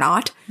myself or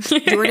not,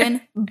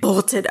 Jordan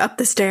bolted up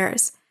the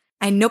stairs.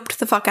 I noped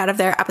the fuck out of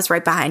there. I was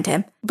right behind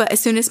him. But as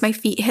soon as my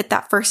feet hit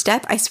that first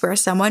step, I swear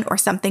someone or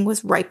something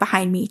was right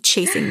behind me,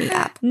 chasing me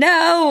up.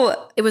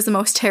 No! It was the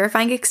most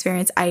terrifying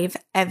experience I've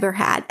ever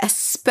had,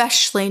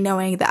 especially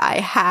knowing that I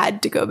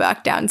had to go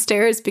back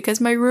downstairs because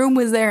my room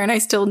was there and I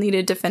still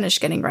needed to finish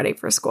getting ready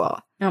for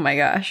school. Oh my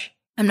gosh.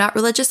 I'm not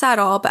religious at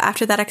all, but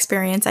after that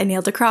experience, I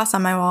nailed a cross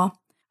on my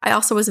wall. I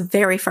also was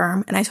very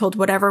firm, and I told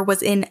whatever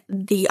was in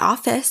the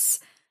office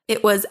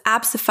it was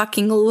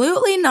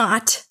abso-fucking-lutely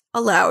not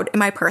allowed in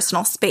my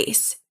personal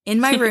space, in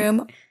my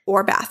room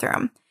or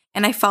bathroom.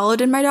 And I followed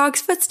in my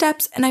dog's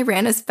footsteps, and I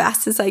ran as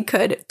fast as I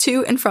could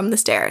to and from the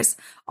stairs,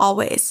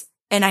 always,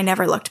 and I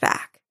never looked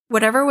back.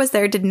 Whatever was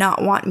there did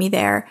not want me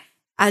there,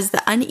 as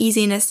the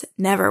uneasiness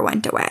never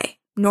went away,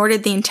 nor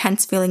did the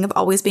intense feeling of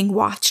always being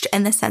watched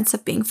and the sense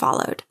of being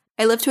followed.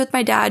 I lived with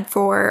my dad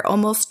for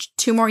almost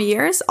 2 more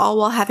years, all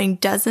while having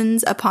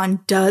dozens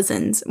upon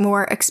dozens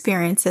more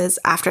experiences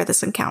after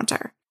this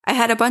encounter. I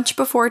had a bunch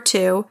before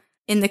too,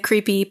 in the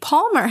creepy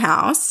Palmer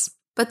house,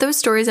 but those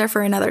stories are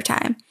for another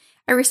time.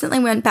 I recently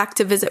went back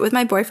to visit with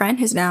my boyfriend,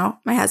 who's now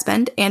my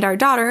husband, and our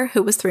daughter,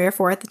 who was 3 or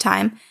 4 at the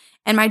time,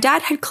 and my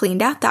dad had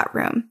cleaned out that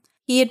room.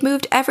 He had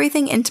moved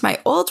everything into my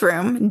old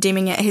room,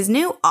 deeming it his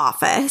new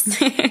office,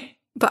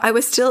 but I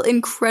was still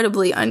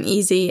incredibly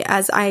uneasy,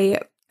 as I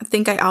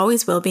think I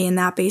always will be in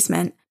that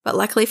basement. But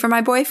luckily for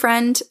my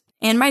boyfriend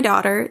and my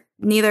daughter,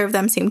 neither of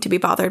them seemed to be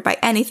bothered by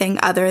anything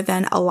other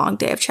than a long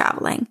day of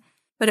traveling.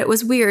 But it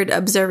was weird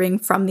observing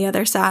from the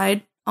other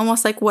side,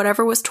 almost like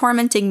whatever was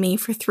tormenting me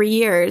for 3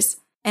 years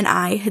and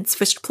I had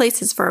switched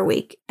places for a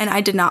week, and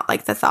I did not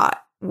like the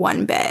thought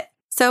one bit.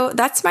 So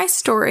that's my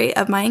story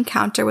of my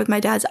encounter with my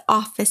dad's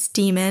office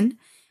demon.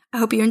 I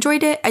hope you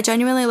enjoyed it. I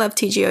genuinely love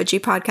TGOG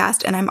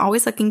podcast, and I'm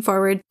always looking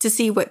forward to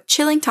see what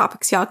chilling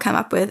topics y'all come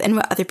up with and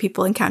what other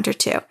people encounter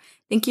too.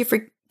 Thank you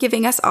for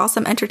giving us all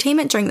some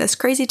entertainment during this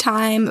crazy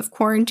time of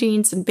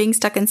quarantines and being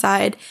stuck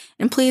inside.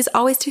 And please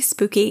always stay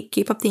spooky.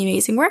 Keep up the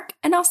amazing work,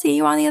 and I'll see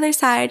you on the other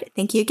side.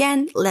 Thank you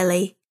again,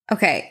 Lily.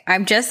 Okay,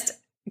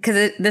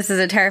 because this is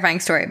a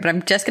terrifying story, but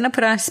I'm just going to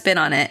put a spin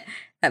on it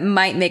that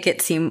might make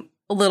it seem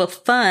a little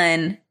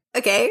fun.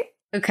 Okay.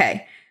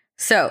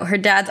 So her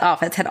dad's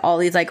office had all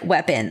these like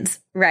weapons,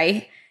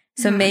 right?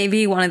 So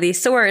maybe one of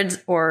these swords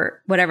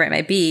or whatever it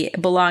might be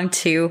belonged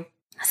to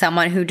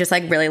someone who just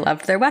like really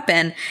loved their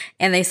weapon,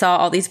 and they saw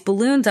all these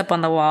balloons up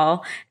on the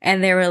wall,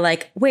 and they were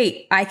like,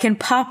 wait, I can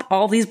pop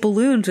all these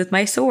balloons with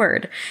my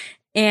sword.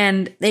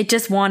 And they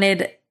just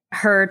wanted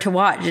her to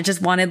watch. It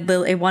just wanted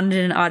Lily. It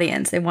wanted an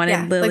audience. It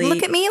wanted Lily. Like,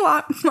 look at me,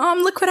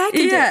 Mom. Look what I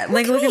can do. Yeah,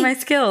 look at my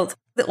skills.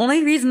 The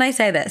only reason I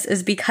say this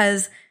is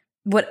because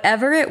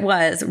whatever it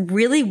was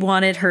really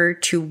wanted her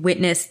to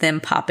witness them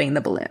popping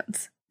the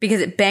balloons, because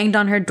it banged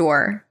on her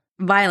door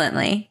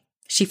violently.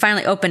 She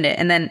finally opened it,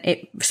 and then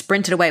it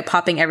sprinted away,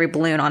 popping every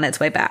balloon on its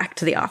way back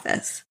to the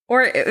office.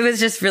 Or it was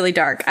just really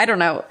dark. I don't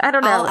know.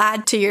 I'll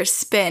add to your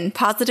spin,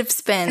 positive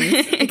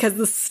spin, because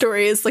the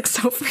story is like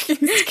so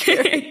freaking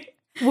scary.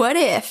 What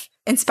if,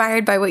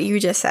 inspired by what you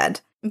just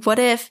said, what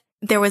if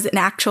there was an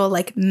actual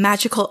like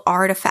magical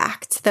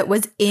artifact that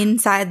was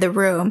inside the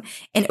room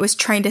and it was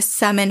trying to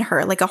summon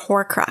her like a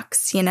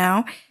Horcrux, you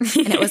know?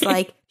 And it was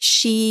like,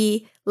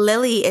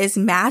 Lily is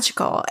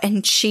magical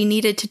and she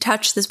needed to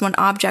touch this one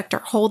object or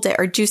hold it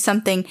or do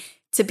something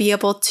to be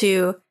able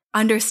to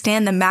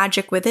understand the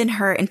magic within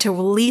her and to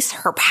release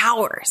her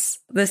powers.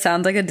 This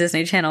sounds like a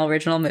Disney Channel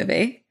original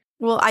movie.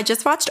 Well, I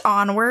just watched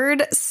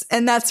Onward,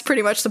 and that's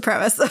pretty much the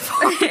premise of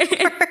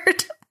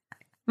Onward.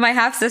 My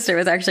half-sister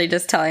was actually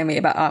just telling me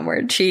about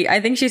Onward. I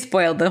think she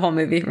spoiled the whole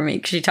movie for me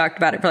because she talked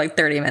about it for like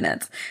 30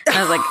 minutes. And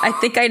I was like, I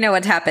think I know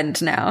what's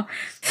happened now.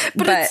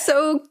 But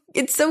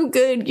it's so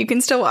good. You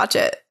can still watch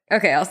it.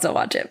 Okay, I'll still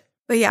watch it.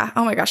 But yeah,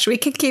 oh my gosh, we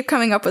can keep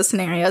coming up with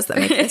scenarios that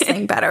make this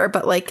thing better.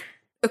 But like,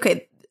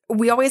 okay,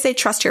 we always say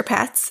trust your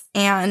pets,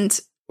 and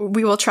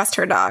we will trust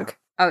her dog.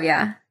 Oh,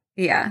 yeah.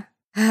 Yeah.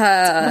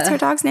 What's her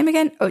dog's name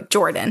again? Oh,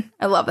 Jordan.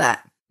 I love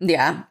that.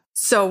 Yeah.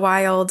 So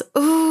wild.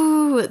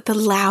 Ooh, the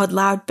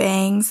loud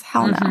bangs.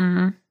 Hell no.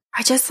 Mm-hmm.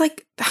 I just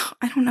like,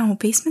 I don't know.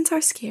 Basements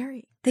are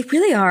scary. They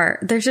really are.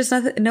 There's just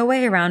no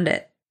way around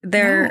it.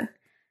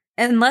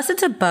 Unless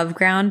it's above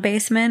ground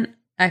basement,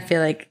 I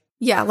feel like.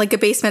 Yeah, like a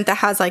basement that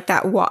has like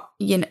that walk,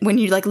 you know, when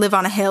you like live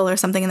on a hill or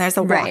something and there's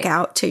a walk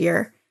out to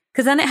your.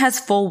 Because then it has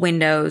full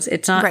windows.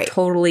 It's not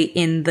totally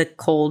in the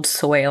cold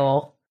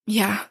soil.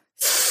 Yeah.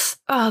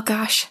 Oh,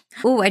 gosh.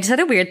 Ooh, I just had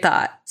a weird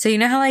thought. So you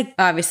know how like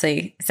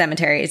obviously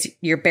cemeteries,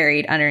 you're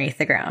buried underneath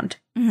the ground.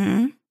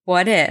 Mm-hmm.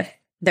 What if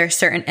there's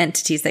certain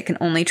entities that can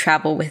only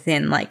travel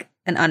within like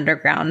an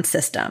underground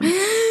system?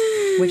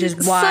 Which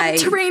is why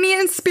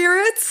subterranean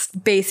spirits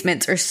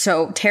basements are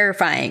so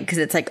terrifying because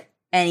it's like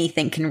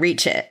anything can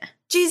reach it.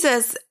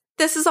 Jesus,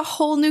 this is a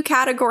whole new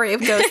category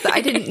of ghosts that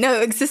I didn't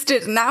know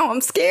existed. And now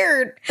I'm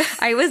scared.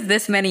 I was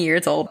this many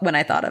years old when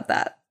I thought of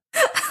that.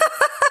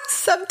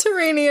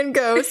 Subterranean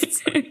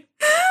ghosts.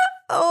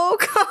 Oh,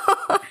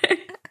 God.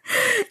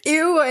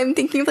 Ew, I'm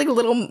thinking of like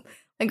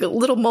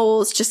little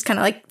moles just kind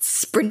of like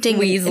sprinting.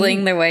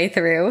 Weaseling their way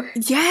through.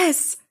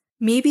 Yes.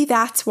 Maybe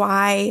that's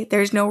why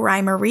there's no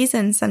rhyme or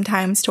reason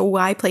sometimes to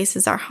why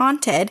places are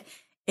haunted.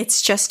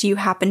 It's just you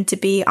happen to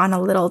be on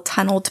a little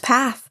tunneled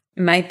path.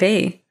 It might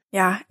be.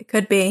 Yeah, it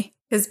could be.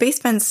 Because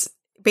basements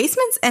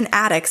and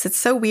attics, it's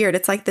so weird.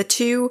 It's like the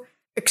two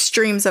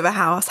extremes of a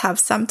house have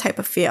some type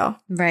of feel.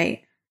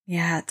 Right.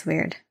 Yeah, it's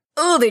weird.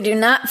 Oh, they do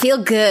not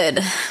feel good.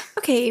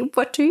 Okay,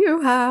 what do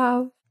you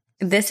have?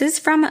 This is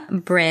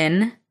from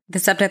Bryn. The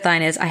subject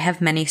line is, I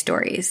have many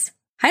stories.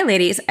 Hi,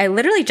 ladies. I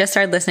literally just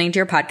started listening to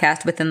your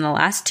podcast within the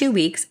last 2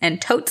 weeks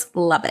and totes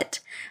love it.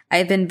 I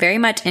have been very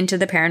much into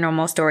the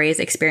paranormal stories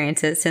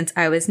experiences since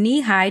I was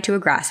knee-high to a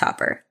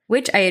grasshopper,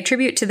 which I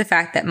attribute to the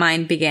fact that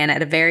mine began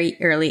at a very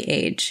early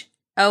age.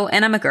 Oh,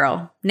 and I'm a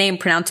girl. Name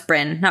pronounced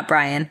Bryn, not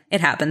Brian.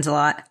 It happens a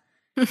lot.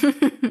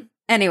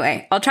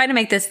 Anyway, I'll try to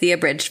make this the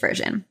abridged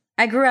version.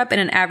 I grew up in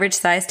an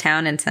average-sized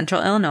town in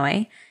central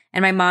Illinois,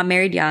 and my mom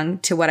married young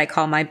to what I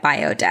call my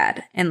bio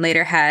dad, and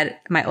later had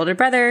my older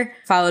brother,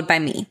 followed by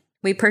me.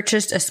 We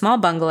purchased a small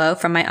bungalow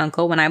from my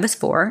uncle when I was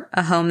 4,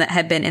 a home that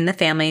had been in the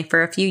family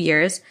for a few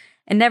years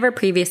and never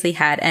previously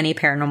had any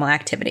paranormal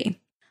activity.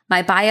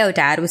 My bio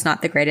dad was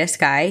not the greatest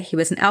guy. He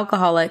was an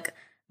alcoholic,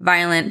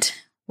 violent,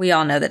 we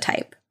all know the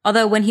type.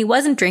 Although when he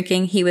wasn't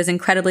drinking, he was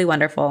incredibly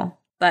wonderful,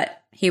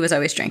 but he was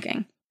always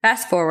drinking.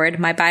 Fast forward,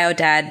 my bio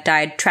dad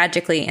died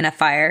tragically in a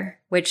fire,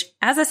 which,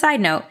 as a side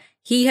note,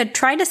 he had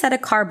tried to set a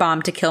car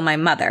bomb to kill my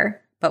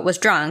mother, but was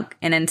drunk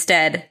and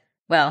instead,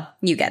 well,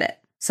 you get it.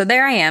 So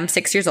there I am,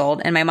 6 years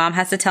old, and my mom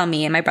has to tell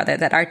me and my brother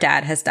that our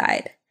dad has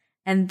died.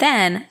 And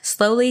then,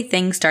 slowly,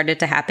 things started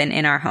to happen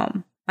in our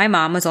home. My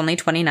mom was only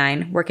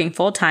 29, working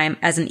full-time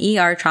as an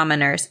ER trauma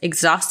nurse,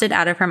 exhausted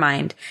out of her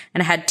mind,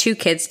 and had 2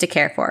 kids to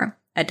care for,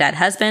 a dead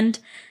husband,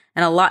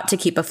 and a lot to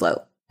keep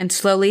afloat. And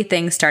slowly,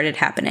 things started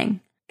happening.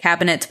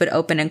 Cabinets would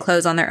open and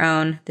close on their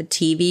own. The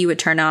TV would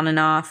turn on and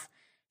off.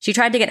 She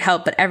tried to get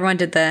help, but everyone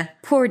did the,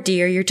 poor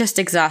dear, you're just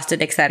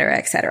exhausted, etc.,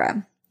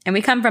 etc. And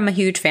we come from a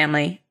huge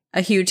family,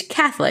 a huge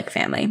Catholic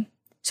family.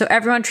 So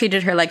everyone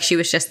treated her like she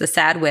was just the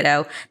sad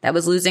widow that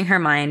was losing her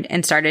mind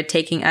and started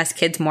taking us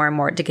kids more and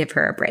more to give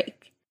her a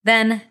break.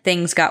 Then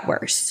things got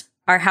worse.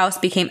 Our house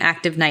became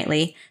active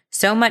nightly,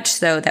 so much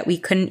so that we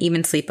couldn't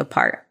even sleep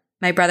apart.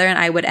 My brother and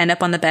I would end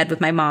up on the bed with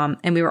my mom,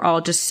 and we were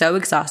all just so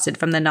exhausted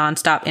from the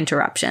nonstop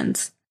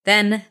interruptions.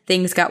 Then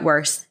things got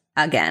worse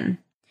again.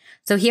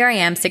 So here I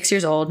am, 6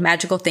 years old,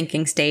 magical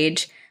thinking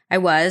stage. I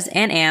was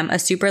and am a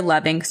super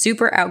loving,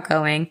 super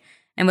outgoing,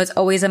 and was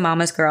always a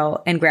mama's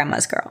girl and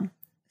grandma's girl.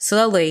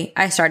 Slowly,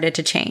 I started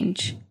to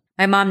change.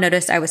 My mom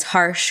noticed I was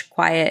harsh,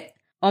 quiet,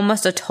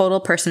 almost a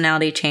total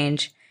personality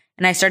change,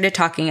 and I started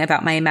talking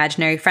about my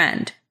imaginary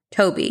friend,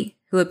 Toby,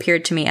 who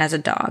appeared to me as a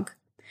dog.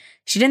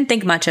 She didn't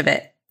think much of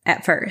it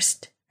at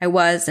first. I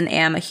was and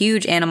am a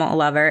huge animal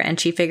lover, and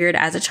she figured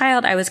as a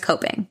child I was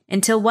coping.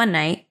 Until one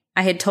night,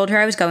 I had told her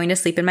I was going to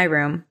sleep in my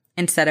room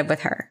instead of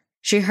with her.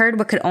 She heard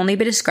what could only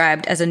be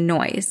described as a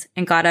noise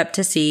and got up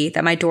to see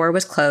that my door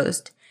was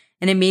closed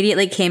and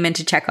immediately came in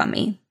to check on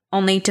me.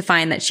 only to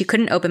find that she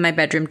couldn't open my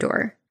bedroom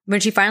door. When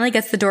she finally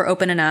gets the door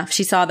open enough,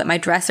 she saw that my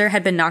dresser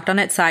had been knocked on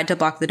its side to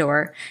block the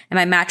door, and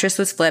my mattress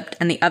was flipped,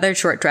 and the other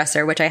short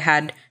dresser, which I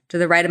had to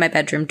the right of my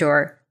bedroom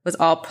door, was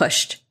all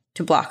pushed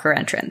to block her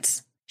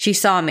entrance. She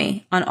saw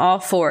me, on all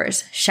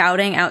fours,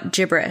 shouting out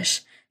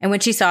gibberish, and when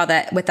she saw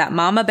that, with that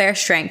mama bear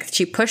strength,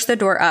 she pushed the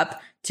door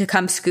up to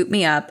come scoop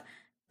me up,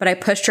 but I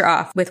pushed her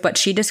off with what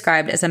she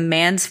described as a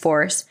man's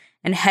force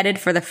and headed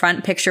for the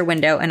front picture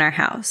window in our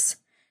house.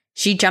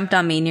 She jumped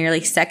on me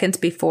nearly seconds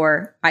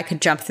before I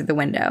could jump through the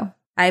window.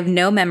 I have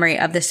no memory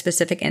of this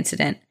specific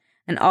incident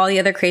and all the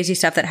other crazy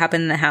stuff that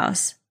happened in the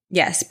house.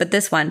 Yes, but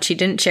this one she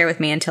didn't share with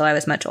me until I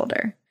was much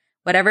older.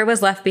 Whatever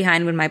was left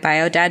behind when my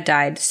bio dad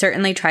died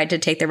certainly tried to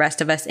take the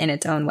rest of us in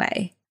its own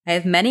way. I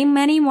have many,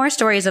 many more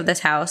stories of this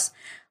house,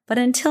 but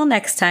until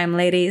next time,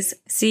 ladies,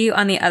 see you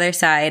on the other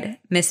side,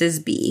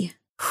 Mrs. B.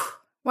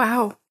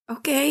 Wow.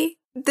 Okay.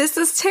 This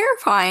is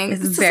terrifying.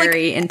 It's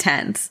very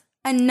intense.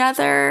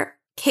 Another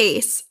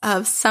case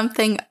of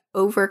something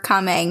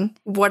overcoming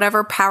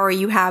whatever power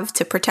you have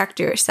to protect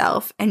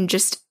yourself and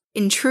just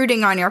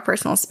intruding on your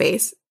personal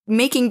space,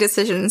 making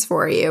decisions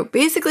for you,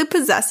 basically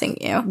possessing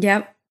you.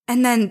 Yep.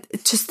 And then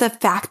just the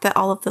fact that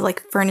all of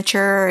the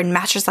furniture and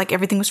mattress,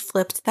 everything was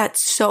flipped. That's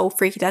so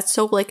freaky. That's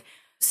so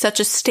such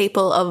a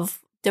staple of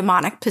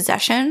demonic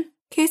possession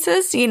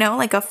cases,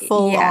 a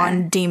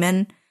full-on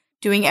demon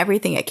doing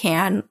everything it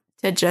can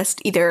to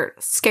just either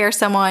scare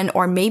someone,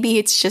 or maybe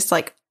it's just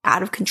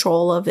out of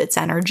control of its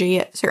energy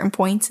at certain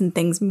points and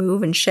things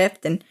move and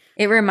shift. And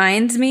it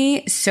reminds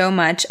me so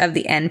much of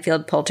the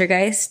Enfield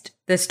poltergeist,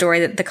 the story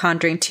that The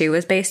Conjuring 2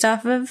 was based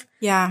off of.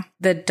 Yeah.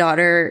 The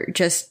daughter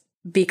just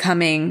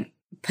becoming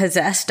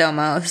possessed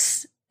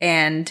almost.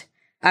 And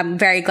I'm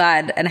very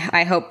glad, and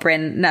I hope,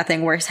 Bryn,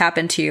 nothing worse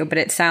happened to you, but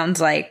it sounds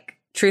like,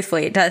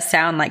 truthfully, it does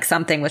sound like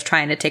something was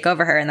trying to take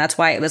over her. And that's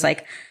why it was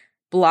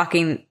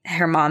blocking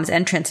her mom's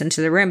entrance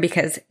into the room,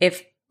 because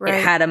if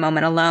it had a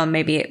moment alone,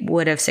 maybe it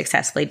would have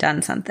successfully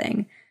done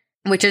something,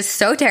 which is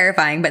so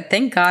terrifying. But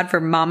thank God for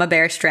Mama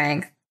Bear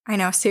strength. I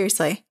know,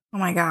 seriously. Oh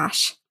my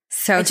gosh.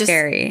 So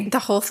scary. The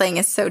whole thing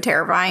is so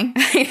terrifying.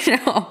 I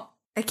know.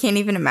 I can't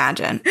even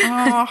imagine.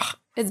 Oh,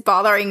 it's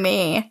bothering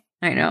me.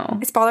 I know.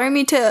 It's bothering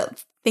me to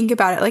think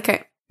about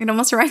it. It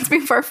almost reminds me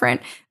of our friend,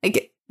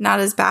 not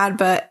as bad,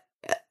 but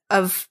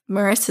of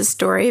Marissa's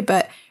story.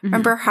 But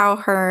remember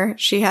how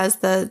she has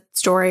the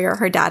story, or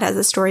her dad has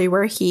a story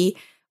where he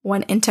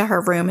went into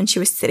her room and she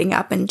was sitting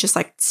up and just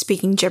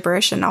speaking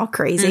gibberish and all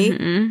crazy.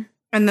 Mm-hmm.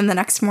 And then the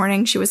next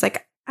morning she was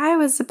I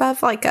was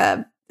above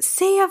a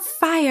sea of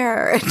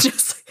fire, and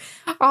just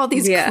all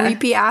these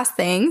creepy ass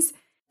things.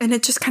 And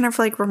it just kind of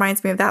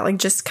reminds me of that,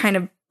 just kind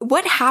of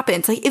what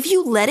happens if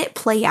you let it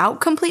play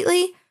out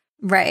completely.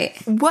 Right.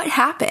 What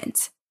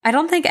happens? I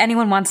don't think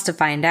anyone wants to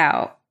find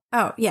out.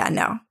 Oh, yeah,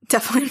 no,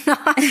 definitely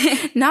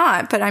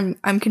not. But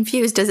I'm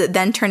confused. Does it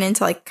then turn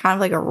into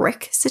kind of a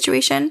Rick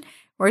situation,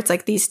 where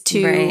it's these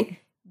two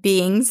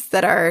beings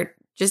that are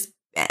just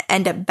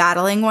end up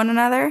battling one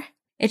another?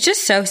 It's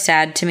just so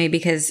sad to me,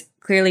 because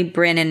clearly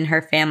Bryn and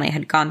her family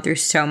had gone through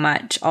so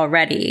much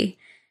already.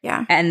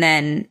 Yeah. And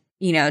then,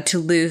 to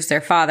lose their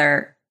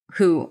father,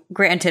 who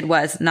granted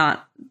was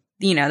not,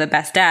 the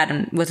best dad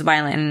and was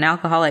violent and an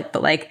alcoholic,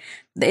 but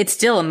it's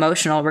still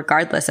emotional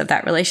regardless of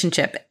that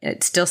relationship.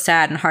 It's still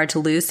sad and hard to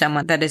lose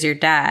someone that is your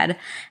dad.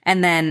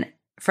 And then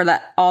for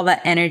all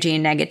that energy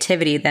and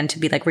negativity then to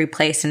be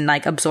replaced and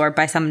absorbed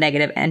by some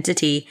negative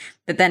entity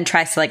that then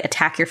tries to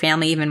attack your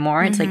family even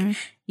more. It's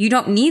you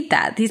don't need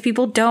that. These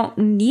people don't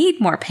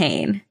need more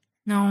pain.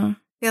 No.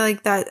 I feel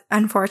that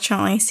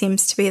unfortunately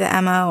seems to be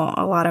the MO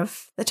a lot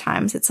of the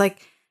times. It's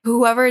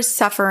whoever is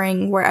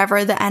suffering,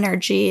 wherever the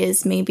energy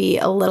is maybe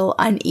a little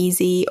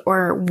uneasy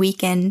or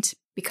weakened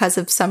because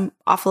of some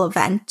awful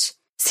event,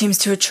 seems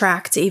to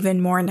attract even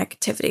more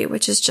negativity,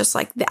 which is just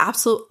the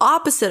absolute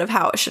opposite of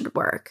how it should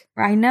work.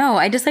 I know.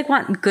 I just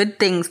want good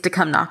things to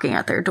come knocking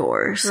at their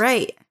doors.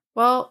 Right.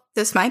 Well,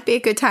 this might be a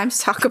good time to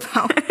talk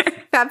about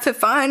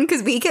FabFitFun,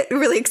 because we get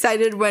really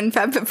excited when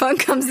FabFitFun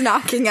comes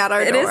knocking at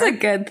our door. It is a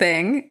good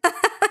thing.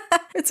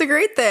 It's a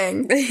great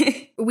thing.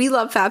 We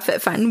love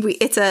FabFitFun.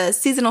 It's a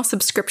seasonal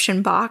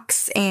subscription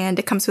box, and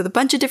it comes with a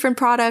bunch of different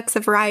products, a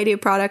variety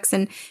of products,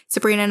 and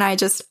Sabrina and I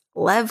just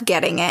love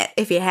getting it.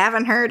 If you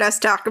haven't heard us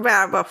talk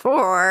about it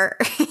before,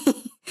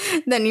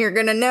 then you're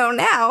going to know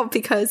now,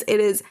 because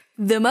it is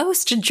the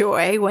most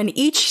joy when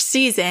each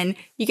season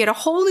you get a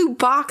whole new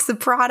box of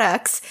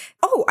products.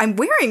 Oh, I'm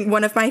wearing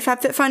one of my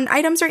FabFitFun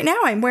items right now.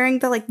 I'm wearing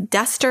the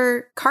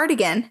Duster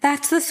cardigan.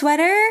 That's the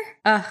sweater?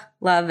 Ugh,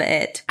 love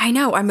it. I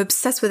know. I'm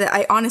obsessed with it.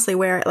 I honestly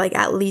wear it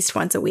at least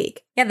once a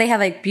week. Yeah, they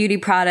have beauty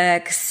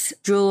products,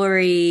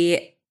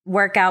 jewelry,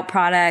 workout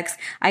products.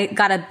 I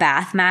got a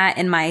bath mat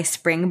in my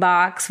spring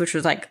box, which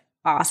was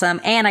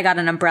awesome. And I got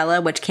an umbrella,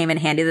 which came in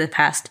handy the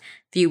past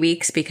few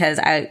weeks because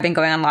I've been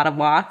going on a lot of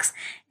walks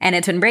and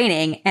it's been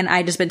raining, and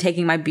I just been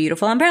taking my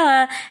beautiful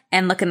umbrella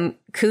and looking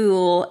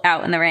cool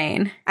out in the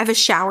rain. I have a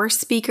shower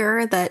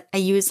speaker that I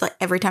use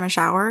every time I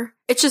shower.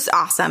 It's just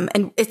awesome.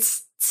 And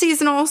it's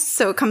seasonal,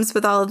 so it comes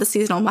with all of the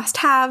seasonal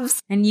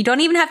must-haves. And you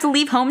don't even have to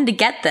leave home to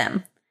get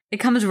them. It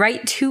comes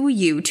right to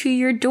you, to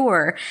your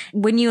door.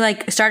 When you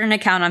start an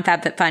account on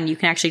FabFitFun, you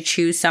can actually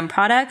choose some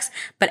products,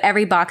 but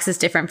every box is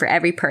different for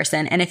every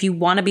person. And if you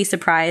want to be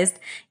surprised,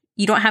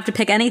 you don't have to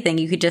pick anything.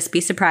 You could just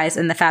be surprised,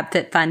 and the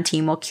FabFitFun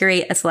team will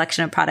curate a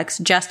selection of products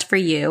just for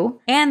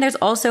you. And there's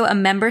also a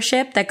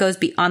membership that goes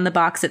beyond the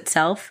box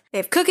itself. They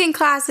have cooking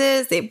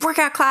classes, they have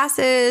workout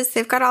classes,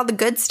 they've got all the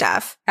good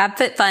stuff.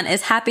 FabFitFun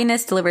is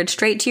happiness delivered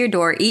straight to your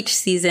door each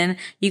season.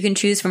 You can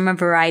choose from a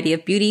variety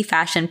of beauty,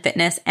 fashion,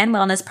 fitness, and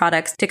wellness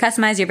products to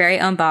customize your very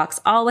own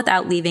box, all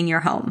without leaving your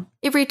home.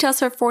 It retails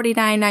for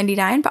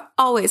 $49.99, but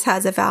always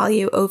has a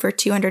value over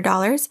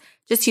 $200.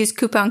 Just use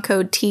coupon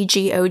code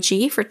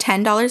TGOG for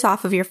 $10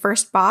 off of your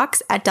first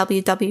box at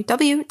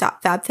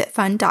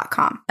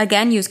www.fabfitfun.com.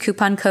 Again, use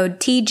coupon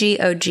code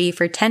TGOG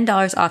for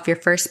 $10 off your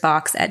first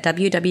box at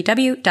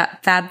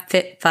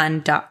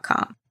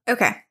www.fabfitfun.com.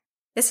 Okay.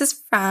 This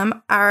is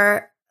from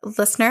our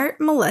listener,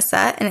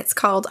 Melissa, and it's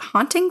called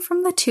Haunting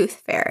from the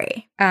Tooth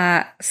Fairy.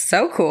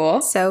 So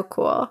cool. So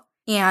cool.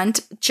 And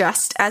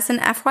just as an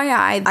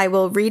FYI, I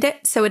will read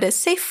it so it is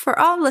safe for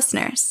all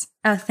listeners.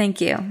 Oh, thank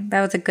you.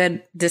 That was a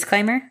good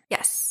disclaimer.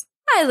 Yes.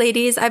 Hi,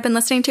 ladies. I've been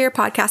listening to your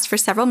podcast for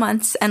several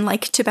months and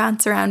like to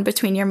bounce around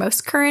between your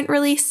most current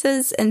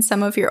releases and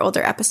some of your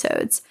older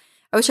episodes.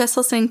 I was just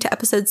listening to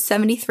episode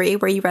 73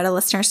 where you read a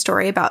listener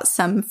story about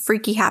some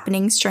freaky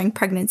happenings during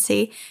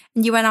pregnancy,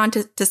 and you went on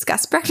to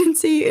discuss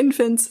pregnancy,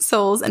 infants,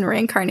 souls, and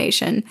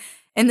reincarnation.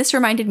 And this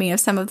reminded me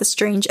of some of the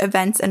strange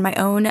events in my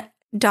own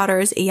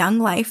daughter's young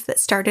life that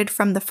started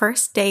from the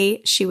first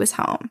day she was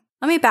home.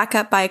 Let me back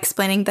up by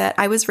explaining that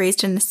I was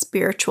raised in a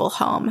spiritual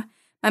home.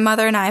 My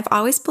mother and I have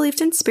always believed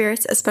in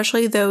spirits,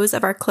 especially those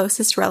of our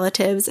closest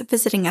relatives,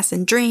 visiting us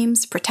in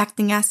dreams,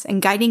 protecting us,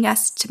 and guiding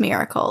us to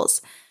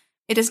miracles.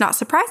 It is not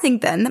surprising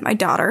then that my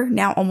daughter,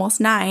 now almost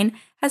 9,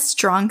 has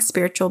strong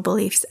spiritual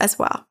beliefs as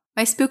well.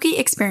 My spooky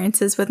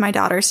experiences with my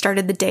daughter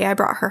started the day I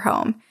brought her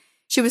home.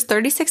 She was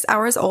 36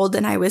 hours old,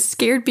 and I was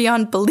scared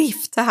beyond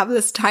belief to have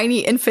this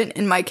tiny infant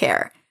in my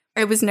care.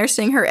 I was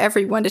nursing her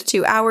every 1 to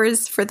 2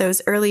 hours for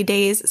those early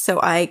days, so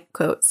I,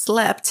 quote,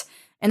 slept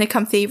in a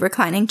comfy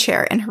reclining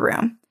chair in her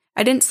room.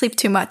 I didn't sleep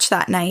too much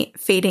that night,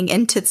 fading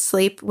into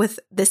sleep with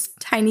this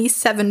tiny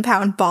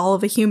 7-pound ball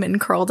of a human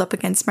curled up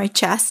against my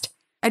chest.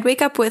 I'd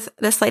wake up with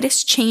the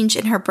slightest change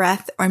in her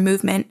breath or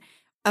movement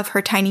of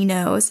her tiny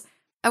nose.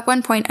 At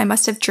one point, I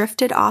must have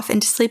drifted off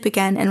into sleep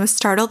again and was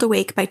startled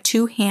awake by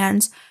 2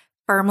 hands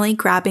firmly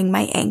grabbing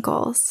my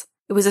ankles.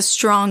 It was a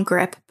strong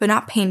grip, but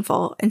not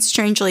painful, and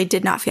strangely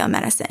did not feel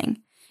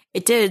menacing.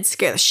 It did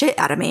scare the shit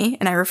out of me,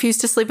 and I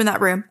refused to sleep in that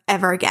room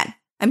ever again.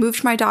 I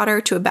moved my daughter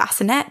to a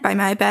bassinet by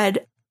my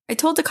bed. I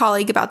told a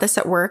colleague about this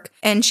at work,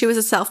 and she was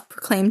a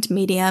self-proclaimed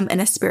medium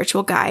and a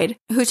spiritual guide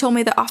who told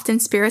me that often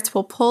spirits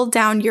will pull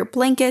down your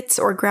blankets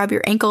or grab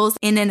your ankles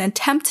in an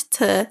attempt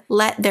to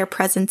let their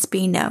presence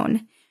be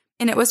known.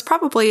 And it was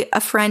probably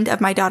a friend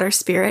of my daughter's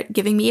spirit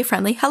giving me a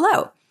friendly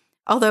hello,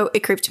 although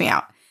it creeped me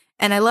out.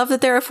 And I love that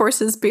there are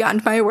forces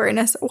beyond my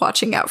awareness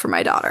watching out for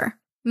my daughter.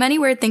 Many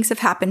weird things have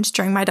happened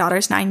during my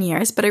daughter's 9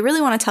 years, but I really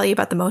want to tell you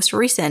about the most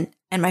recent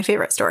and my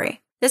favorite story.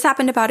 This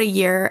happened about a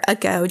year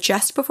ago,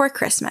 just before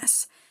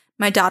Christmas.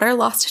 My daughter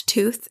lost a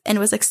tooth and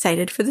was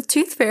excited for the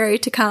tooth fairy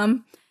to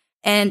come.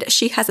 And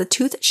she has a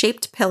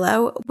tooth-shaped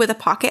pillow with a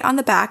pocket on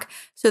the back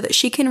so that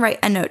she can write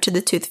a note to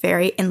the tooth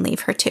fairy and leave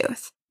her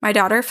tooth. My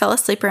daughter fell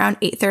asleep around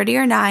 8:30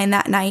 or 9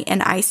 that night,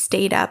 and I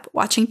stayed up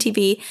watching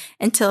TV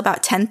until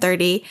about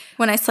 10:30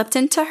 when I slipped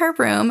into her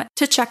room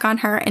to check on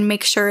her and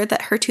make sure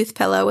that her tooth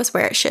pillow was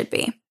where it should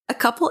be. A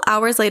couple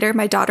hours later,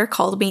 my daughter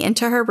called me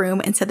into her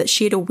room and said that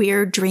she had a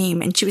weird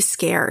dream and she was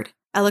scared.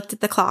 I looked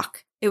at the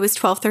clock. It was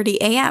 12:30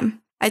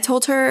 a.m. I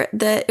told her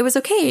that it was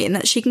okay and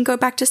that she can go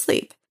back to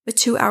sleep. But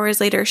 2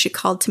 hours later, she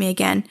called to me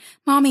again.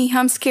 "Mommy,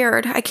 I'm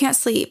scared. I can't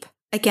sleep."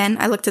 Again,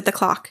 I looked at the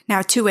clock.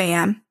 Now 2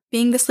 a.m.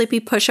 Being the sleepy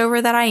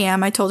pushover that I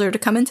am, I told her to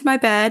come into my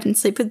bed and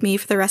sleep with me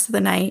for the rest of the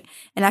night.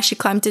 And as she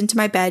climbed into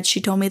my bed, she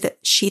told me that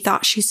she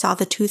thought she saw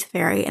the tooth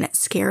fairy and it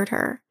scared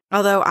her.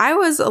 Although I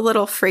was a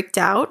little freaked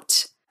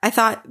out, I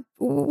thought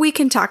we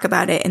can talk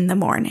about it in the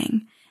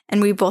morning.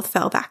 And we both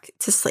fell back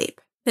to sleep.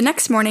 The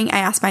next morning, I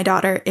asked my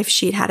daughter if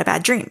she'd had a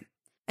bad dream.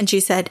 And she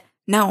said,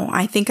 "No,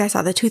 I think I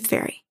saw the tooth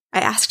fairy." I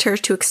asked her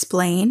to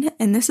explain,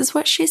 and this is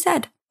what she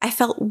said. "I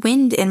felt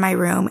wind in my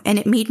room and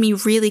it made me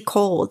really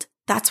cold.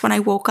 That's when I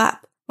woke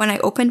up. When I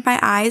opened my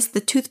eyes, the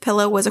tooth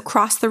pillow was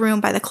across the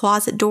room by the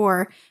closet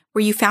door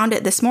where you found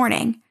it this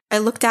morning. I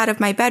looked out of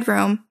my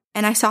bedroom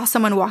and I saw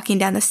someone walking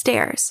down the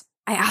stairs.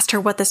 I asked her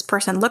what this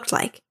person looked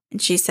like,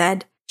 and she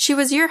said she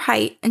was your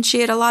height and she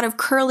had a lot of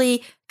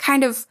curly,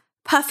 kind of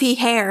puffy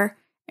hair,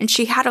 and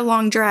she had a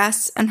long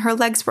dress and her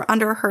legs were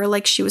under her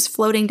like she was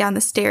floating down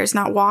the stairs,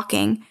 not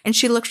walking, and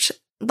she looked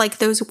like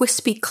those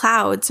wispy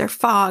clouds or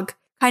fog,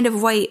 kind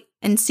of white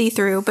and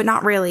see-through, but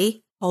not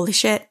really." Holy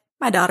shit,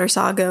 my daughter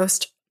saw a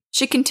ghost.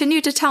 She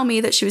continued to tell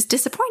me that she was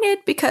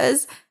disappointed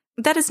because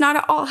that is not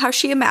at all how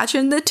she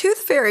imagined the tooth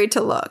fairy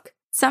to look.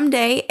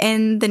 Someday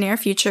in the near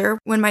future,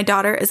 when my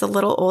daughter is a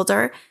little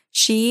older,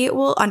 she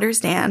will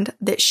understand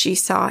that she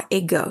saw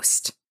a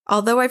ghost.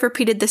 Although I've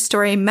repeated this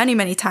story many,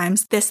 many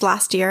times this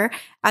last year,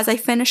 as I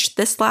finished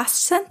this last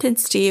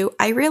sentence to you,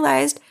 I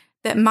realized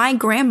that my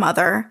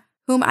grandmother,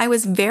 whom I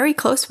was very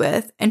close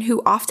with and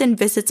who often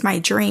visits my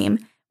dream,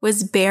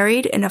 was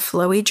buried in a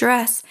flowy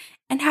dress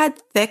and had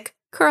thick,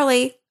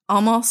 curly,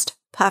 almost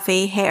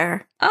puffy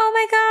hair. Oh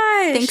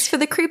my gosh. Thanks for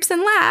the creeps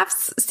and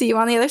laughs. See you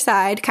on the other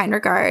side. Kind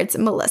regards,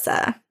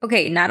 Melissa.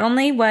 Okay, not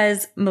only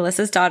was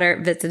Melissa's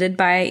daughter visited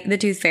by the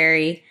Tooth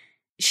Fairy,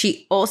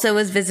 she also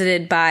was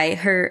visited by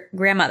her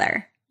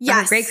grandmother.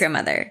 Yes. Her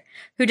great-grandmother,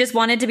 who just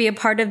wanted to be a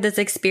part of this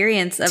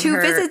experience of 2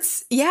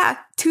 visits. Yeah.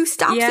 2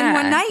 stops in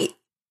one night.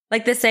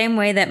 Like the same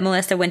way that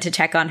Melissa went to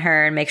check on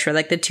her and make sure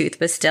like the tooth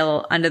was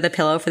still under the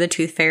pillow for the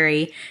Tooth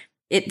Fairy.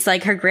 It's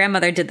like her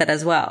grandmother did that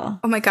as well.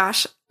 Oh my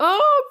gosh.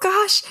 Oh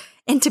gosh.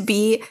 And to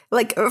be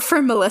like,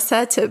 for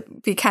Melissa to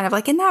be kind of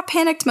like in that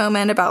panicked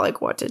moment about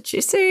like, what did she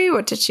see?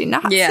 What did she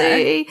not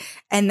see?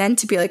 And then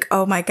to be like,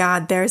 oh my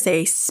God, there's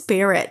a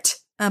spirit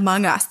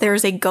among us.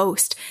 There's a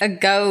ghost. A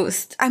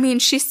ghost. I mean,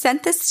 she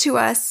sent this to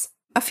us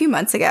a few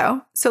months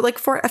ago. So like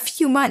for a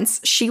few months,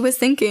 she was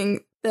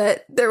thinking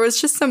that there was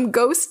just some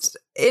ghost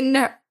in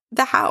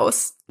the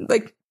house,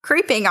 like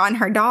creeping on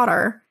her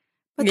daughter.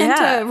 But then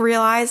to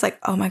realize like,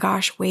 oh my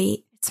gosh,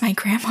 wait, it's my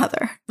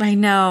grandmother. I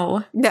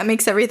know. That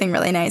makes everything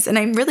really nice. And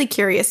I'm really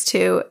curious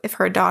too if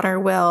her daughter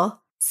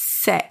will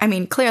say, I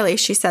mean, clearly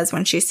she says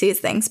when she sees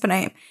things, but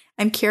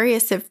I'm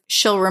curious if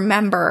she'll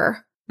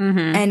remember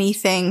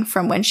anything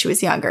from when she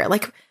was younger.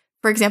 Like,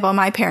 for example,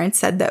 my parents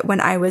said that when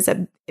I was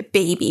a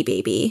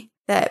baby,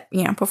 that,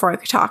 you know, before I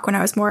could talk, when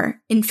I was more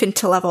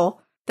infant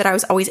level, that I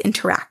was always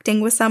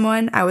interacting with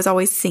someone. I was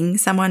always seeing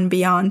someone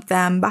beyond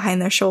them,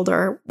 behind their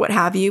shoulder, what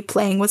have you,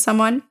 playing with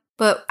someone.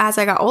 But as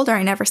I got older,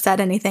 I never said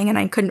anything and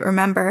I couldn't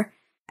remember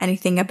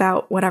anything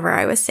about whatever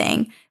I was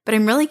saying. But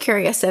I'm really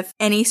curious if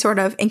any sort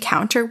of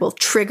encounter will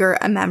trigger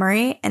a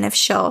memory and if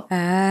she'll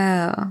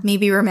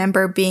maybe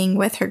remember being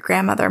with her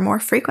grandmother more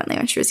frequently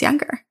when she was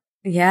younger.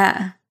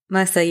 Yeah.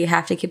 Melissa, you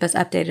have to keep us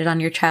updated on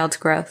your child's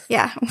growth.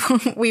 Yeah.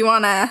 We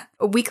want a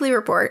weekly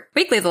report.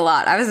 Weekly's a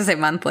lot. I was going to say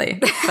monthly,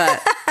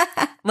 but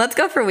let's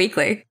go for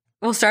weekly.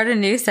 We'll start a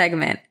new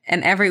segment,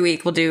 and every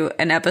week we'll do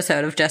an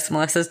episode of just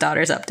Melissa's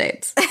daughter's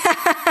updates.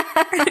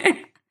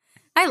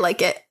 I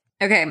like it.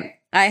 Okay.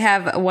 I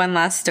have one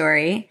last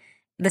story.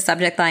 The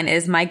subject line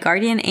is, "My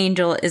guardian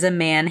angel is a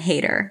man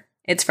hater."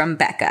 It's from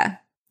Becca.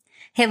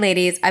 "Hey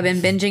ladies, I've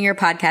been binging your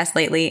podcast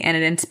lately and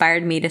it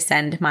inspired me to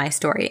send my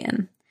story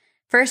in.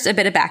 First, a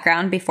bit of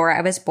background. Before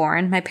I was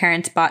born, my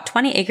parents bought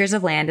 20 acres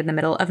of land in the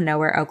middle of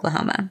nowhere,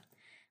 Oklahoma.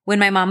 When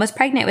my mom was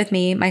pregnant with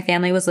me, my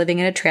family was living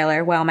in a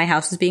trailer while my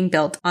house was being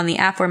built on the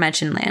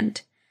aforementioned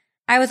land.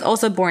 I was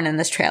also born in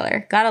this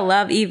trailer. Gotta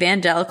love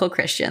evangelical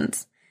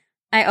Christians.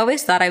 I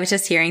always thought I was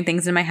just hearing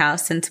things in my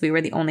house since we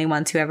were the only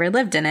ones who ever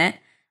lived in it.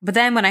 But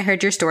then when I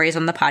heard your stories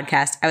on the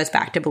podcast, I was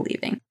back to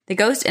believing. The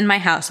ghost in my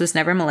house was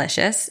never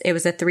malicious. It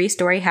was a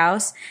 3-story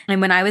house,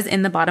 and when I was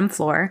in the bottom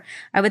floor,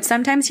 I would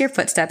sometimes hear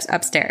footsteps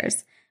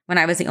upstairs when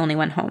I was the only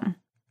one home.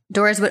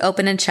 Doors would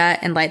open and shut,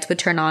 and lights would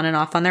turn on and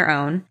off on their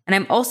own, and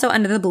I'm also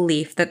under the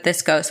belief that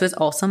this ghost was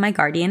also my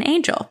guardian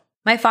angel.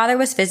 My father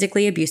was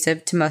physically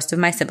abusive to most of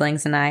my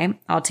siblings and I.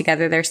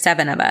 Altogether, there's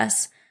 7 of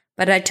us,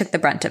 but I took the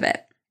brunt of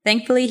it.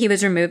 Thankfully, he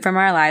was removed from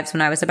our lives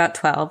when I was about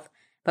 12,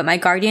 but my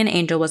guardian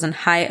angel was on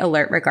high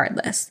alert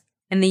regardless.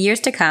 In the years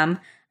to come,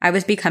 I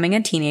was becoming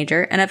a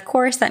teenager, and of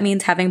course that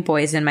means having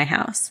boys in my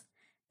house.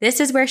 This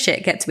is where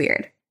shit gets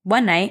weird.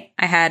 One night,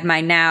 I had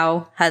my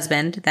now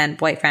husband, then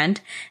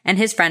boyfriend, and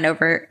his friend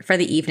over for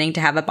the evening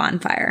to have a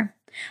bonfire.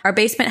 Our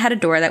basement had a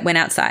door that went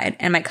outside,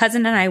 and my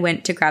cousin and I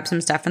went to grab some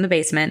stuff from the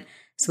basement,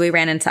 so we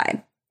ran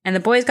inside. And the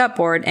boys got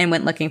bored and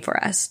went looking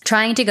for us,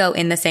 trying to go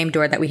in the same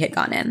door that we had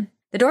gone in.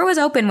 The door was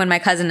open when my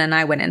cousin and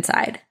I went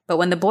inside, but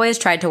when the boys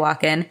tried to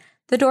walk in,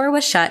 the door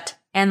was shut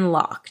and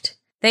locked.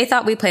 They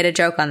thought we played a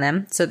joke on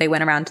them, so they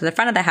went around to the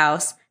front of the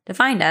house to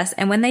find us,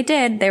 and when they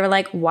did, they were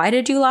like, "Why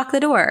did you lock the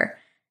door?"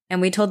 And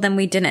we told them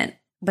we didn't,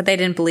 but they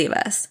didn't believe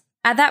us.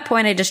 At that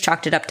point, I just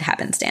chalked it up to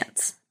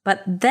happenstance.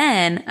 But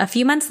then, a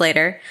few months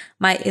later,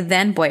 my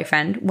then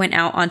boyfriend went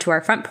out onto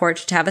our front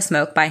porch to have a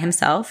smoke by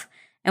himself,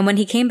 and when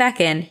he came back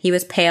in, he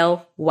was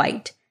pale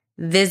white,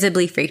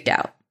 visibly freaked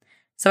out.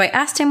 So I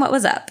asked him what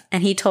was up,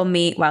 and he told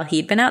me while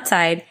he'd been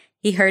outside,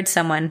 he heard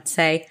someone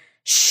say,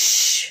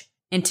 "Shh,"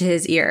 into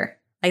his ear,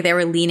 like they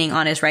were leaning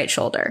on his right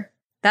shoulder.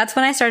 That's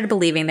when I started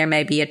believing there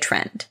may be a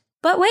trend.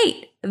 But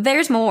wait,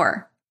 there's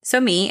more. So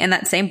me and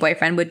that same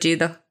boyfriend would do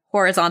the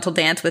horizontal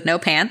dance with no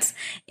pants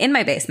in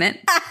my basement.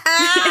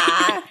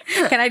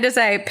 Can I just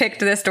say I picked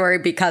this story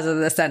because of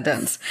this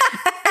sentence?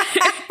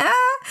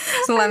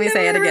 So let me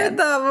say it again. I've never heard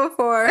that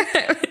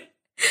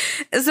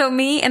before. So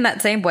me and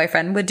that same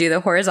boyfriend would do the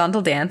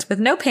horizontal dance with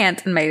no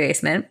pants in my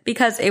basement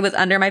because it was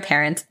under my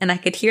parents and I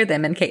could hear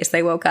them in case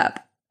they woke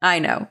up. I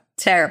know.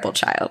 Terrible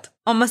child.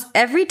 Almost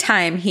every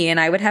time he and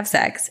I would have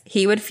sex,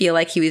 he would feel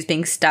like he was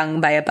being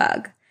stung by a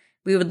bug.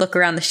 We would look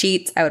around the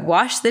sheets. I would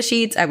wash the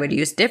sheets. I would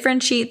use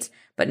different sheets.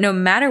 but no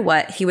matter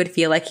what, he would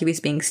feel like he was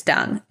being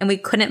stung, and we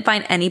couldn't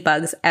find any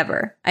bugs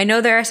ever. I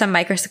know there are some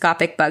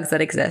microscopic bugs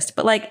that exist,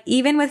 but like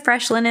even with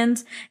fresh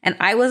linens, and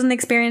I wasn't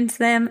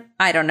experiencing them,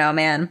 I don't know,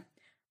 man.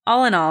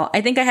 All in all,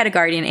 I think I had a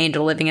guardian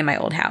angel living in my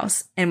old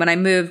house, and when I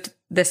moved,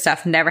 this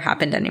stuff never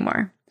happened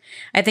anymore.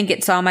 I think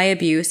it saw my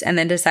abuse and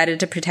then decided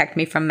to protect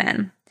me from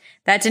men.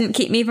 That didn't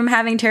keep me from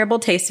having terrible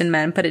taste in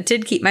men, but it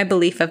did keep my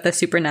belief of the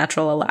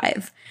supernatural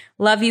alive.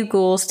 Love you,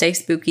 ghouls, stay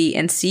spooky,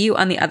 and see you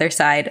on the other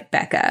side,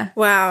 Becca.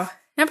 Wow.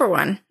 Number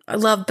one, I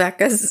love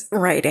Becca's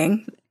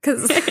writing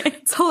because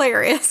it's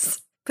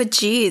hilarious. But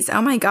geez,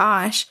 oh my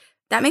gosh.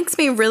 That makes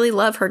me really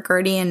love her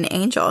guardian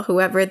angel,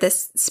 whoever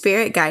this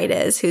spirit guide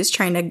is who's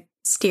trying to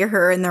steer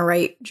her in the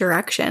right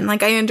direction.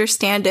 Like, I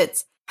understand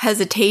its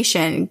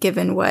hesitation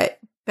given what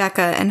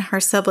Becca and her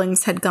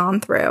siblings had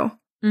gone through.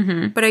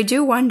 Mm-hmm. But I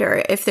do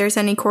wonder if there's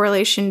any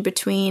correlation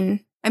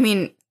between, I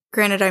mean,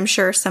 granted, I'm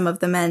sure some of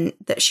the men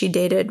that she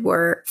dated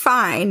were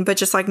fine, but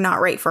just like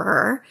not right for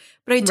her.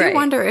 But I do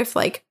wonder if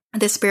like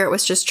the spirit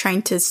was just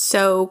trying to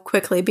so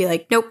quickly be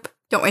like, nope,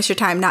 don't waste your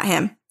time. Not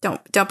him.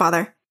 Don't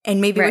bother.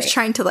 And maybe was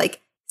trying to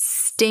like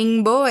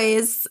sting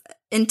boys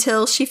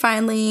until she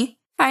finally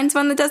finds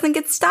one that doesn't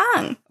get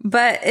stung.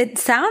 But it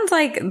sounds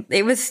like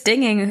it was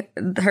stinging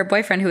her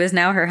boyfriend, who is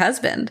now her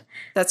husband.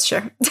 That's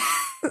true.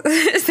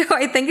 So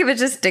I think it was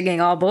just stinging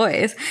all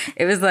boys.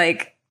 It was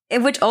like,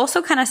 which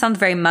also kind of sounds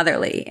very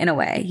motherly in a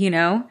way, you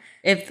know?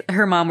 If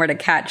her mom were to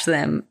catch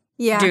them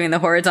doing the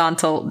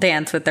horizontal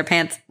dance with their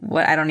pants,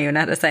 I don't even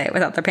know how to say it,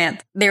 without their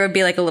pants, there would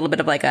be like a little bit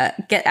of like a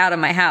get out of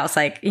my house.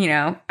 Like, you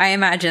know, I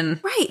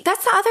imagine. Right.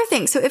 That's the other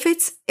thing. So if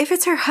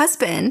it's her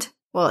husband,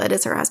 well, it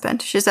is her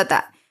husband. She said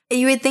that.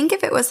 You would think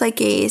if it was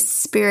like a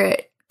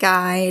spirit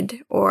guide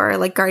or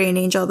like guardian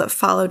angel that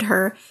followed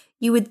her,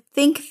 you would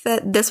think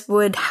that this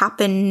would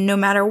happen no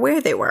matter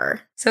where they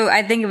were. So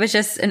I think it was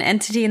just an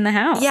entity in the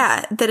house.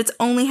 Yeah, that it's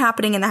only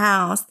happening in the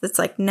house. That's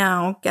like,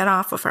 no, get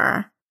off of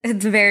her.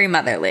 It's very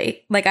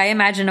motherly. Like, I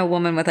imagine a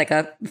woman with like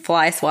a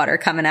fly swatter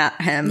coming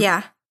at him.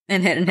 Yeah.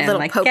 And hitting him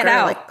like, poker, get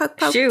out. Like,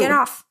 poke, shoo. Get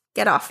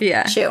off.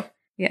 Yeah. Shoo.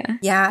 Yeah.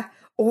 Yeah.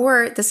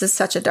 Or this is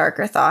such a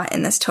darker thought,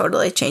 and this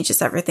totally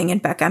changes everything.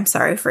 And Becca, I'm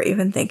sorry for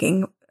even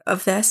thinking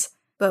of this,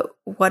 but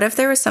what if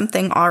there was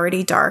something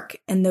already dark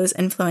and those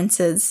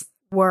influences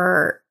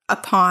were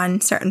upon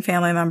certain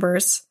family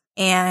members,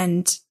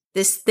 and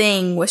this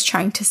thing was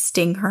trying to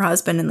sting her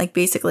husband and like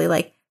basically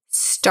like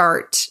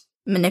start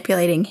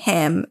manipulating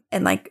him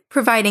and like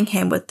providing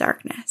him with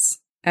darkness.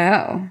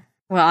 Oh,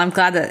 well, I'm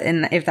glad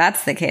that if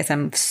that's the case,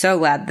 I'm so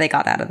glad they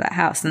got out of that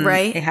house and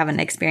they haven't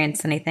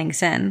experienced anything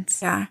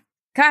since. Yeah.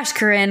 Gosh,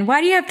 Corinne, why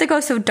do you have to go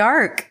so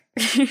dark?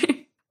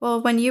 Well,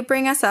 when you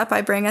bring us up,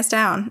 I bring us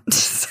down.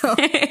 So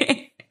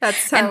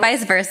that's how, and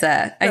vice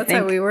versa. I think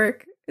how we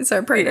work. It's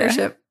our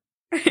partnership.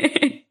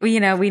 Yeah. You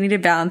know, we need to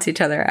balance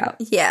each other out.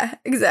 Yeah,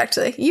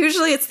 exactly.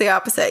 Usually it's the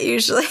opposite.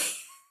 Usually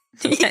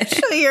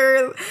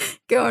you're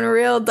going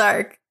real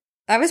dark.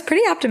 I was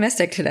pretty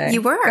optimistic today.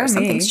 You were.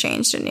 Something's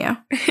changed in you.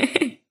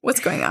 What's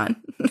going on?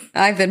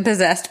 I've been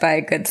possessed by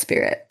a good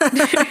spirit.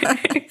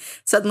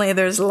 Suddenly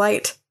there's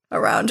light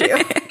around you.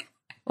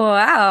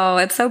 Wow,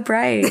 it's so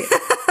bright.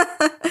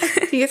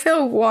 Do you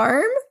feel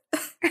warm?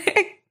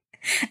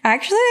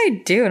 Actually,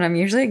 I do, and I'm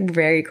usually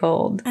very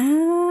cold.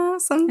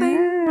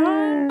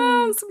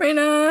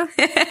 Sabrina.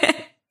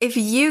 If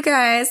you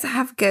guys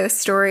have ghost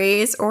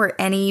stories or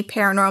any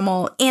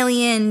paranormal,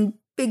 alien,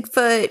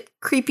 Bigfoot,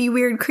 creepy,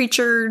 weird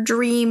creature,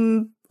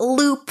 dream,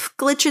 loop,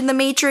 glitch in the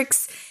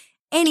matrix,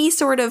 any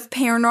sort of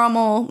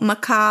paranormal,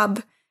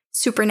 macabre,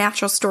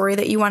 supernatural story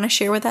that you want to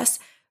share with us,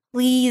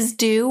 please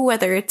do,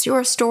 whether it's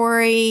your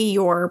story,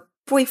 your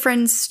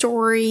boyfriend's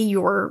story,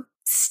 your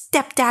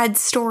stepdad's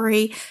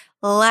story,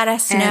 let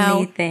us know.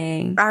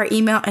 Anything. Our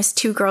email is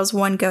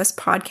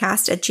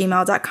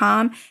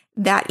 2girls1ghostpodcast@gmail.com.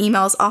 That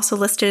email is also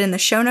listed in the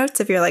show notes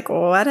if you're like,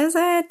 what is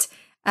it?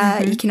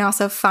 You can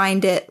also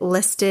find it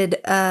listed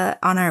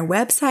on our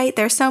website.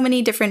 There's so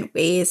many different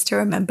ways to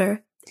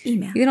remember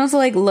email. You can also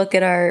like look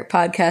at our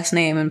podcast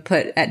name and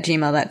put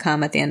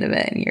 @gmail.com at the end of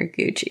it, and you're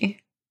Gucci.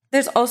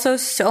 There's also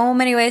so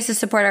many ways to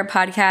support our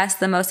podcast.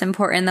 The most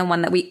important, the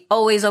one that we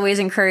always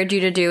encourage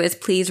you to do, is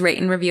please rate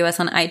and review us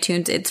on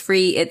iTunes. It's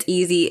free. It's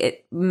easy.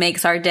 It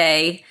makes our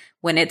day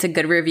when it's a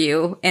good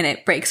review, and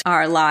it breaks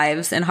our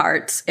lives and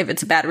hearts if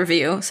it's a bad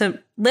review. So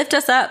lift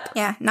us up.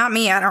 Yeah, not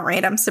me. I don't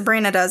rate them.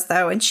 Sabrina does,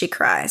 though, and she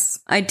cries.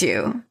 I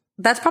do.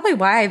 That's probably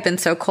why I've been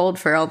so cold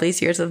for all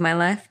these years of my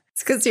life.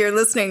 It's because you're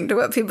listening to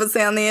what people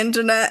say on the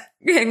internet.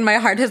 And my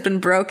heart has been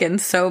broken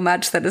so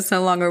much that it's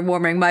no longer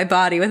warming my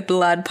body with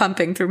blood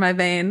pumping through my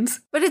veins.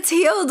 But it's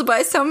healed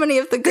by so many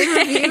of the good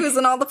reviews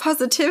and all the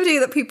positivity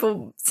that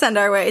people send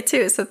our way,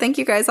 too. So thank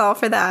you guys all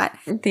for that.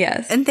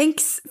 Yes. And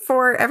thanks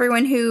for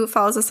everyone who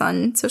follows us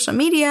on social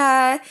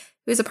media,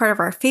 who's a part of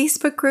our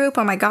Facebook group.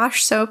 Oh my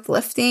gosh, so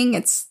uplifting.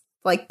 It's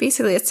like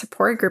basically a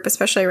support group,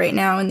 especially right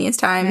now in these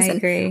times. I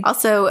agree. And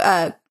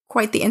also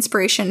quite the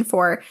inspiration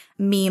for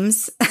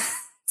memes.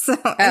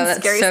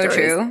 That's so stories.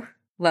 True.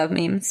 Love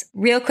memes.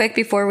 Real quick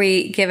before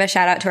we give a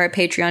shout out to our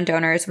Patreon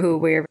donors, who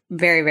we're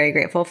very, very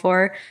grateful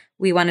for.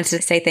 We wanted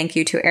to say thank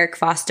you to Eric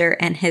Foster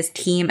and his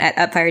team at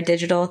Upfire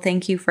Digital.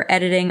 Thank you for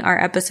editing our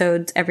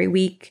episodes every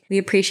week. We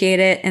appreciate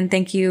it. And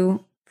thank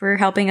you for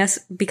helping us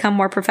become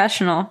more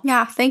professional.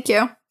 Yeah, thank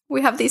you.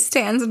 We have these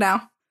stands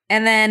now.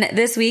 And then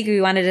this week,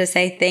 we wanted to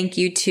say thank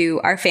you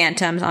to our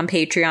Phantoms on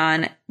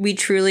Patreon. We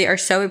truly are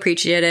so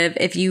appreciative.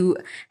 If you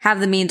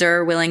have the means or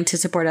are willing to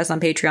support us on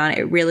Patreon,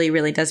 it really,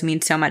 really does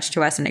mean so much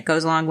to us, and it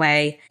goes a long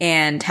way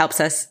and helps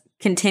us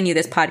continue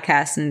this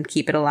podcast and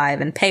keep it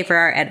alive and pay for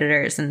our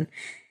editors and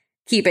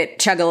keep it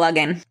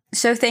chug-a-lugging.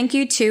 So thank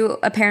you to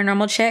A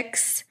Paranormal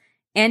Chicks,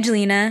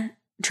 Angelina,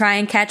 Try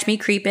and Catch Me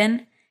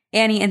Creepin',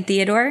 Annie and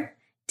Theodore,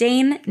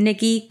 Dane,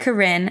 Nikki,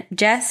 Corinne,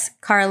 Jess,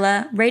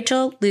 Carla,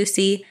 Rachel,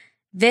 Lucy,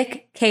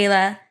 Vic,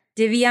 Kayla,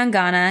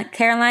 Divyangana,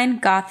 Caroline,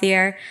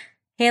 Gauthier,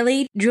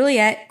 Haley,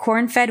 Juliet,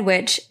 Corn-Fed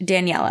Witch,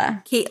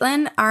 Daniela,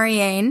 Caitlin,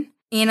 Ariane,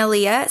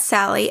 Analia,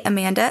 Sally,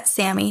 Amanda,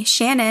 Sammy,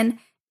 Shannon,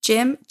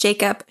 Jim,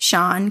 Jacob,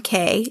 Sean,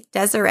 Kay,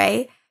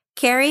 Desiree,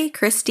 Carrie,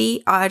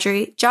 Christy,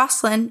 Audrey,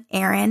 Jocelyn,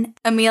 Aaron,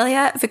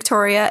 Amelia,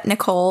 Victoria,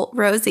 Nicole,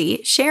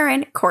 Rosie,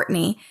 Sharon,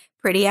 Courtney,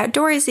 Pretty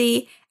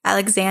Outdoorsy,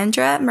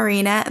 Alexandra,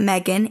 Marina,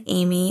 Megan,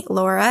 Amy,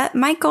 Laura,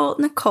 Michael,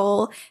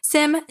 Nicole,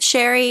 Sim,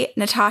 Sherry,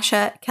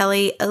 Natasha,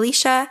 Kelly,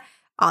 Alicia,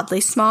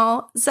 Oddly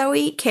Small,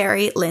 Zoe,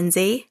 Carrie,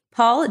 Lindsay,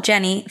 Paul,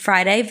 Jenny,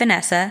 Friday,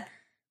 Vanessa,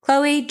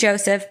 Chloe,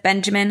 Joseph,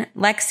 Benjamin,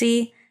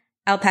 Lexi,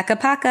 Alpaca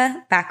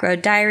Paca,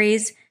 Backroad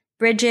Diaries,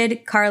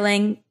 Bridget,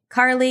 Carling,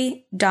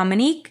 Carly,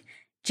 Dominique,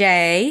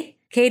 Jay,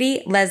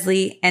 Katie,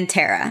 Leslie, and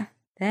Tara.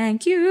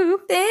 Thank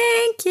you.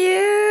 Thank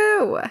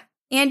you.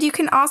 And you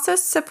can also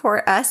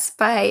support us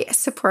by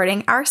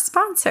supporting our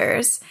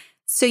sponsors.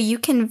 So you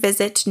can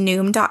visit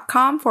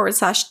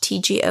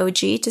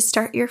noom.com/TGOG to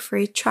start your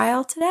free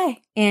trial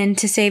today. And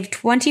to save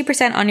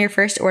 20% on your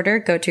first order,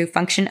 go to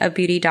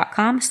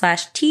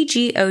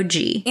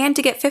functionofbeauty.com/TGOG. And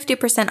to get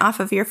 50% off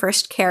of your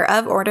first Care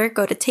Of order,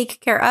 go to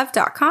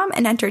takecareof.com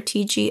and enter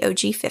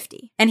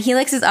TGOG50. And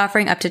Helix is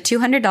offering up to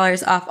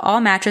 $200 off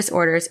all mattress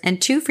orders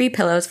and 2 free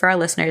pillows for our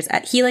listeners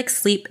at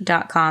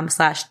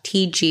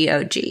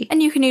helixsleep.com/TGOG.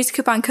 And you can use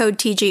coupon code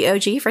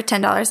TGOG for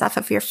 $10 off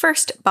of your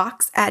first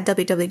box at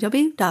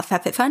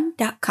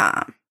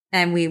www.fabfitfun.com.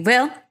 And we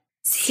will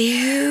see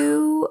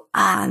you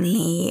on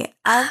the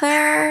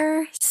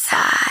other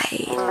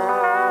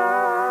side.